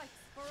 Land fights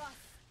for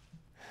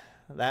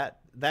us.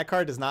 That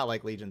card does not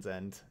like Legion's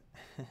End.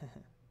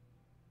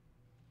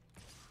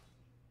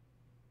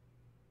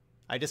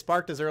 I just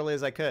sparked as early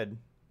as I could.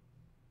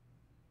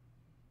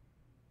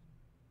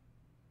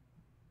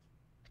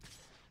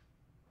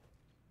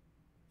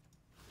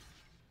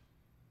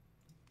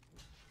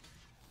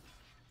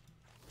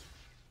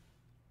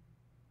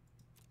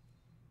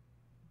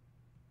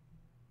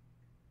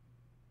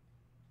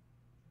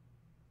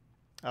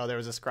 Oh, there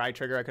was a scry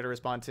trigger I could have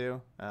responded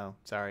to? Oh,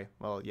 sorry.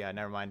 Well, yeah,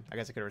 never mind. I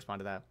guess I could have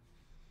responded to that.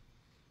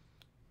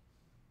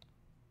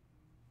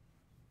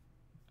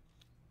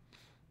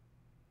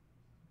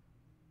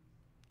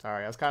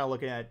 Sorry, I was kind of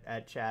looking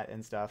at chat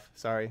and stuff.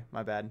 Sorry,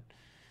 my bad.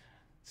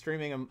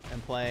 Streaming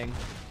and playing.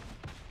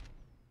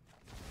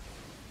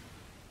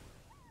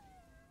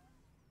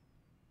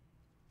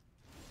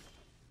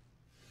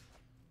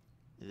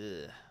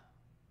 Ugh.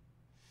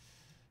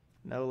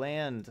 No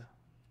land.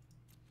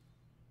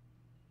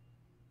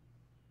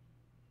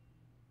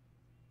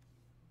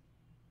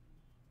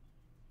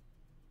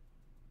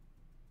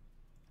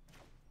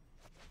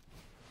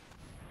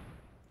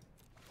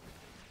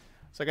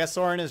 So I guess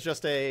Sorin is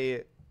just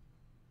a...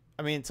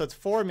 I mean, so it's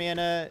 4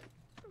 mana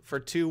for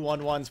 2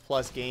 1/1s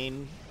plus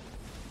gain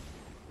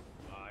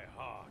My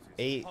heart is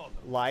 8 hollow.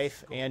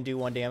 life and do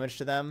 1 damage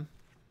to them.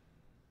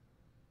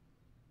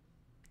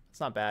 It's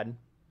not bad.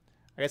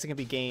 I guess it can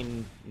be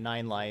gain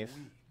 9 life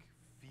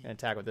Weak, and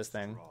attack with this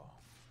thing. strong.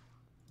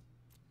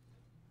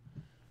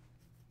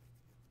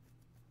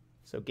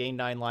 So gain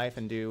 9 life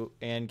and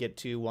get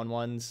 2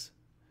 1/1s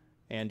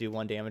and do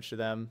 1 damage to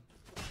them.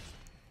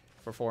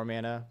 for 4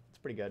 mana. It's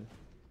pretty good.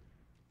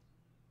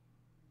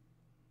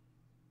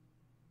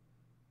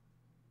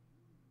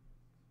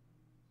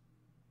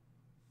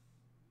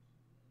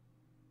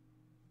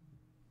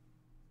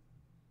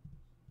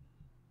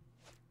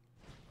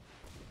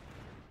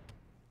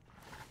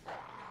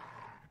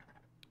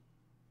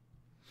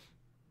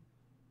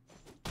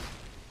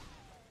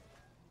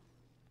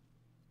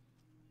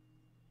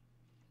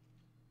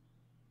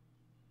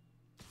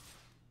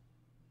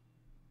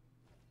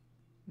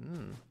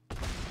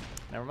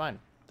 Never mind.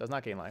 Does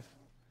not gain life.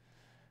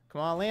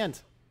 Come on, land.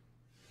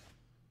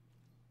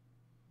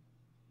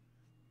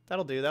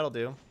 That'll do, that'll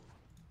do.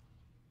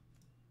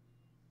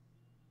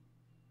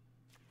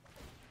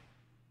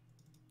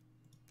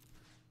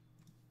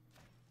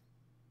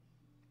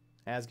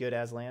 As good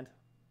as land.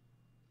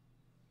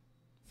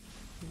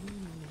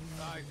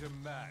 I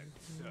demand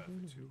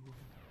servitude.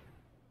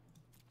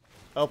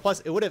 Oh,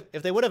 plus it would have,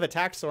 if they would have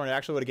attacked Sorin, it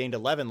actually would have gained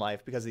 11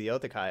 life because of the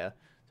Othakaya.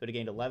 So it would have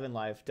gained 11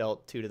 life,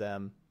 dealt 2 to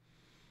them.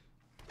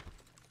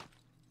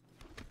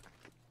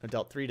 Or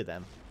dealt 3 to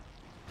them.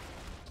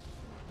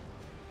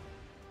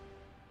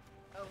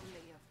 Only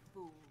a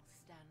fool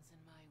stands in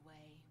my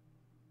way.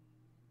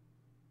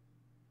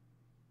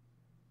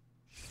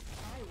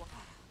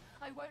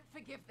 I won't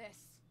forgive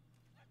this.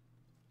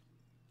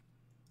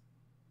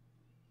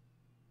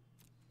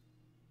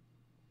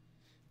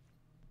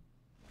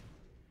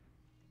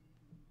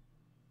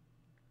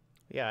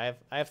 Yeah,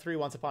 I have 3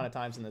 Once Upon a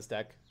Times in this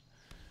deck.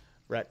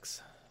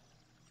 Rex.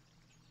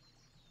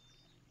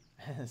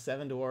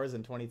 7 Dwarves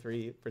and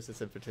 23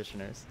 Persistent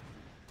Petitioners.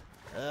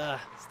 Ugh,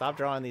 stop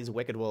drawing these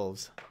wicked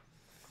wolves.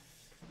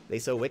 They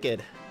so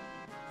wicked.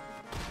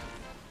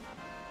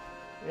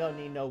 We don't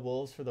need no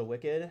wolves for the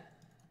wicked.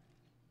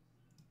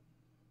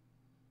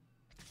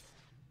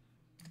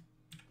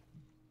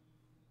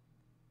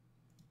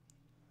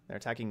 They're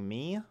attacking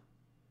me?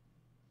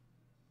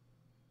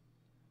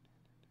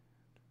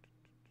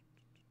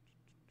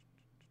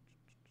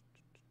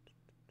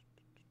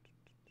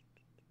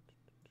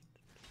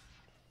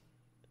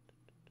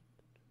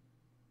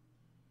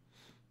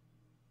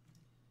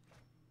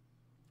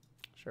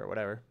 Sure,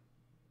 whatever.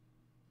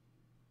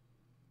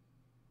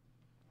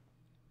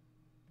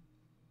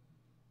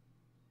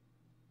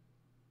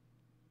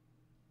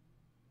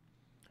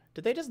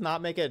 Did they just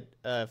not make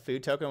a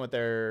food token with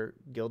their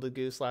Gilded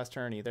Goose last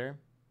turn either?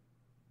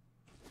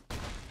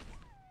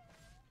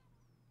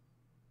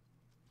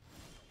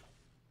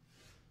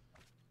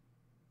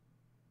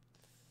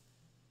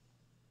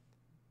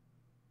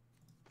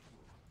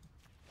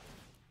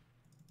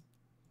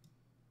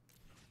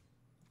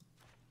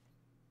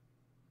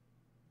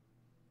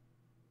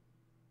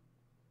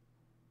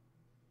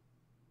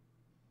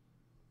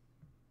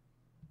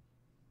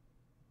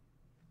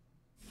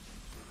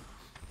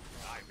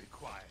 I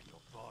require your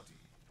body,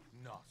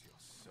 not your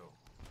soul.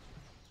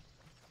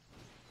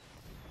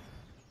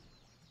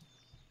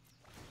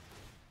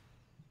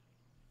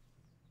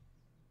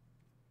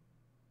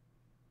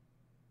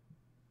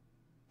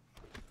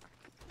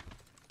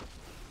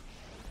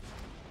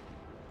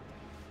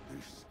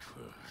 This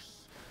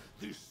curse,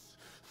 this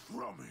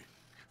thrumming,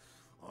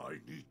 I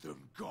need them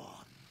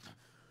gone.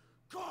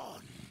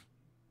 Gone!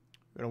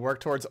 We're gonna work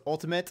towards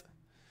ultimate.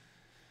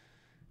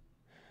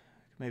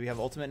 Maybe have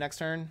ultimate next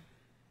turn.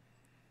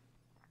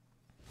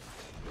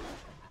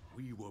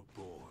 We were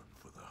born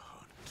for the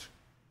hunt.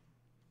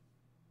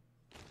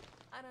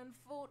 An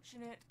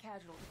unfortunate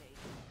casualty.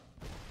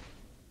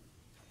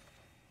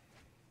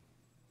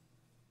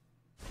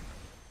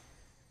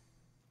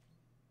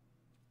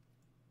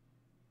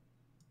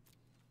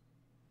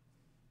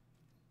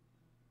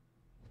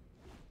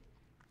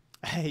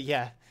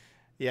 Yeah.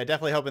 Yeah,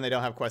 definitely hoping they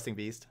don't have Questing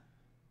Beast.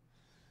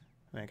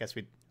 I mean, I guess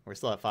we're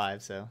still at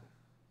 5, so.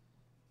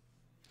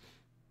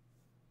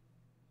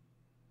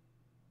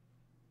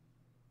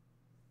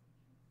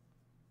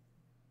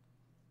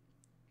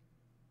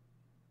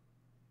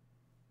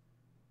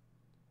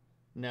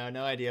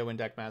 No idea when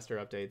Deckmaster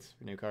updates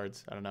for new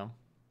cards. I don't know.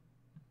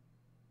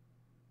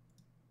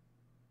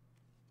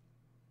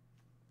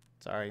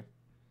 Sorry.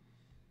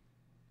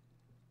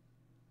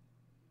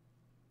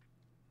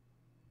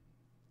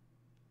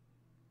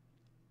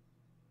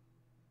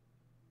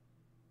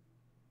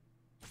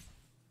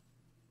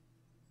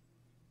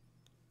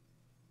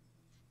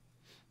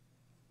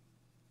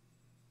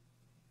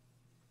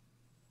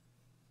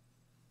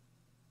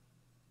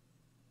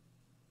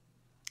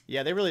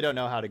 Yeah, they really don't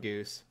know how to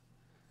goose.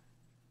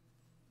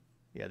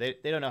 Yeah, they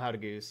don't know how to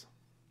goose.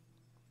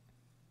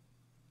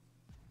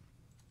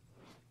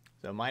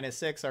 So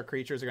 -6, our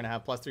creatures are going to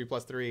have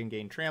 +3/+3 and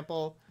gain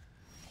trample.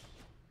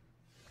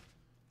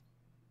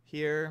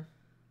 Here.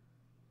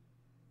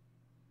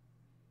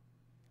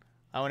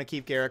 I want to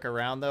keep Garruk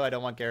around, though. I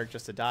don't want Garruk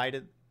just to die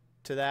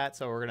to that,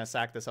 so we're going to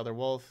sack this other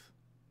wolf.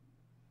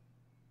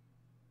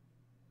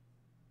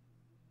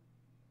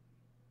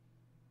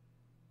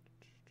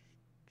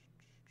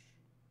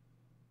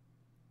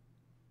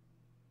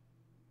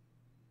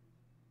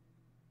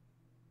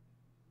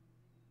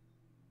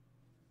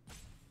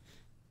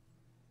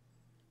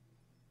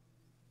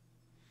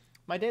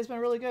 My day's been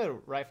really good,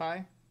 right,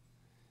 Fi?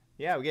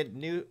 Yeah, we get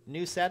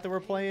new set that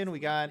we're playing. We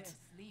got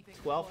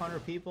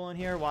 1,200 people in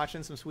here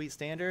watching some sweet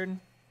Standard.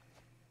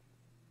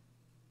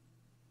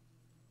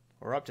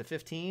 We're up to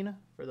 15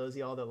 for those of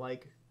y'all that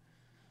like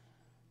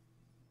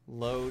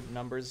low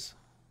numbers.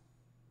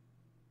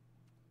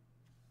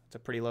 It's a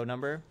pretty low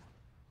number.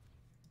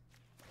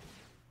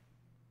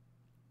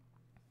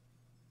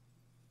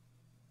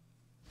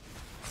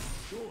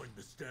 Join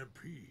the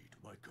stampede,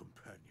 my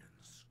companions.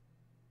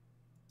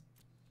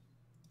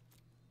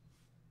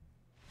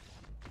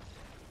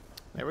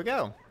 There we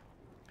go.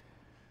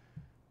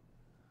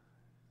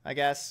 I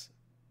guess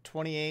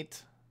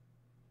 28,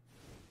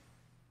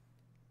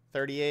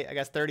 38. I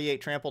guess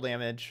 38 trample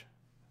damage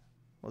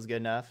was good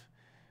enough.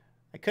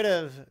 I could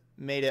have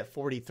made it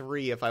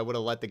 43 if I would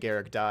have let the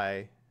Garrick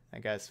die. I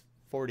guess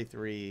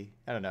 43.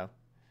 I don't know.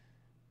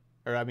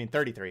 Or I mean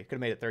 33. Could have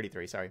made it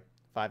 33. Sorry,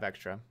 5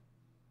 extra.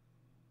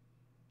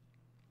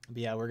 But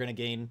yeah, we're gonna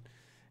gain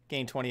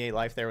 28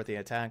 life there with the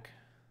attack.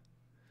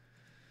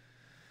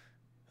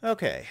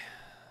 Okay,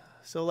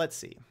 so let's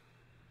see.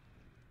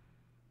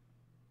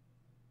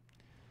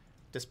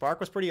 Dispark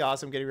was pretty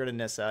awesome getting rid of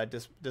Nissa.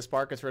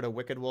 Dispark gets rid of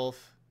Wicked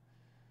Wolf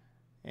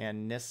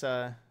and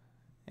Nissa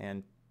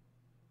and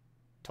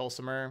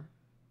Tulsimer.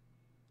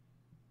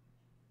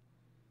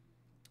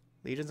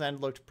 Legion's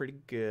End looked pretty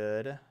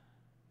good.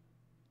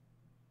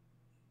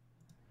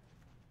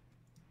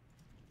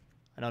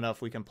 I don't know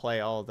if we can play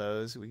all of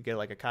those. We could get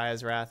like a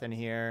Kaya's Wrath in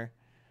here.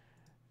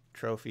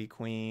 Trophy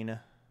Queen.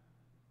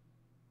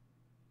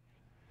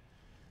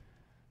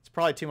 It's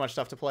probably too much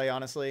stuff to play,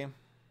 honestly.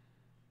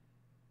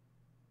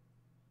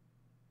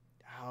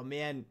 Oh,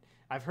 man.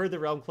 I've heard the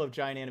Realm Clove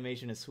Giant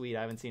animation is sweet.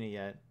 I haven't seen it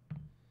yet.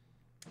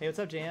 Hey, what's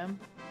up, Jam?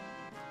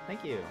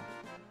 Thank you.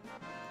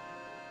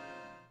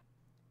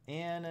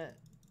 And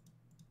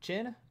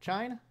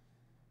China,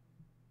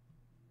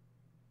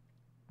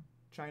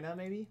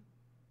 maybe?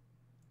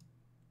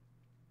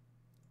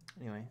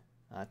 Anyway,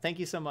 thank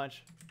you so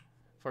much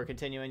for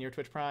continuing your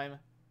Twitch Prime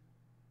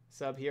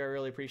sub here. I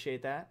really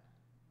appreciate that.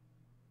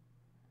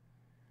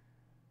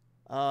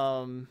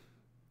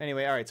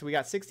 Anyway, all right, so we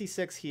got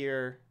 66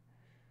 here.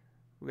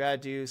 We got to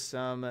do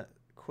some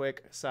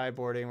quick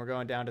sideboarding. We're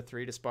going down to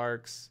 3 to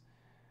Sparks.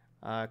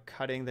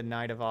 Cutting the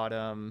Knight of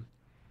Autumn.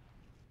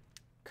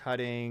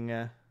 Cutting...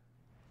 kind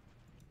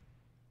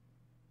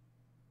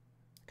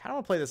of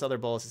want to play this other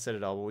Bolus of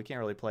Citadel, but we can't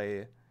really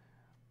play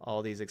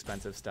all these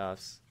expensive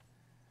stuffs.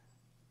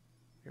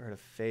 Get rid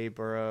of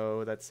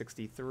Fayborough. That's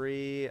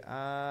 63.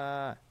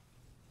 And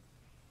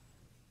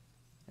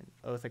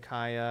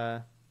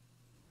Oathakaya.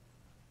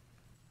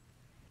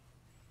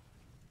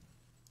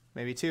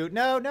 Maybe 2.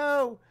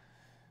 No!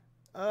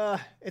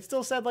 It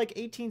still said like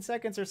 18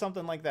 seconds or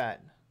something like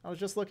that. I was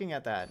just looking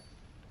at that.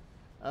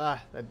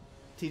 That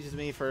teaches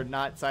me for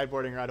not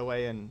sideboarding right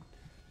away and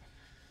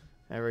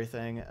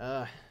everything.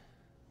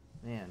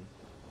 Man.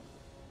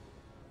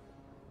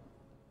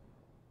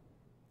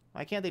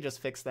 Why can't they just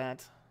fix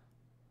that?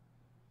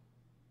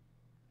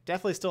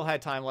 Definitely still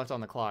had time left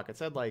on the clock. It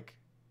said like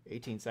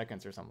 18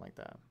 seconds or something like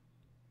that.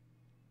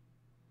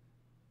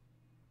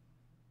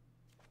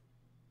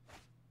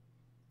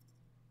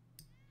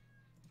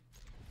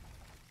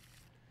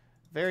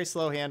 Very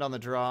slow hand on the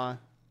draw.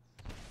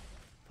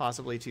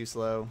 Possibly too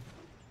slow.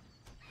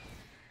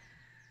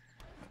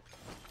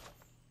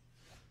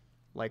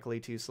 Likely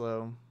too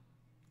slow.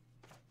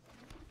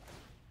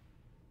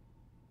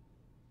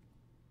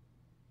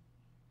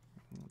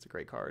 That's a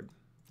great card.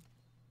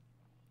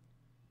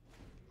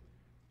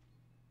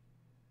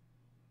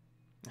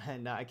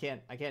 No, I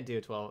can't do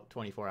a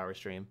 24-hour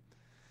stream.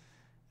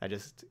 I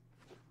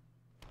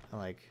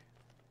like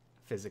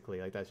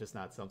physically, like that's just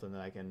not something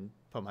that I can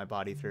put my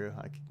body through.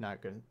 I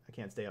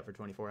can't stay up for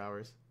 24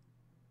 hours.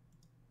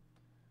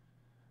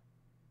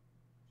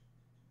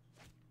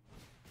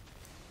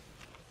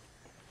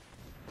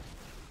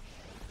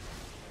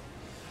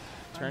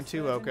 Turn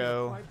 2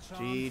 Oko.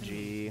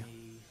 GG.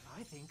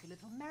 I think a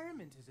little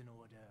merriment is in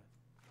order.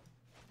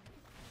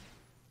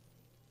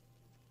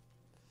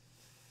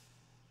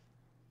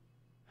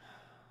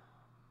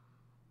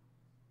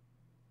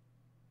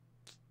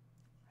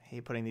 I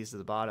hate putting these to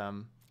the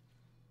bottom.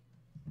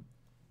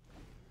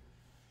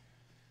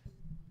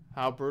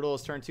 How brutal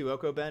is turn 2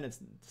 Oko been? It's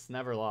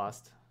never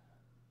lost.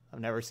 I've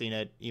never seen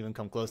it even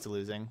come close to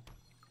losing.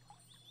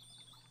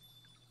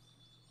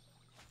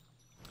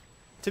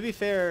 To be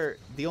fair,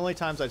 the only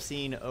times I've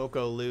seen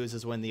Oko lose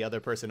is when the other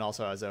person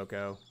also has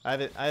Oko.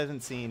 I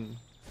haven't seen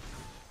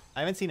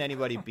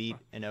anybody beat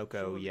an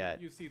Oko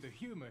yet. You see the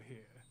humor here.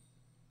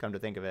 Come to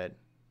think of it.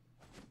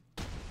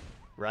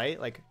 Right?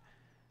 Like,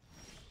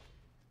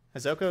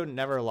 has Oko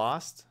never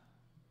lost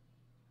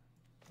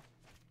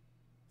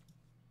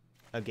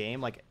a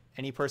game? Like,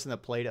 any person that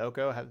played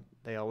Oko, have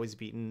they always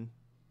beaten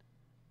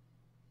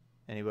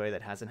anybody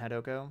that hasn't had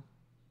Oko?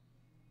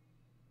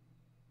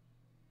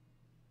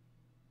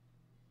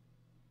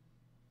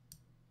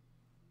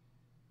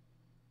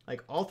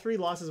 Like, all 3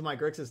 losses of my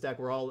Grixis deck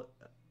were all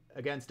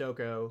against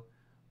Oko.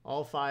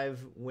 all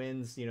 5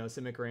 wins, you know,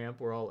 Simic Ramp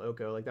were all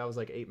Oko. Like that was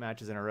like 8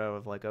 matches in a row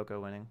of like Oko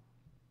winning.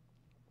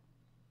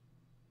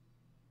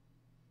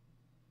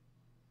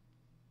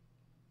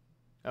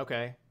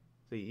 Okay,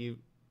 so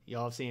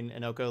y'all have seen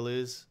an Oko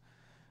lose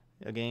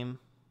a game?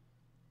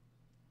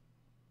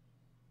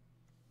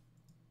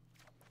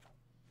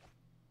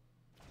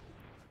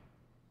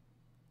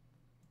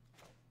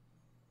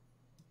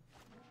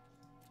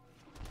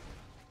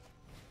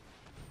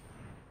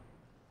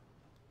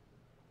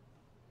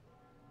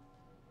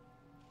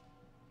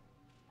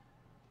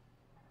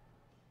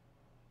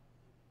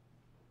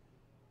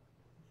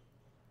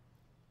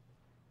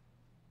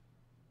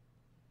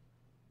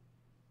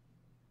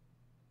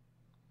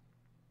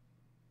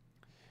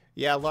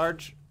 Yeah,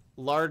 large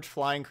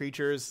flying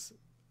creatures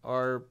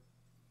are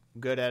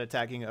good at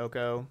attacking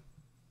Oko.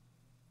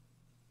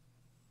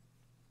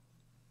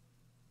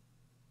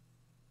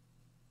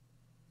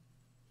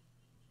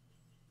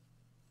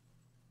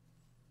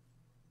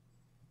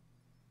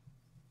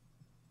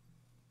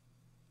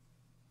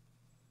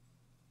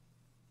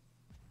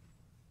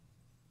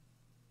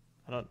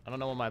 I don't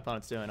know what my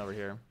opponent's doing over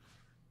here.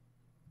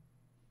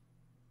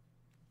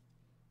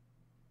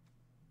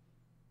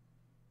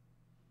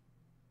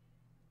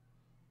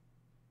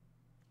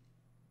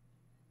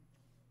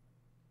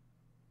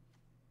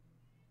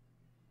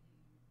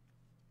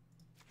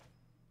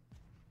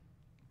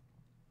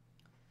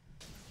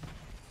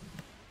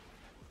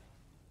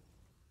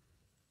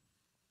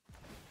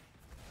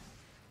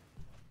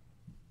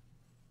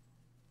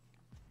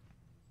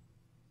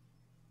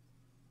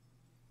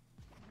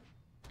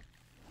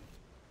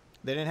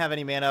 They didn't have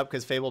any mana up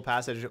because Fabled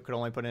Passage could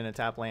only put in a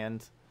tap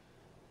land.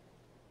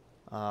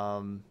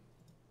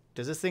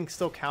 Does this thing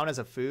still count as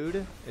a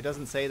food? It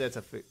doesn't say that it's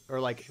a food. Or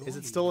like, is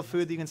it still a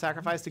food that you can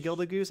sacrifice to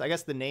Gilded Goose? I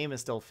guess the name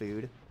is still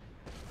food.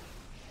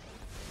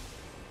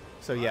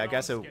 So yeah, I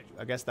guess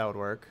that would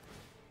work.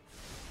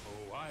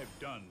 Oh, I've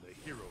done the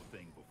hero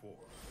thing before.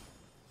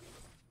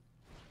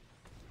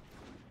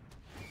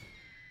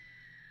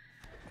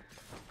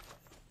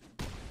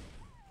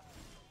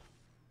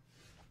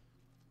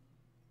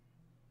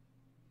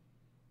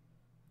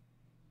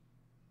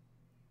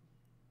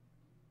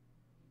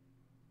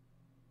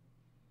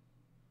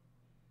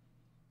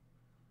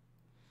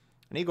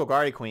 An Eagle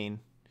Guardi Queen.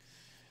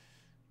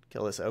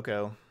 Kill this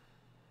Oko.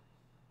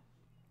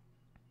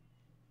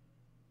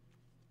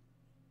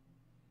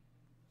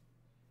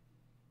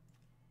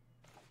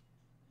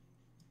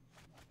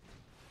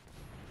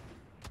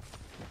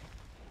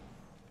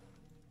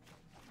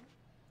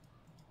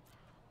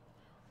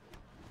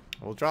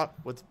 We'll drop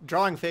with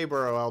drawing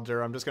Fabro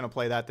Elder. I'm just gonna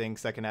play that thing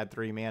because I can add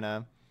 3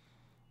 mana,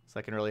 so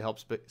I can really help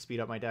speed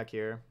up my deck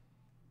here.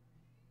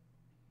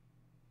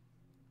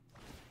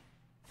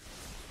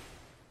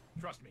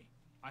 Trust me,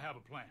 I have a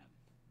plan.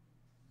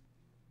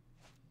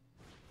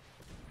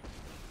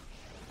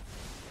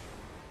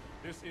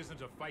 This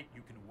isn't a fight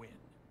you can win.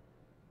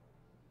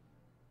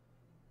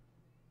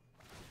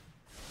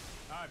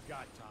 I've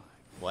got time.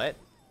 What?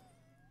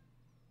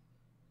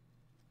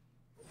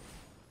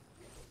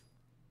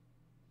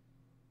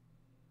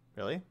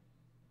 Really?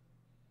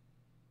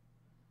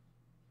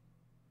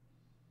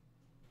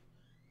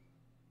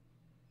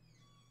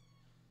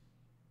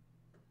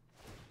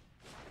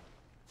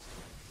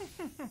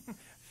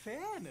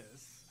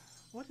 Fairness?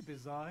 What a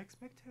bizarre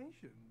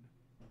expectation.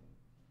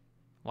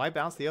 Why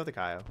bounce the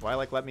Othakaya? Why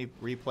like let me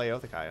replay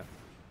Othakaya?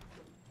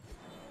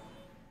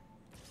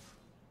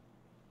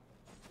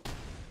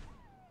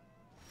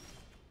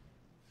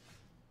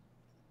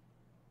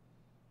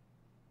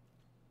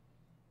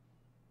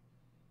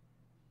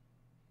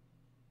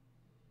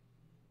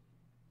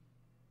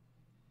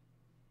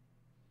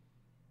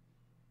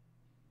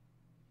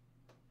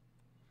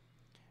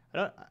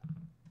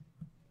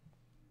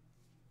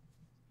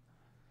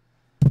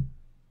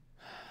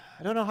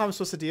 I don't know how I'm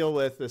supposed to deal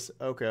with this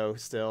Oko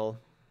still.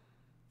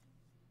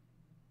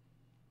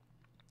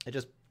 It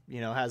just,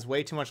 you know, has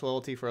way too much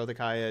loyalty for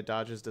Othakaya. It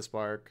dodges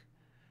Dispark.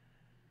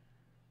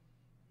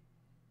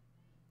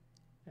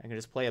 I can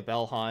just play a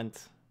Bell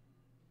Hunt.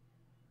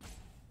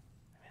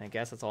 I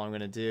guess that's all I'm going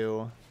to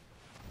do.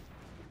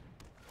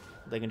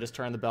 They can just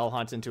turn the Bell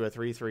Hunt into a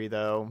 3/3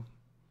 though.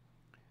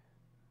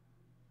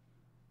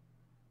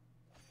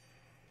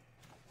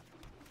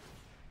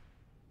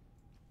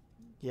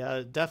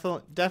 Yeah,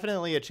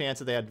 definitely a chance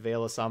that they had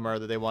Veil of Summer,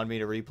 that they wanted me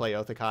to replay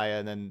Othakaya,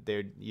 and then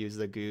they'd use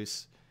the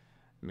Goose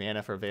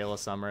mana for Veil of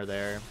Summer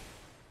there.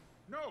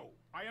 No,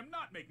 I am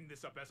not making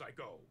this up as I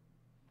go.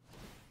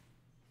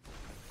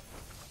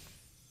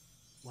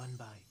 One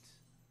bite,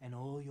 and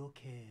all your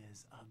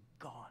cares are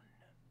gone.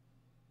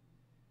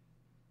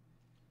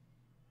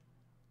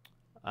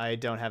 I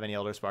don't have any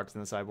Elder Sparks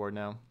in the sideboard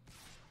now.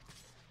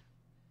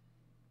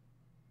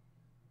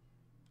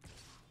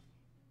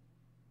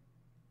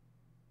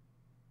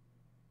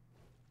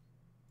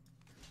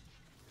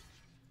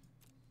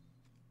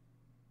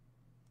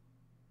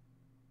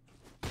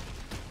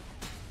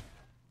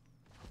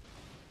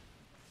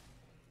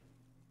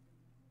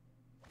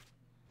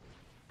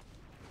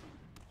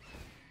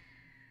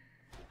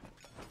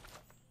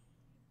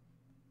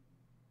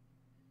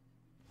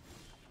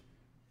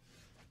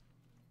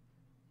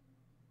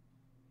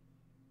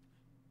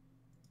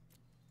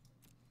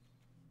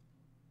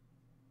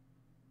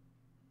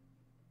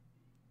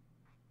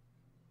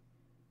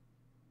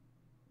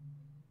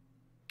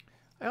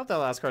 I hope that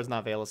last card's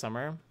not Veil of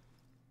Summer.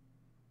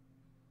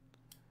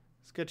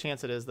 It's a good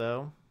chance it is,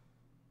 though.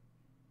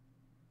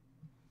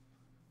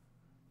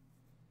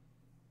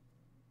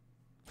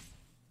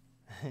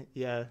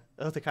 Yeah,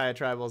 Othakaya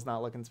Tribal is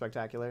not looking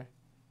spectacular.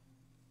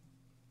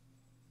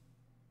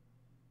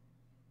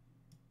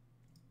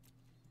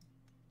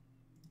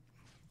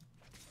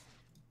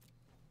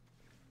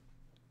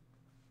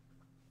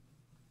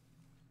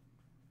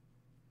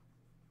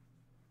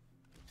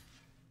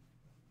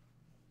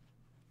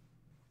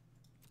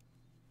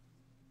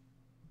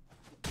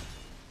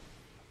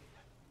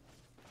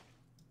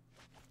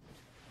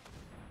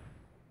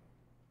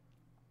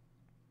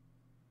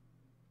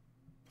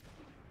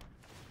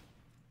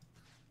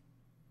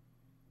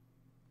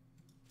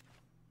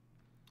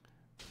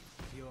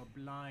 You're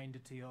blind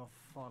to your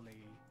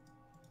folly.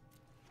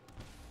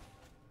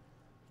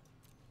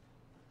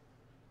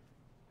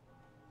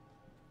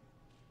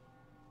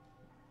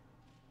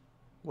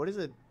 What is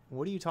it?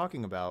 What are you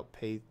talking about?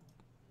 Pay?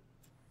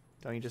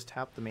 Don't you just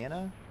tap the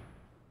mana?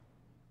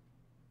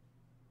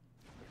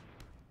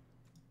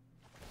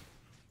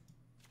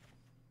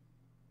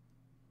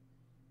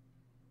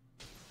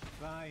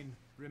 Fine,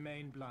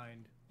 remain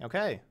blind.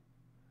 Okay.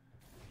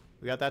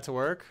 We got that to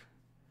work.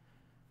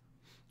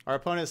 Our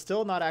opponent is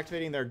still not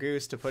activating their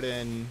goose to put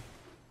in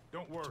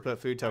Don't worry. to put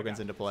food tokens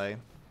into play.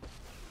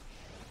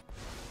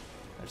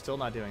 They're still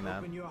not doing that.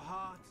 Open your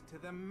heart to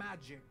the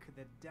magic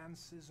that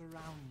dances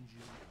around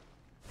you.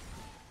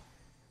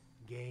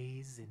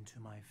 Gaze into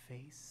my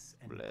face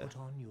and Bleh. put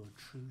on your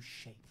true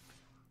shape.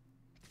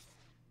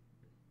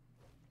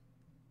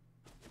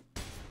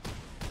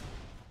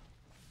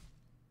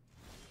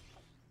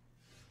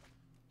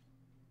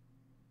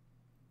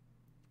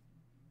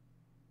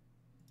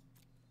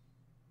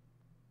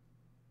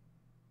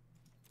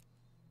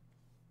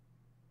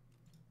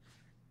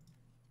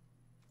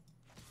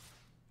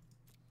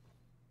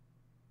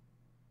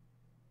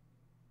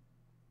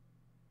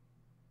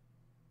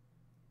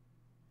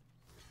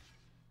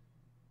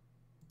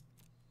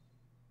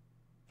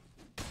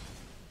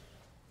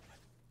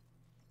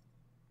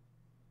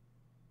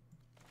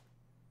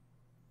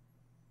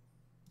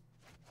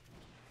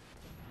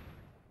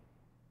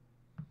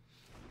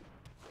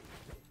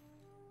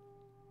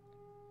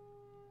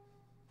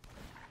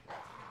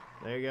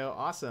 There you go.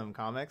 Awesome,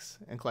 Comics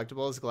and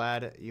Collectibles.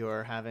 Glad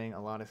you're having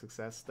a lot of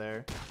success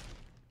there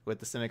with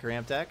the Simic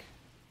Ramp deck.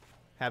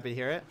 Happy to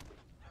hear it.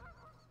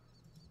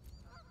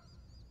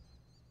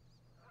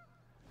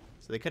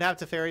 So they could have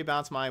Teferi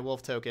bounce my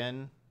Wolf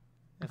token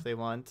if they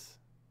want.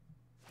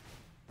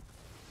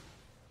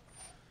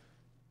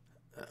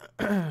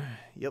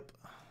 Yep.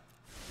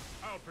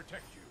 I'll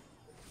protect you.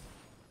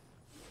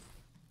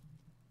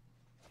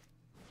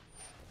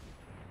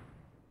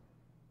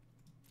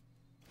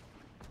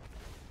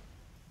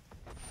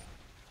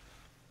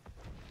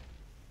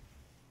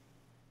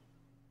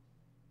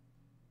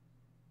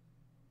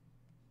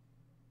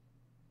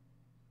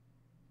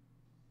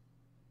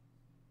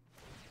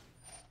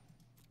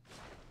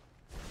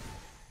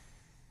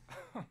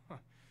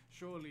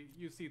 Surely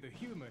you see the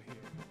humor here.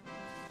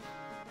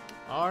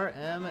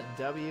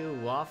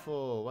 RMW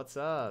Waffle, what's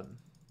up?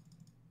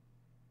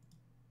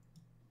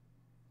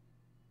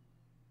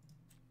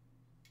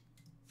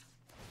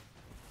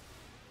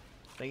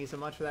 Thank you so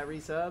much for that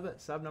resub.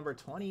 Sub number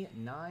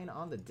 29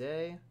 on the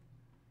day.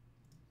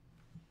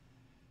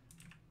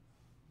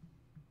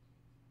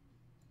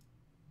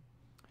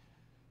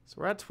 So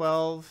we're at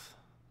 12.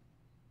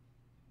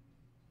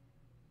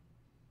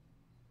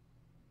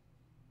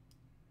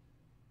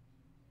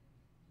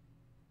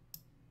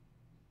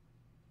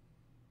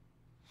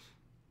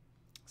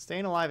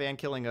 Staying alive and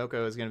killing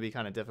Oko is going to be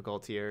kind of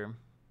difficult here.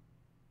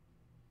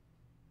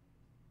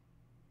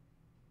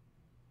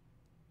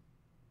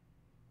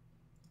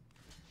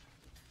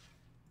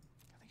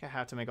 I think I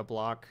have to make a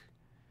block.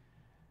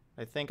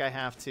 I think I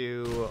have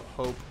to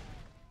hope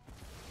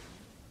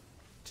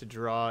to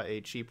draw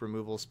a cheap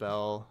removal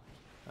spell.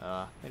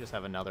 I just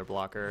have another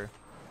blocker.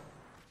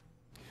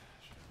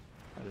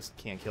 I just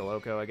can't kill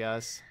Oko, I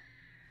guess.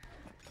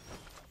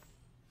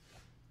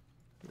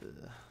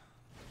 Ugh.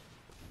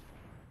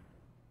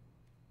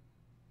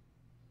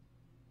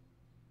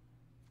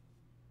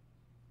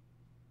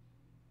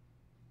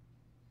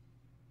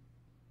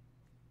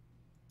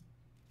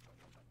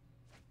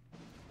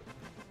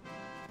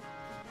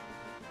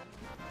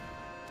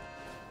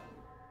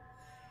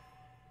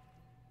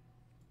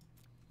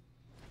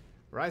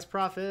 Rise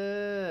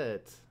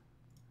Profit!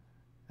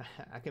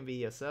 I can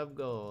be a sub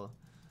goal.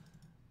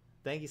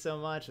 Thank you so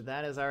much.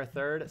 That is our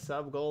third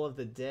sub goal of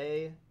the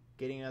day,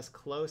 getting us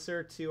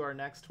closer to our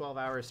next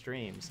 12-hour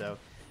stream. So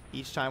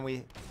each time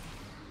we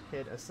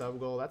hit a sub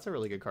goal, that's a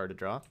really good card to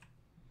draw.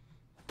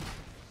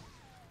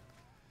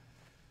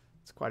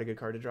 It's quite a good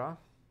card to draw.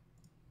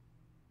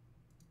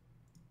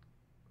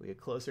 We get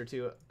closer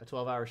to a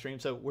 12-hour stream.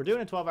 So we're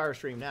doing a 12-hour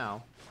stream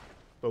now.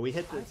 But we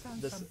hit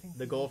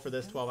the goal for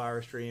this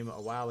 12-hour stream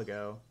a while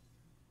ago,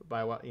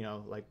 by what, you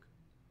know, like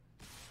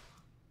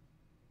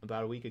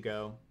about a week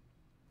ago.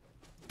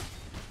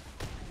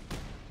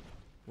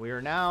 We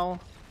are now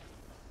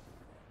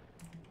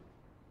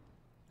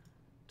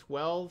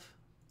 12.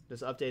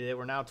 Just updated it.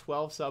 We're now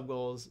 12 sub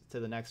goals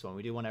to the next one.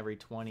 We do one every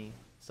 20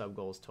 sub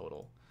goals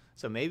total.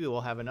 So maybe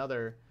we'll have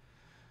another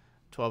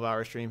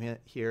 12-hour stream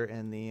here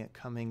in the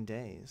coming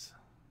days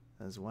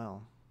as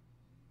well.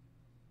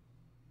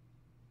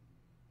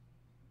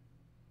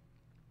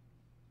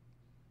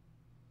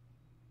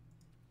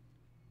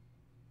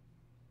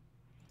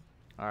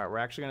 All right, we're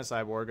actually going to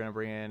sideboard. Going to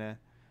bring in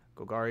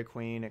Golgari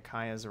Queen,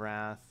 Kaya's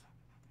Wrath.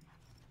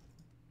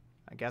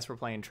 I guess we're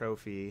playing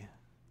Trophy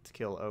to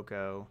kill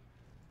Oko.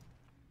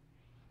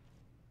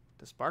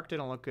 The Spark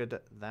didn't look good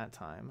that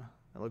time.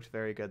 It looked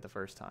very good the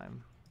first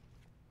time.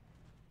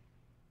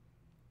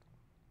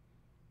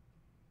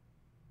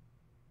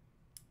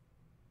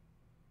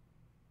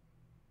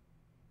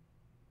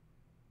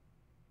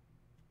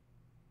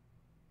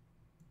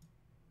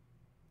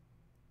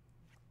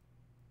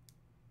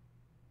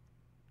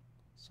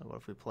 So what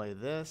if we play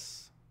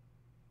this?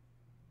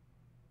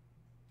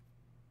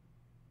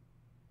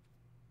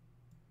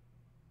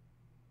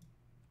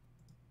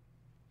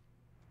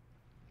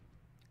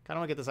 Kind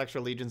of want to get this extra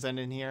Legion's End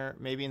in here.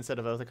 Maybe instead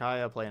of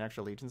Othakaya, I'll play an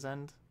extra Legion's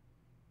End.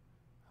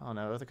 Oh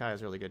no, Othakaya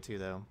is really good too,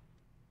 though.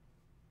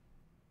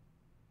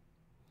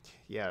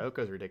 Yeah,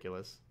 Oko's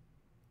ridiculous.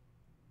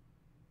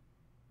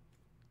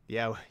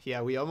 Yeah,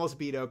 we almost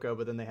beat Oko,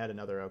 but then they had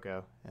another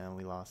Oko, and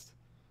we lost.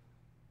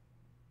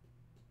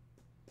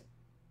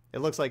 It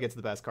looks like it's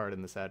the best card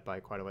in the set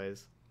by quite a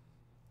ways.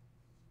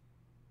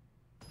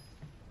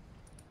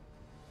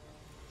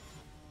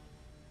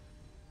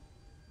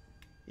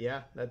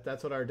 Yeah,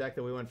 that's what our deck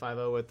that we went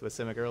 5-0 with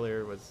Simic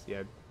earlier was.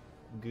 Yeah,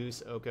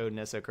 Goose, Oko,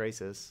 Nissa,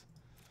 Krasis.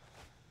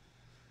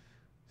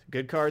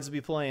 Good cards to be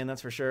playing,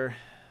 that's for sure.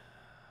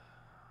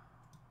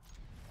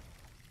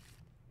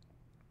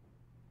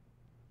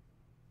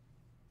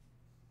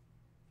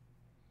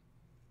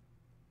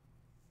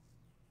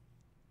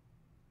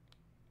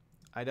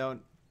 I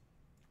don't...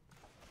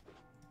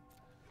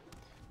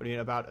 What do you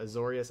mean about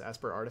Azorius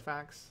Esper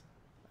artifacts?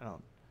 I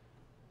don't...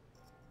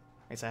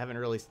 I guess I haven't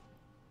really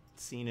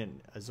seen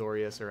an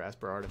Azorius or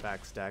Esper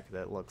artifacts deck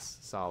that looks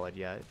solid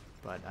yet,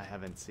 but I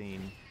haven't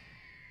seen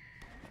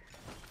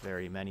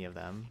very many of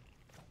them.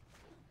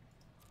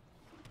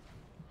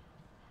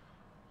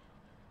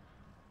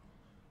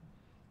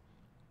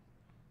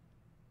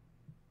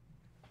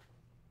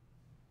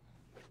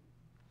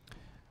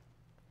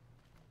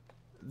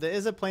 The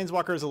Izzet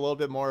Planeswalker is a little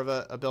bit more of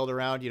a build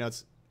around. You know,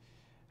 it's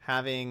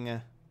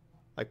having,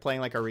 like,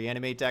 playing like a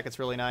reanimate deck. It's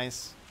really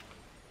nice.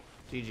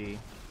 GG.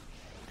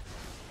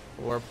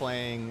 Or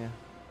playing...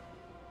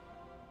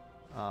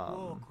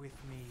 Walk with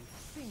me,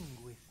 sing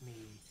with me.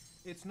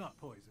 It's not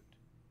poisoned.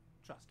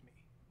 Trust me.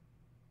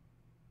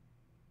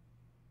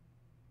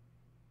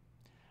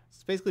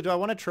 So basically, do I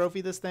want to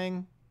trophy this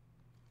thing?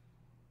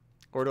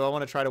 Or do I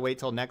want to try to wait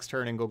till next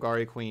turn and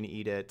Golgari Queen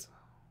eat it?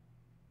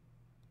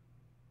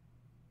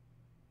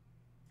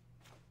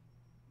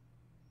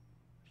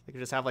 They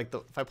could just have, like,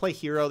 if I play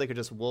Hero, they could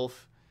just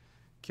Wolf,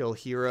 kill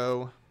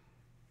Hero.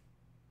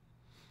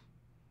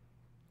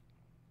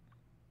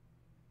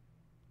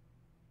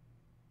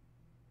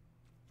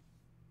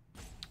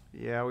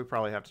 Yeah, we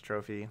probably have to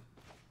trophy.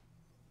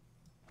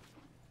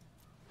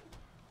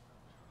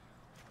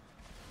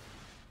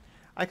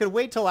 I could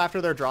wait till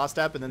after their draw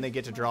step and then they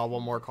get to draw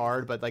one more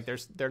card, but like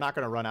they're not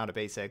going to run out of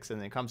basics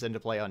and it comes into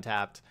play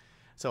untapped.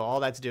 So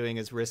all that's doing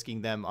is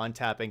risking them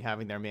untapping,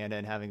 having their mana,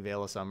 and having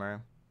Veil of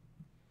Summer.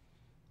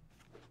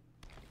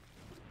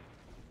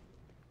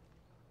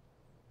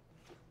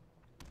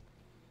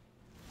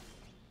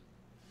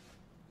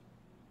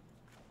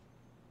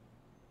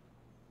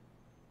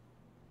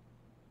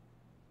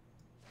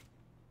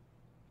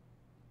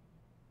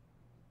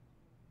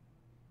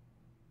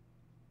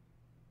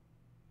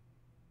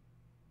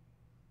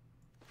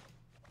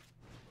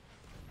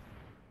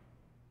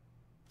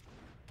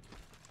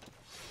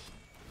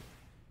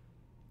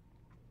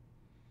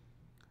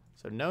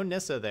 So no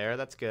Nissa there,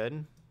 that's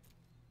good.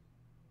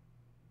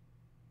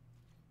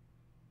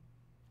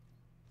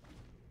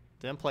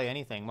 Didn't play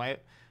anything. My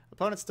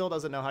opponent still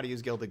doesn't know how to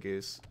use Gilded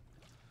Goose.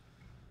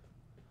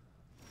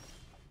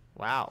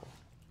 Wow.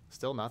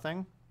 Still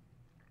nothing?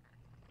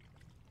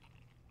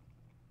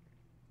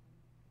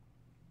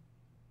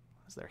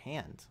 What's their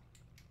hand?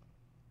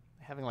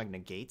 They having like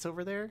negates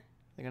over there?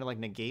 They're gonna like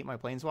negate my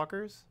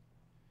planeswalkers?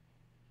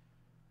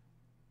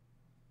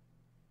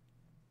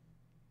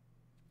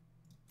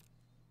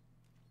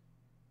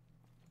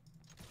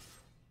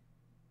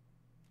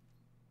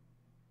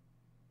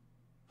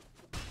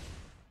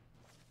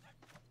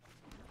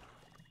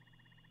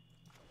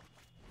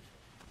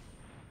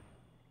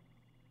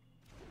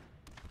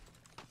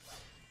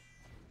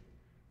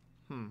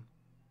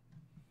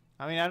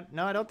 I mean,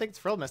 no, I don't think it's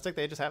Frilled Mystic.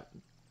 They just have...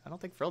 I don't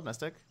think Frilled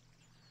Mystic.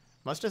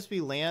 Must just be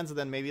lands and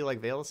then maybe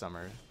like Veil of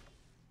Summer.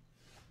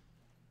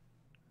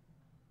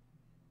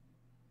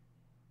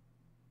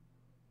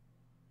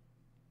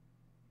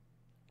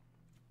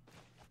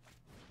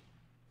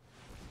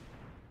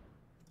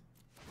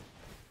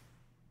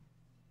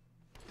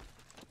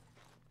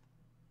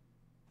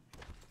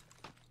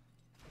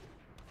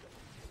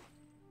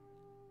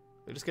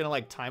 They're just gonna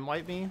like time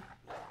wipe me.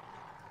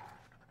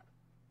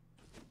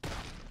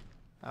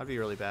 That would be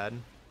really bad.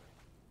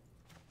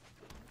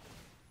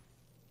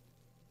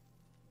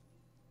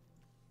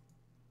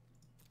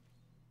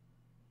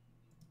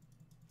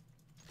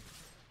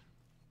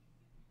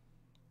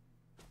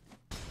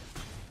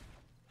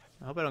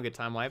 I hope I don't get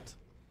time wiped.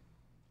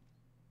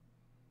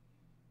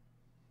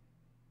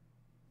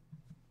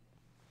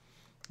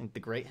 I think the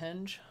Great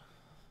Henge.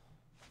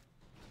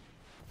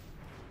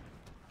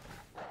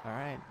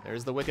 Alright,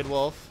 there's the Wicked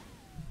Wolf.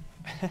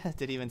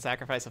 Did he even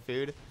sacrifice a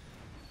food to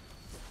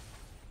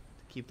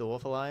keep the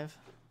wolf alive?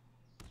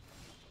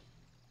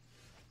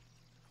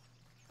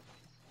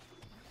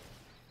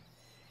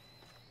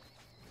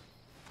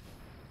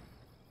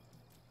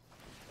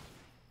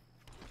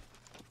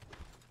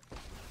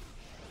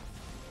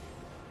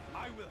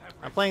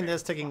 I'm playing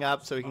this ticking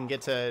up so we can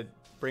get to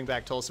bring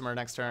back Tolsimer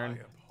next turn.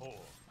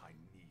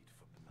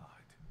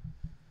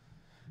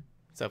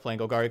 Instead of playing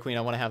Golgari Queen,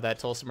 I want to have that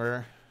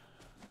Tolsimer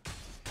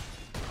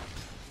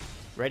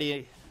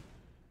ready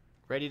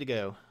to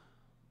go.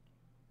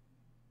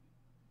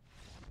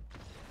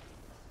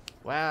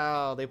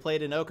 Wow, they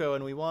played Inoko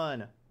and we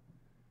won.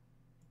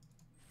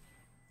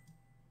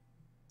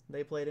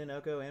 They played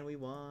Inoko and we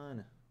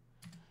won.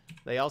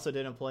 They also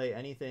didn't play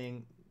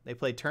anything. They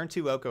played turn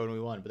 2 Oko and we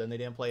won, but then they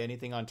didn't play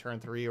anything on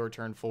turn 3 or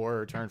turn 4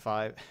 or turn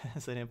 5.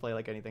 So they didn't play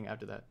like anything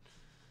after that.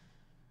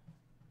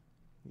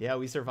 Yeah,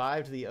 we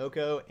survived the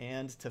Oko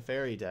and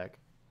Teferi deck.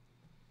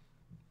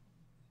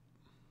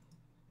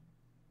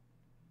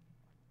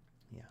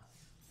 Yeah.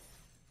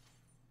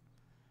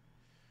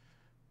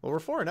 Well, we're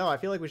 4-0. I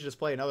feel like we should just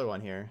play another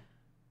one here.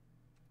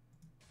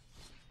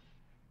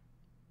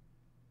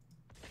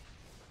 I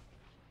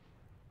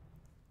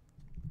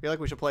feel like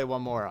we should play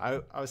one more.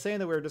 I was saying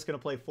that we were just going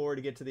to play 4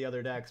 to get to the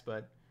other decks,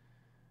 but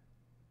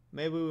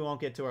maybe we won't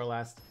get to our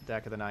last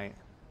deck of the night.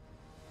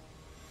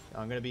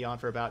 I'm going to be on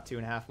for about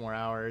 2.5 more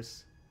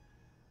hours.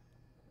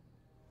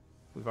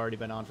 We've already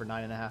been on for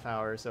 9.5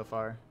 hours so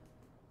far.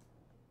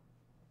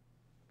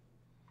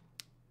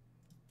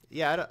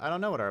 Yeah, I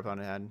don't know what our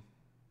opponent had.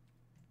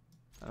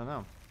 I don't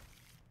know.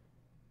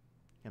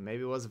 Yeah,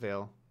 maybe it was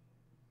Veil.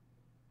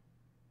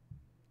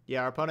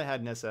 Yeah, our opponent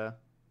had Nissa.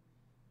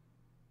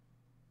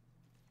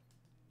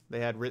 They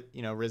had,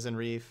 you know, Risen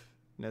Reef,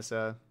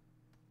 Nissa.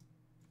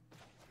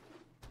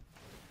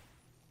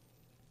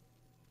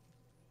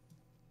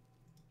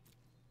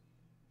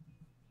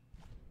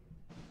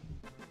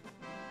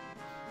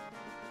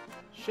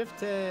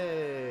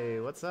 Shifty,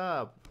 what's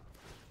up?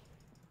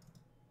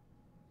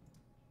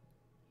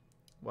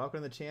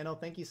 Welcome to the channel.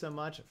 Thank you so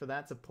much for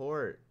that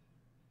support.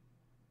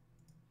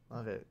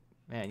 Love it.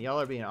 Man,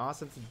 y'all are being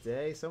awesome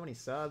today. So many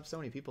subs, so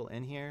many people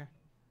in here.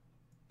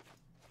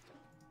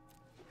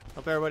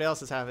 Hope everybody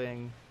else is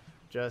having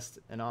just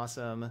an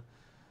awesome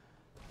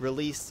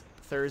release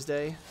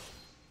Thursday.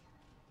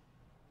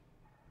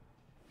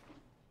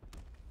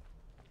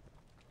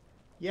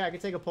 Yeah, I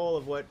could take a poll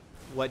of what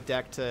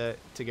deck to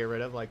get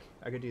rid of. Like,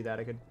 I could do that.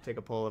 I could take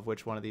a poll of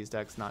which one of these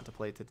decks not to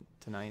play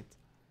tonight.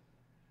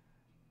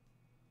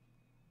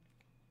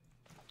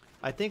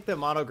 I think that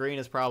mono green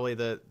is probably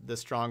the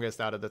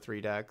strongest out of the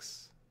 3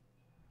 decks.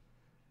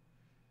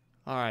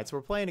 All right, so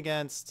we're playing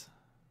against...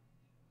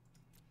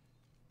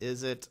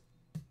 Is it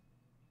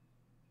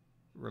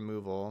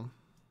removal?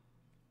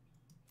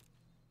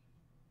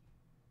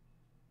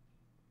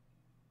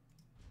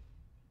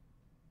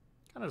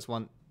 Kind of just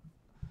want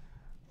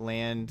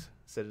land,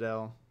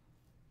 Citadel.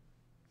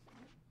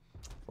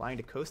 Flying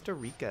to Costa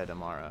Rica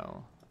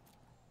tomorrow.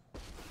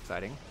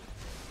 Exciting.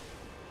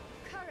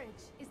 Courage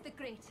is the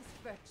greatest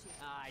virtue.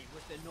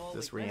 Does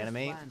this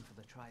reanimate? Are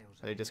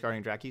they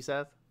discarding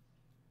Drakuseth?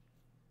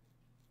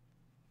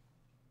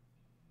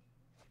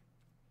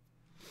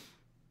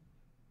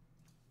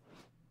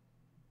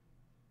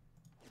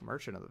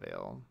 Merchant of the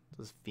Veil.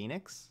 Does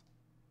Phoenix?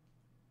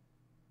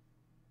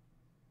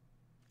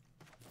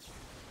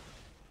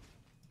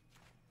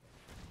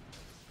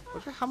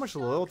 Look at how much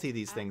loyalty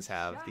these things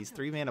have. These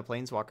 3-mana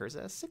planeswalkers.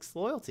 That's 6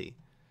 loyalty.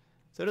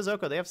 So does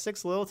Oko. They have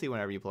 6 loyalty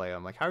whenever you play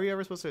them. Like, how are you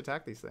ever supposed to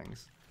attack these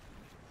things?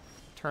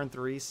 Turn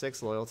 3,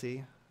 6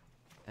 loyalty.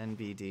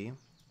 NBD.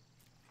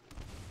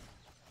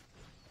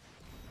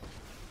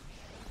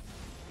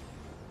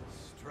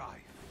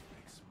 Strife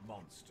makes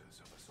monsters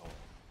of us all.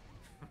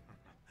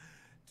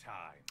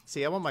 Time.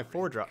 See, I want my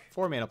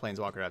 4-mana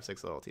planeswalker to have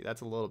 6 loyalty.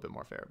 That's a little bit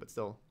more fair, but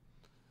still.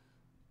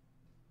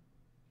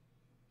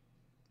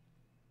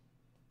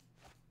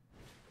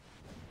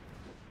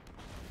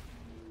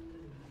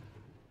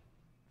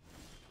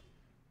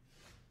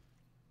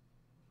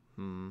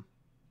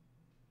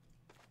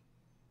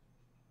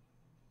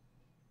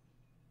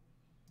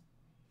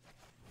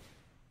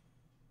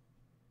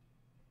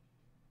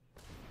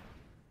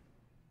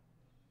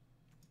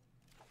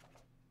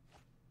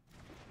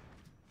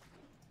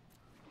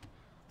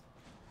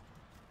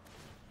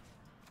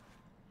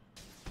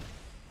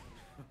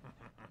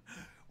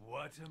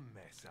 What a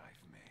mess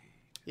I've made.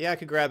 Yeah, I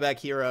could grab back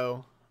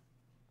Hero.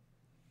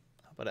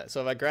 But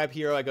so if I grab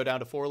Hero, I go down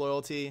to 4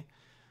 loyalty.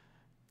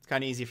 It's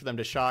kind of easy for them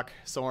to shock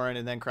Sorin,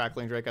 and then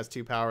Crackling Drake has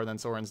 2 power, then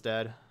Sorin's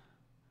dead.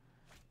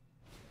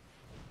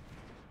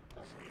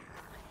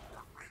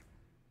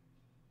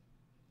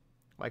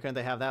 Why couldn't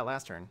they have that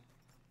last turn?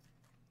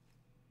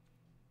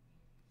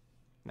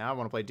 Now I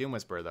want to play Doom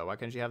Whisperer, though. Why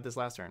couldn't you have this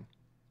last turn?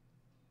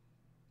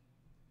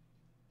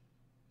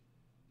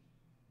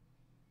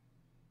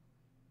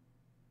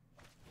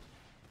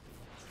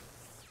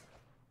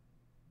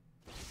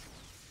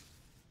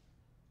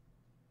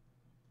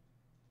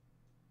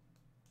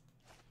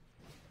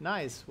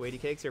 Nice. Weighty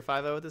Cakes, you're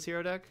 5-0 with this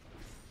hero deck.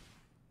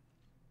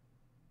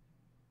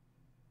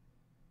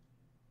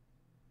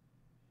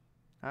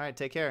 Alright,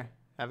 take care.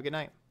 Have a good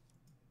night.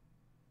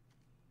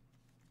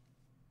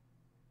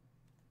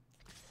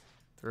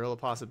 Thrill of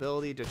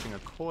Possibility, ditching a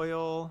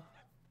coil.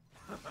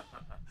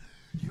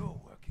 You're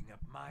working up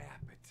my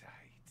appetite.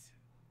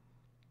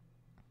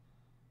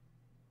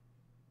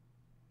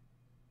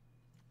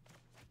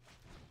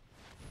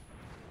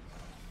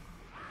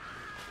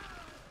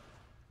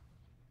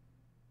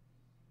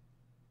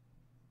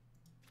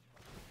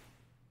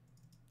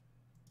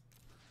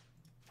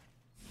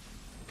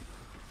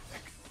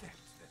 Accept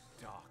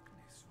the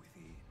darkness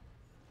within.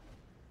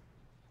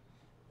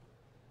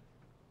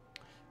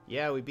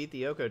 Yeah, we beat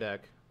the Yoko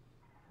deck.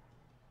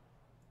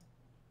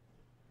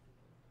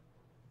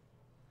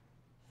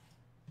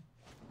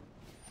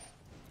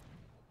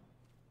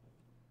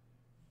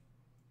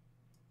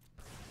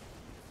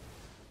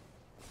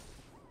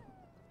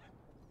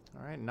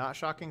 Alright, not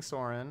shocking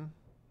Sorin.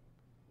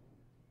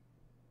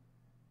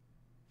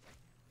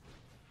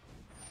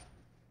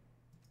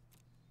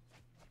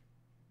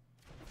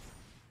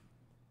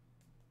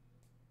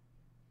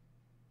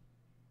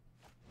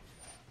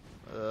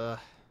 Ugh.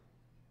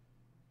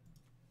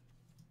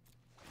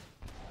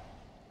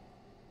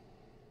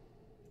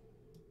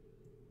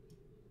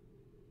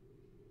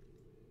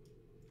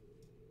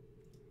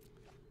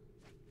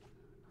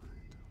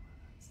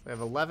 They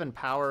have 11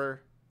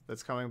 power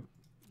that's coming,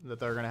 that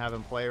they're going to have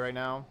in play right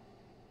now.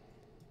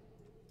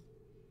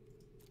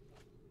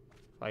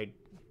 If I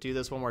do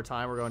this one more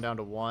time, we're going down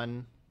to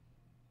 1.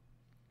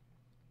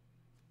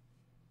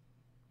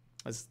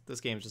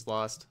 This game's just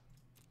lost.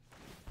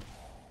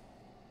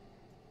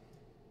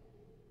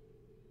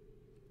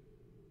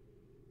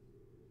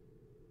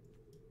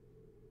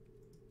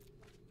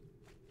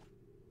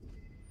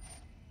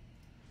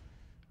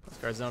 Those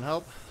cards don't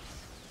help.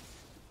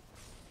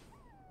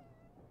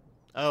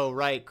 Oh,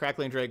 right.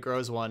 Crackling Drake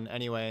grows 1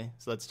 anyway,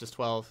 so that's just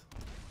 12.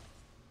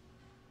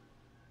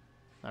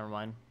 Never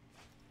mind.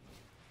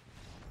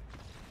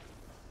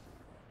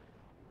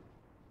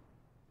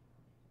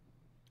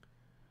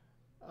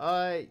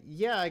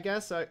 Yeah, I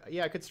guess.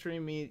 Yeah, I could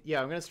stream me.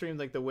 Yeah, I'm going to stream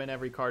like the win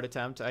every card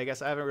attempt. I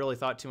guess I haven't really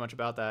thought too much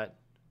about that.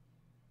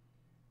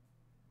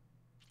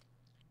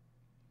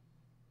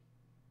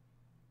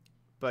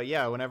 But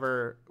yeah,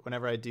 whenever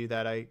I do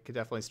that, I could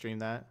definitely stream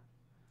that.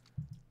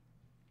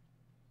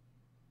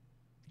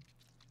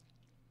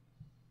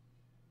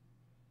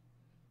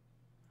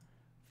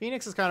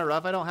 Phoenix is kind of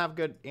rough. I don't have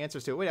good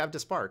answers to it. Wait, I have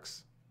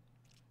Disparks.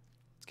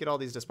 Let's get all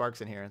these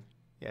Disparks in here.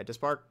 Yeah,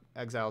 Dispark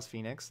exiles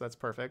Phoenix. That's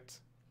perfect.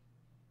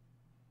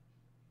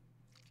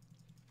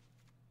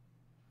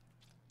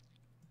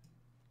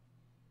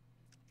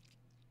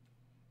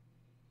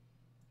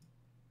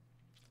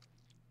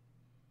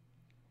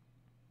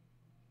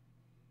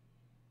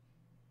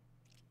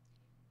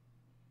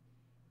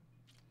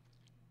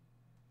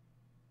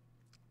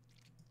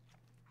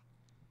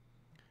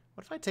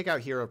 What if I take out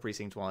Hero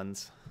Precinct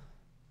 1s?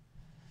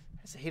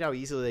 I just hate how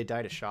easily they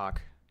die to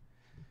shock.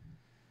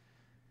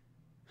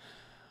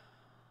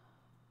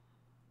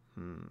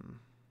 We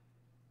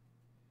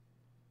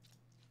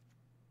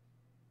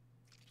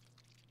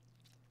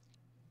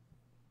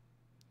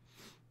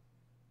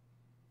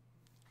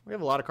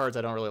have a lot of cards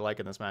I don't really like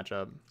in this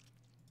matchup.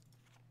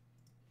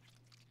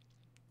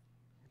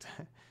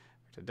 I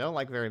don't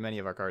like very many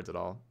of our cards at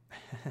all.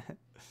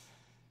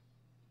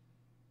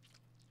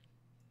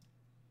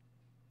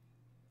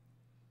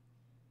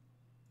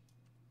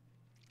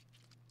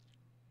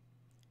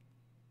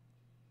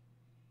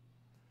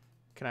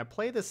 Can I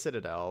play the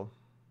Citadel?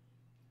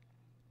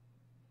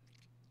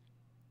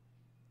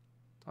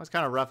 It's always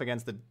kind of rough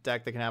against the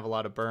deck that can have a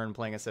lot of burn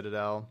playing a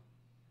Citadel.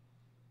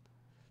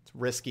 It's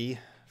risky,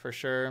 for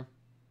sure.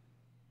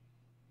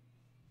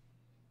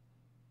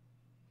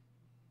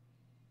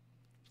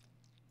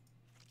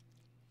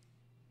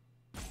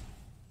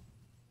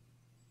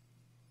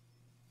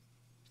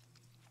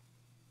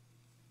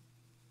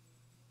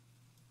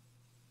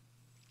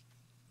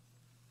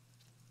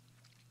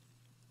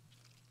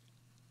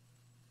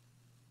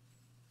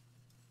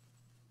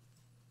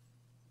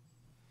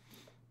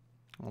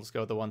 We'll just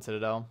go with the 1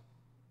 Citadel.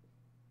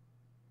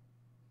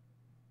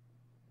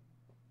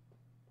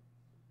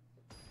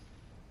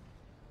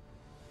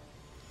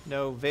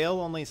 No,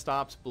 Veil only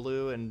stops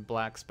blue and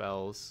black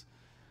spells.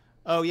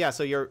 Oh yeah,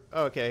 so you're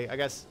okay. I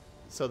guess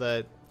so.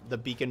 The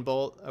Beacon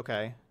Bolt.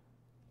 Okay.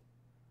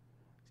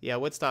 Yeah,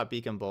 would stop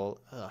Beacon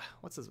Bolt. Ugh,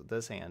 what's this with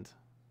this hand?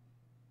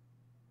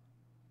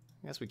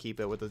 I guess we keep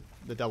it with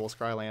the double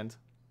Scryland.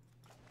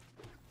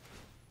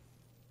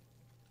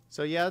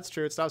 So yeah, it's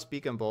true. It stops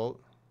Beacon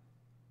Bolt.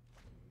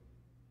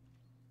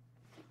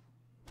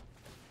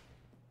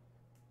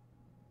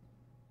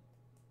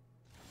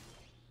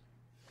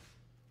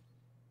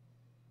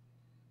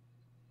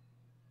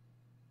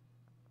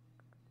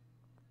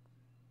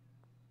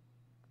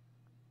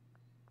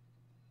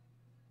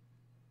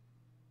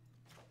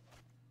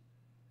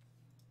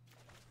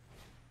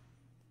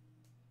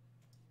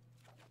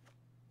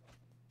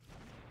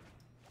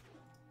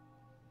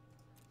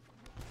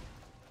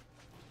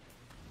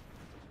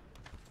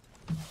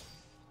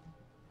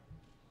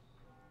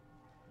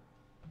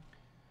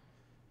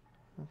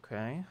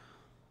 Okay.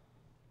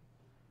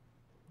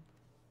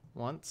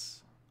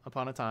 Once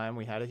upon a time,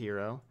 we had a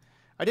hero.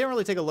 I didn't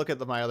really take a look at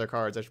my other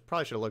cards. I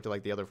probably should have looked at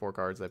like the other 4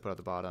 cards they put at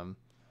the bottom.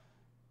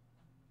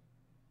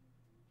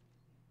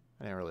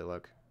 I didn't really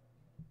look.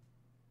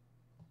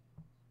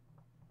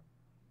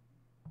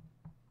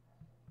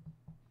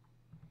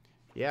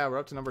 Yeah, we're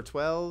up to number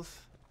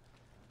 12.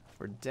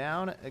 We're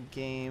down a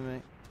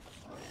game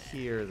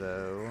here,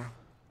 though.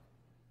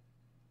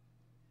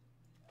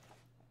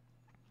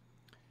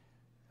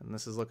 And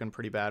this is looking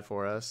pretty bad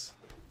for us.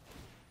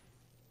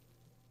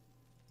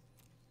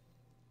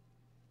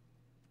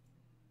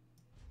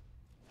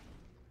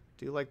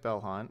 Do like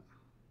Bell Hunt.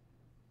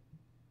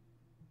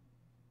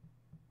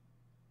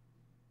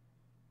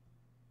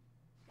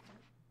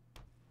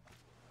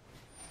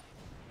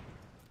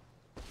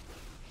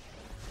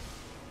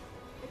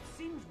 It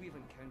seems we've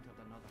encountered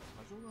another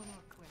puzzle on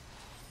our quest.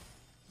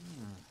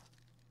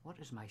 What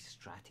is my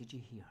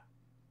strategy here?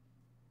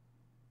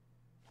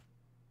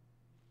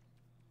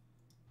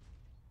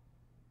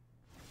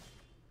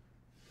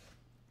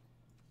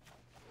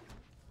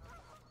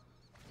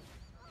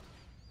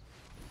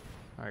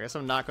 I guess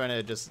I'm not going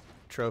to just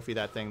trophy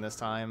that thing this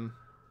time.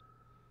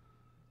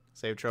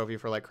 Save trophy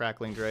for like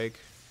Crackling Drake.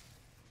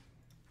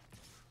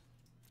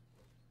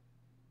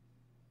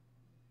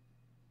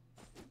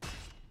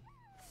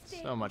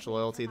 So much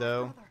loyalty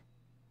though.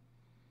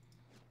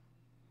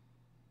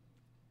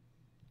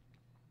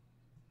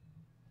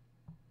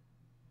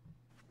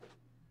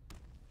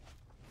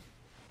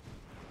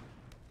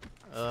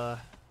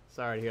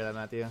 Sorry to hear that,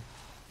 Matthew.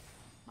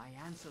 My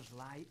answers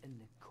lie in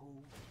the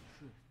cold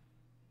truth.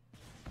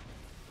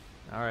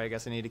 Alright, I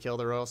guess I need to kill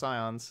the Royal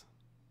Scions.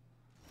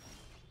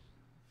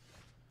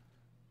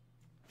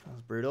 That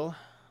was brutal.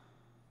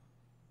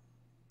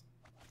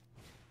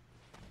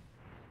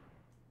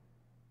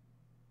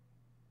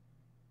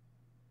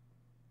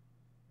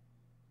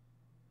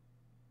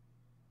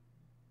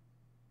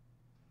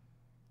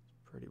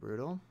 Pretty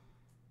brutal.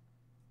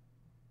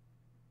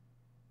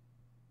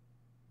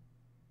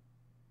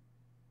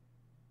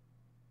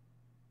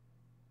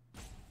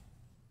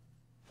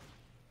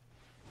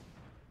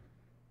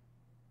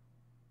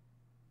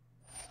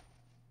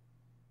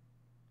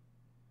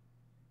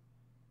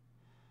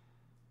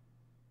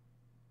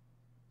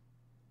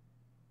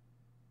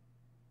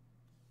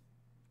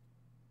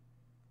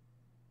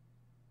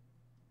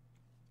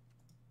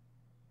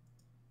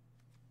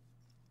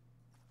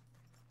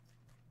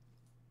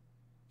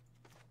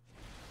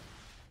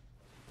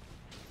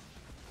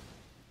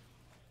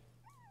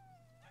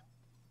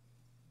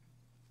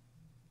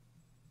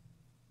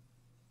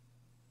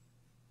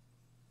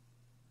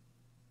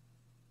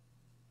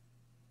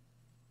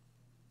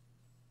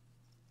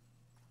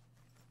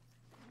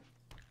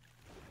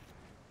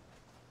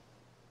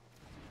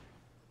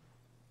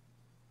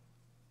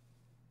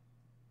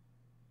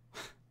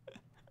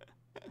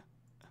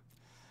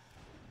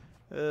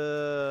 Get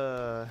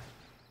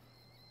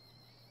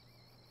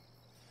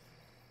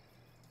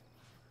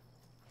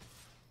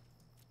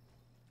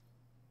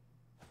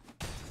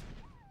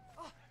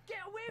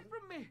away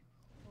from me!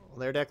 Well,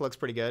 their deck looks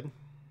pretty good.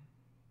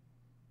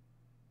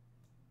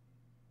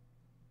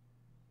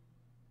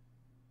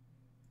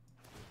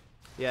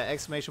 Yeah,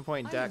 exclamation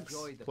point decks,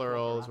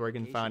 plural, is where you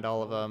can find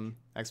all of them.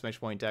 Exclamation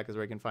point deck is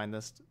where you can find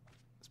this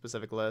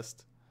specific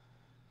list.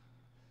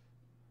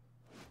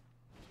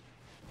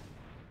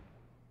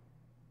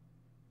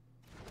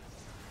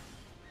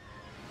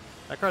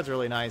 That card's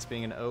really nice,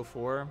 being an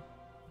 0-4.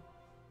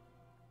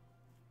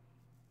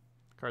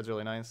 Card's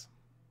really nice.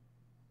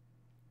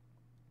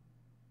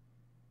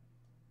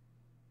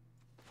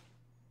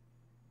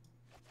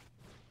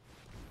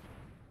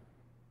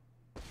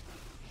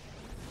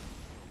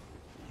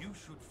 You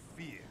should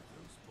fear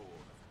those born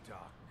of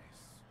darkness.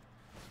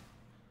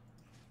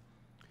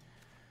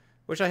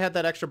 Wish I had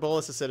that extra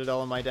Bolus of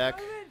Citadel in my deck.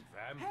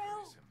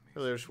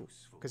 Vampirism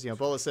Because, you know,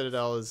 Bolus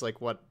Citadel is like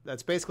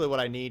that's basically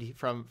what I need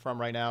from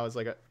right now is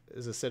like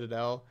is a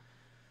Citadel.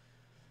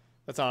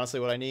 That's honestly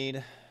what I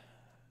need.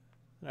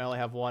 I only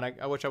have one.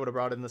 I wish I would have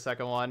brought in the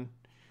second one.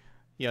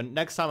 You know,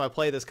 next time I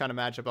play this kind of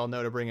matchup, I'll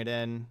know to bring it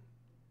in.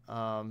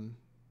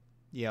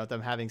 You know,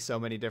 them having so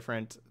many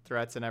different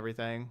threats and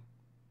everything.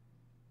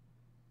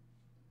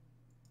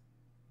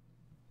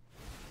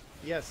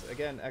 Yes,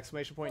 again,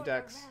 exclamation point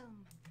decks.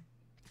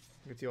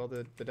 Gets you all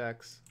the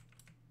decks.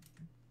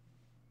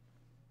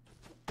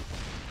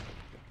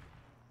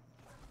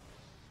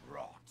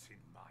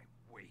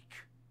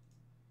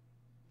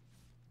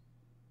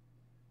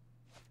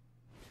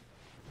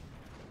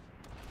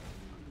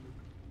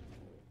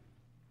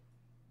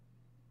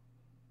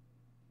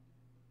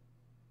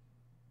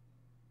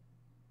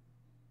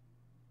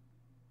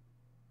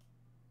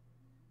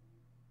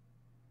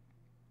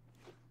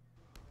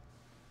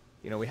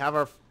 You know, we have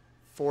our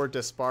 4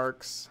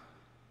 Disparks.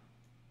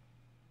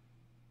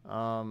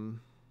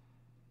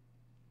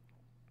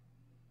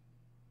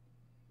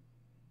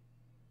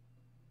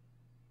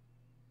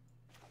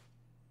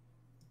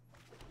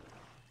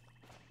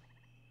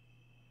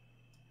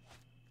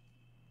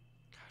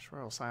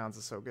 Royal Scions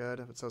is so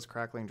good, but so is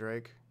Crackling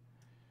Drake.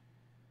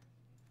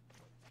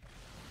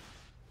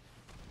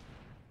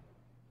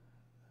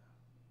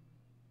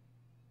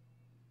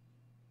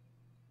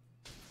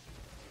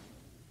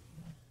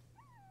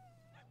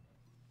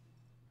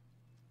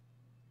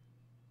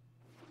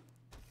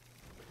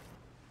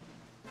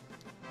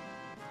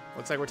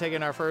 Looks like we're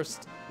taking our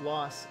first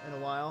loss in a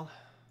while.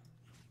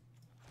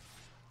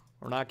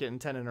 We're not getting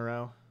 10 in a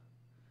row.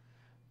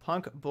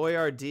 Punk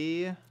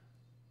Boyardee.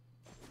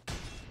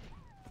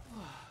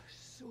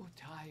 So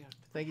tired.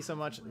 Thank you so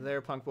much there,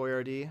 Punk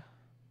Boyardee.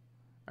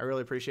 I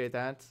really appreciate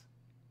that.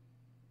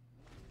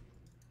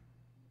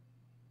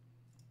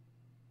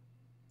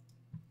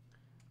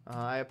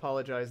 I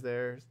apologize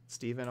there,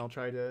 Steven. I'll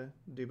try to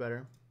do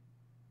better.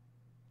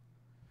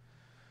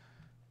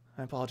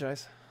 I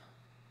apologize.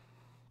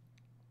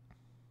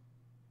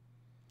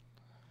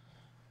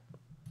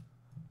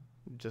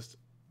 Just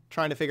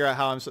trying to figure out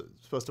how I'm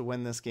supposed to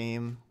win this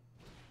game.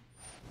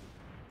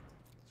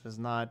 It's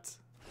not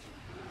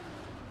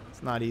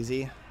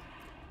easy.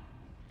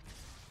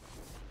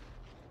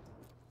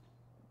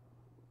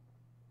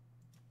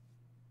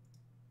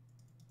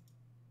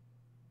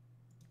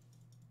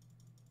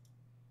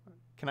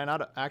 Can I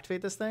not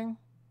activate this thing?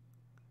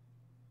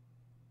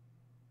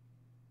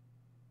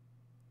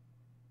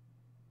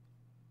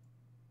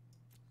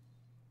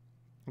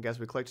 I guess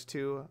we clicked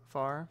too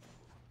far.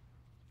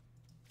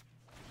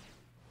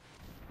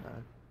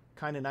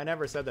 I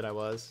never said that I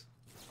was.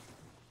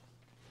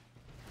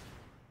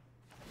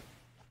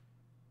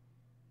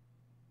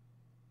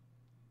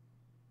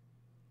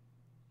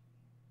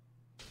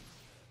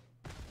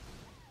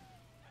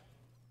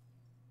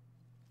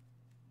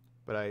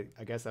 But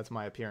I guess that's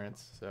my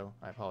appearance, so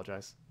I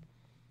apologize.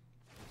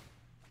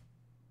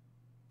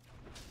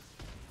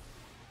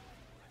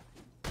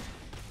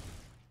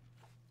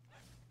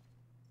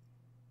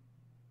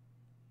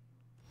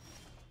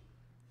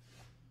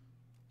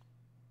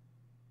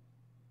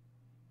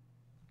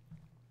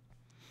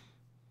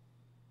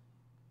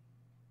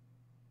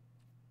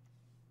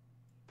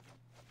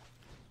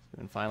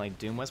 And finally,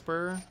 Doom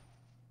Whisperer.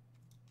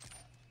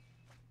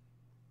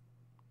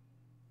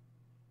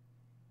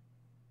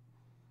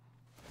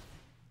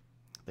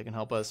 They can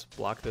help us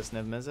block this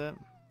Niv Mizzet.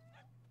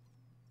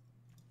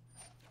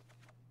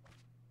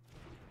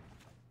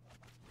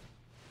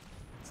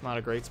 It's not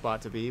a great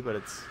spot to be, but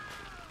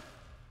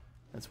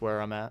it's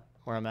where I'm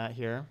at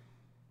here.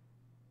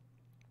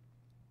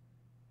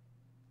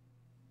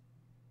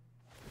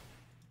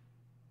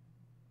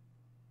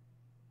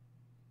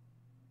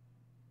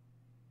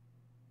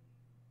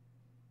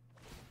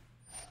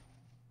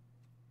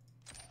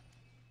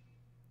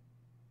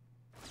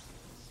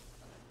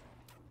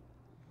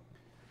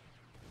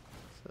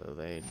 So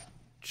they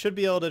should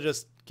be able to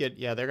just get,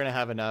 yeah, they're going to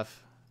have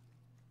enough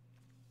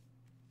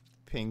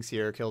pings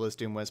here. Kill this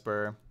Doom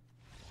Whisperer.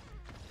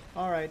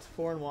 All right,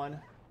 4-1.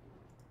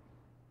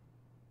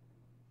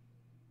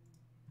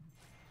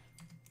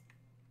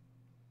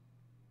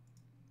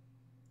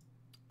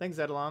 Thanks,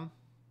 Zedalam.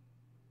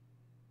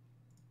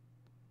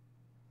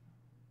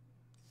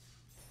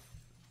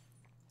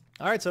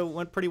 All right, so it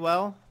went pretty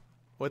well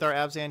with our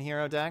Abzan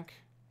Hero deck.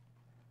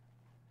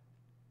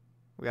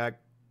 We got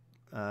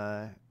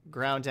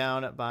ground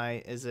down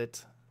by Is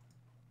It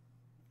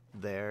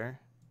there.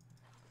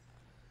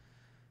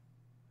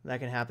 That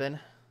can happen.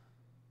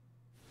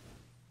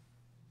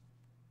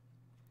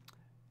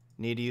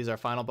 Need to use our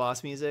final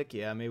boss music?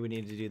 Yeah, maybe we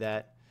need to do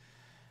that.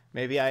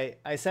 Maybe I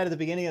said at the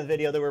beginning of the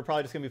video that we were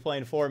probably just going to be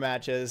playing 4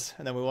 matches,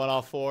 and then we won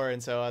all 4,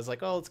 and so I was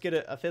like, oh, let's get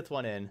a 5th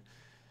one in.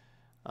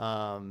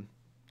 And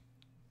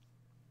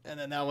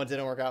then that one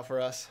didn't work out for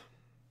us.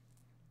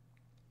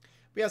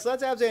 But yeah, so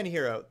that's Abzan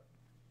Hero.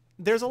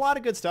 There's a lot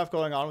of good stuff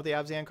going on with the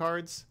Abzan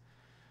cards.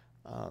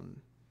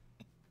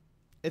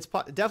 It's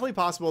definitely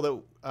possible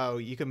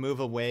that you can move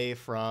away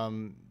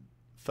from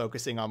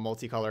focusing on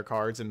multicolor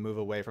cards and move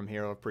away from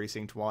Hero of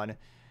Precinct 1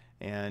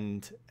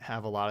 and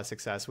have a lot of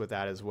success with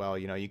that as well.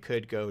 You know, you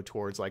could go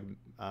towards like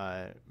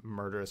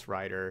Murderous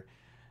Rider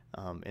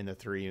in the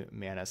 3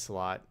 mana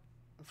slot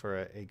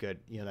for a good,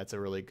 you know, that's a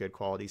really good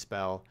quality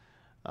spell,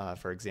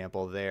 for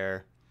example,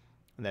 there.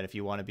 And then if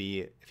you want to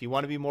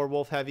be more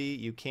wolf heavy,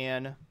 you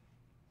can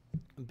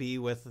be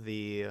with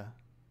the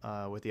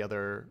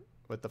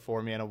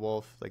 4 mana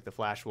wolf, like the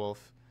Flash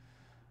Wolf,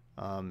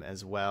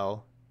 as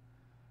well.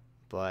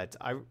 But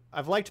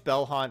I've liked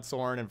Bellhaunt,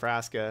 Sorin, and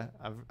Vraska.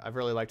 I've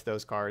really liked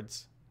those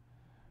cards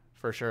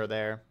for sure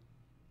there.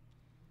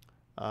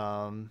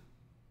 Yeah,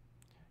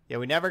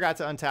 we never got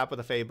to untap with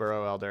a Fey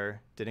Burrow Elder.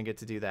 Didn't get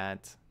to do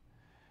that.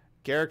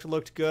 Garrick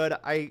looked good.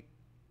 I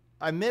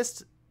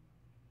missed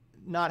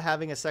not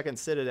having a second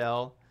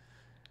Citadel.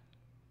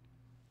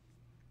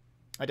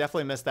 I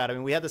definitely missed that. I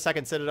mean, we had the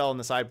second Citadel in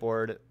the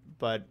sideboard,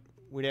 but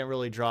we didn't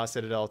really draw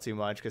Citadel too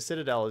much because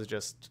Citadel is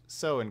just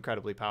so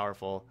incredibly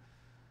powerful.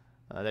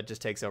 That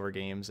just takes over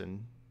games,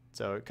 and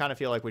so I kind of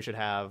feel like we should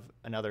have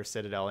another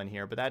Citadel in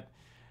here. But that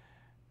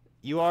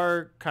you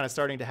are kind of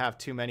starting to have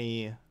too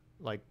many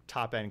like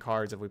top end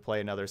cards if we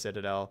play another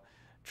Citadel.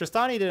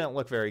 Tristani didn't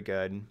look very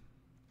good.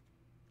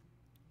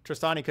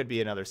 Tristani could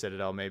be another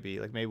Citadel, maybe.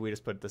 Like maybe we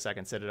just put the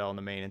second Citadel in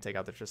the main and take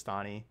out the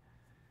Tristani.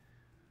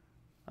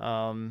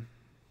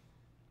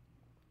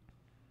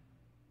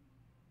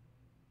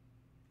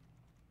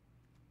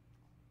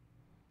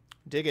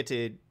 Did get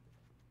to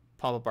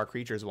pump up our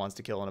creatures once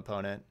to kill an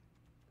opponent.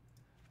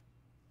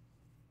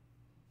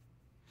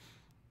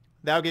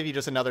 That'll give you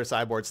just another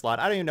sideboard slot.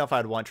 I don't even know if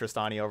I'd want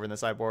Tristani over in the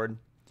sideboard.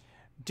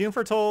 Doom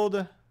Foretold.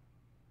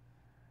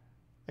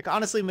 Like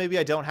honestly, maybe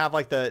I don't have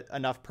like the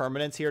enough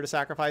permanents here to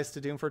sacrifice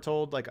to Doom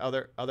Foretold, like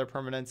other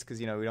permanents,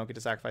 because you know we don't get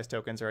to sacrifice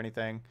tokens or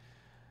anything.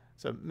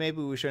 So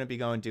maybe we shouldn't be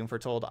going Doom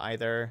Foretold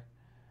either.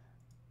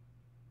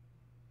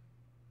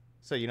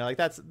 So you know, like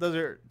that's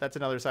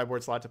another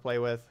sideboard slot to play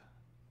with.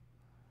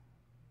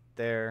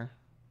 There.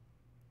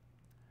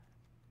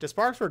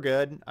 Desparks were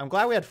good. I'm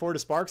glad we had 4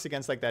 Desparks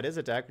against like that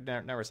Izzet deck.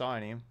 Never saw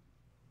any.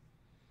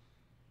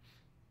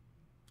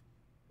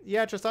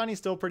 Yeah, Tristani's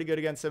still pretty good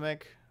against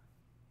Simic.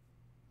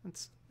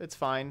 It's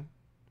fine.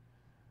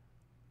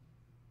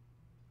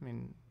 I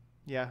mean,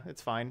 yeah,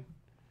 it's fine.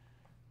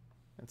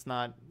 It's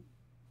not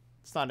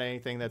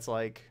anything that's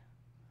like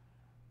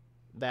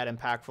that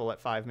impactful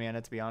at 5 mana,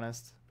 to be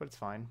honest, but it's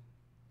fine.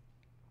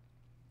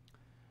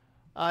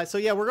 So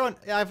yeah, we're going.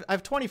 I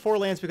have 24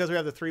 lands because we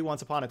have the 3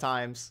 Once Upon a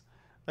Times.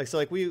 Like so,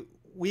 like we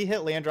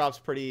hit land drops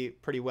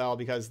pretty well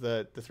because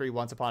the 3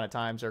 Once Upon a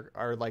Times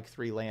are like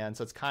 3 lands.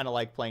 So it's kind of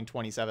like playing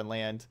 27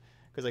 land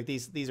because like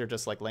these are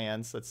just like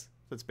lands. That's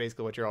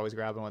basically what you're always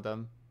grabbing with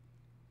them.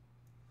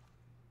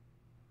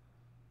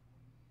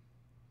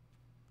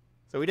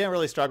 So we didn't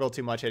really struggle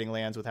too much hitting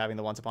lands with having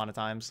the Once Upon a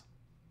Times.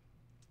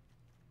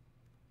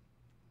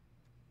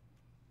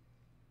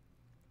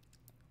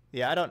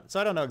 Yeah, I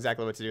don't know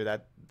exactly what to do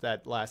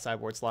that last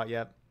sideboard slot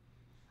yet.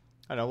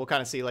 I don't know. We'll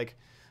kind of see like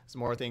as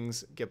more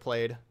things get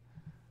played.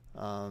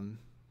 You know,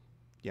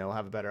 we'll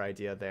have a better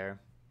idea there.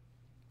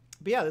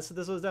 But yeah, this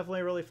was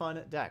definitely a really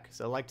fun deck.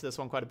 So I liked this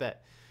one quite a bit.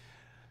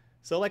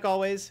 So like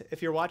always,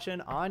 if you're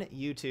watching on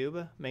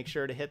YouTube, make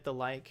sure to hit the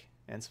like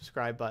and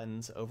subscribe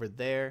buttons over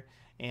there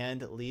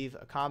and leave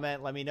a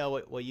comment. Let me know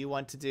what you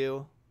want to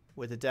do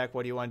with the deck.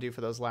 What do you want to do for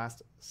those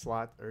last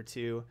slot or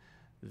 2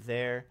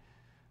 there?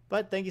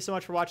 But thank you so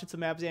much for watching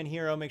some Abzan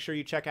Hero. Make sure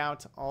you check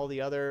out all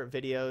the other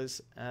videos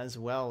as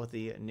well with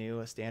the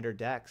new standard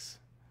decks.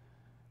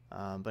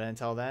 But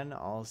until then,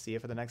 I'll see you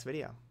for the next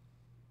video.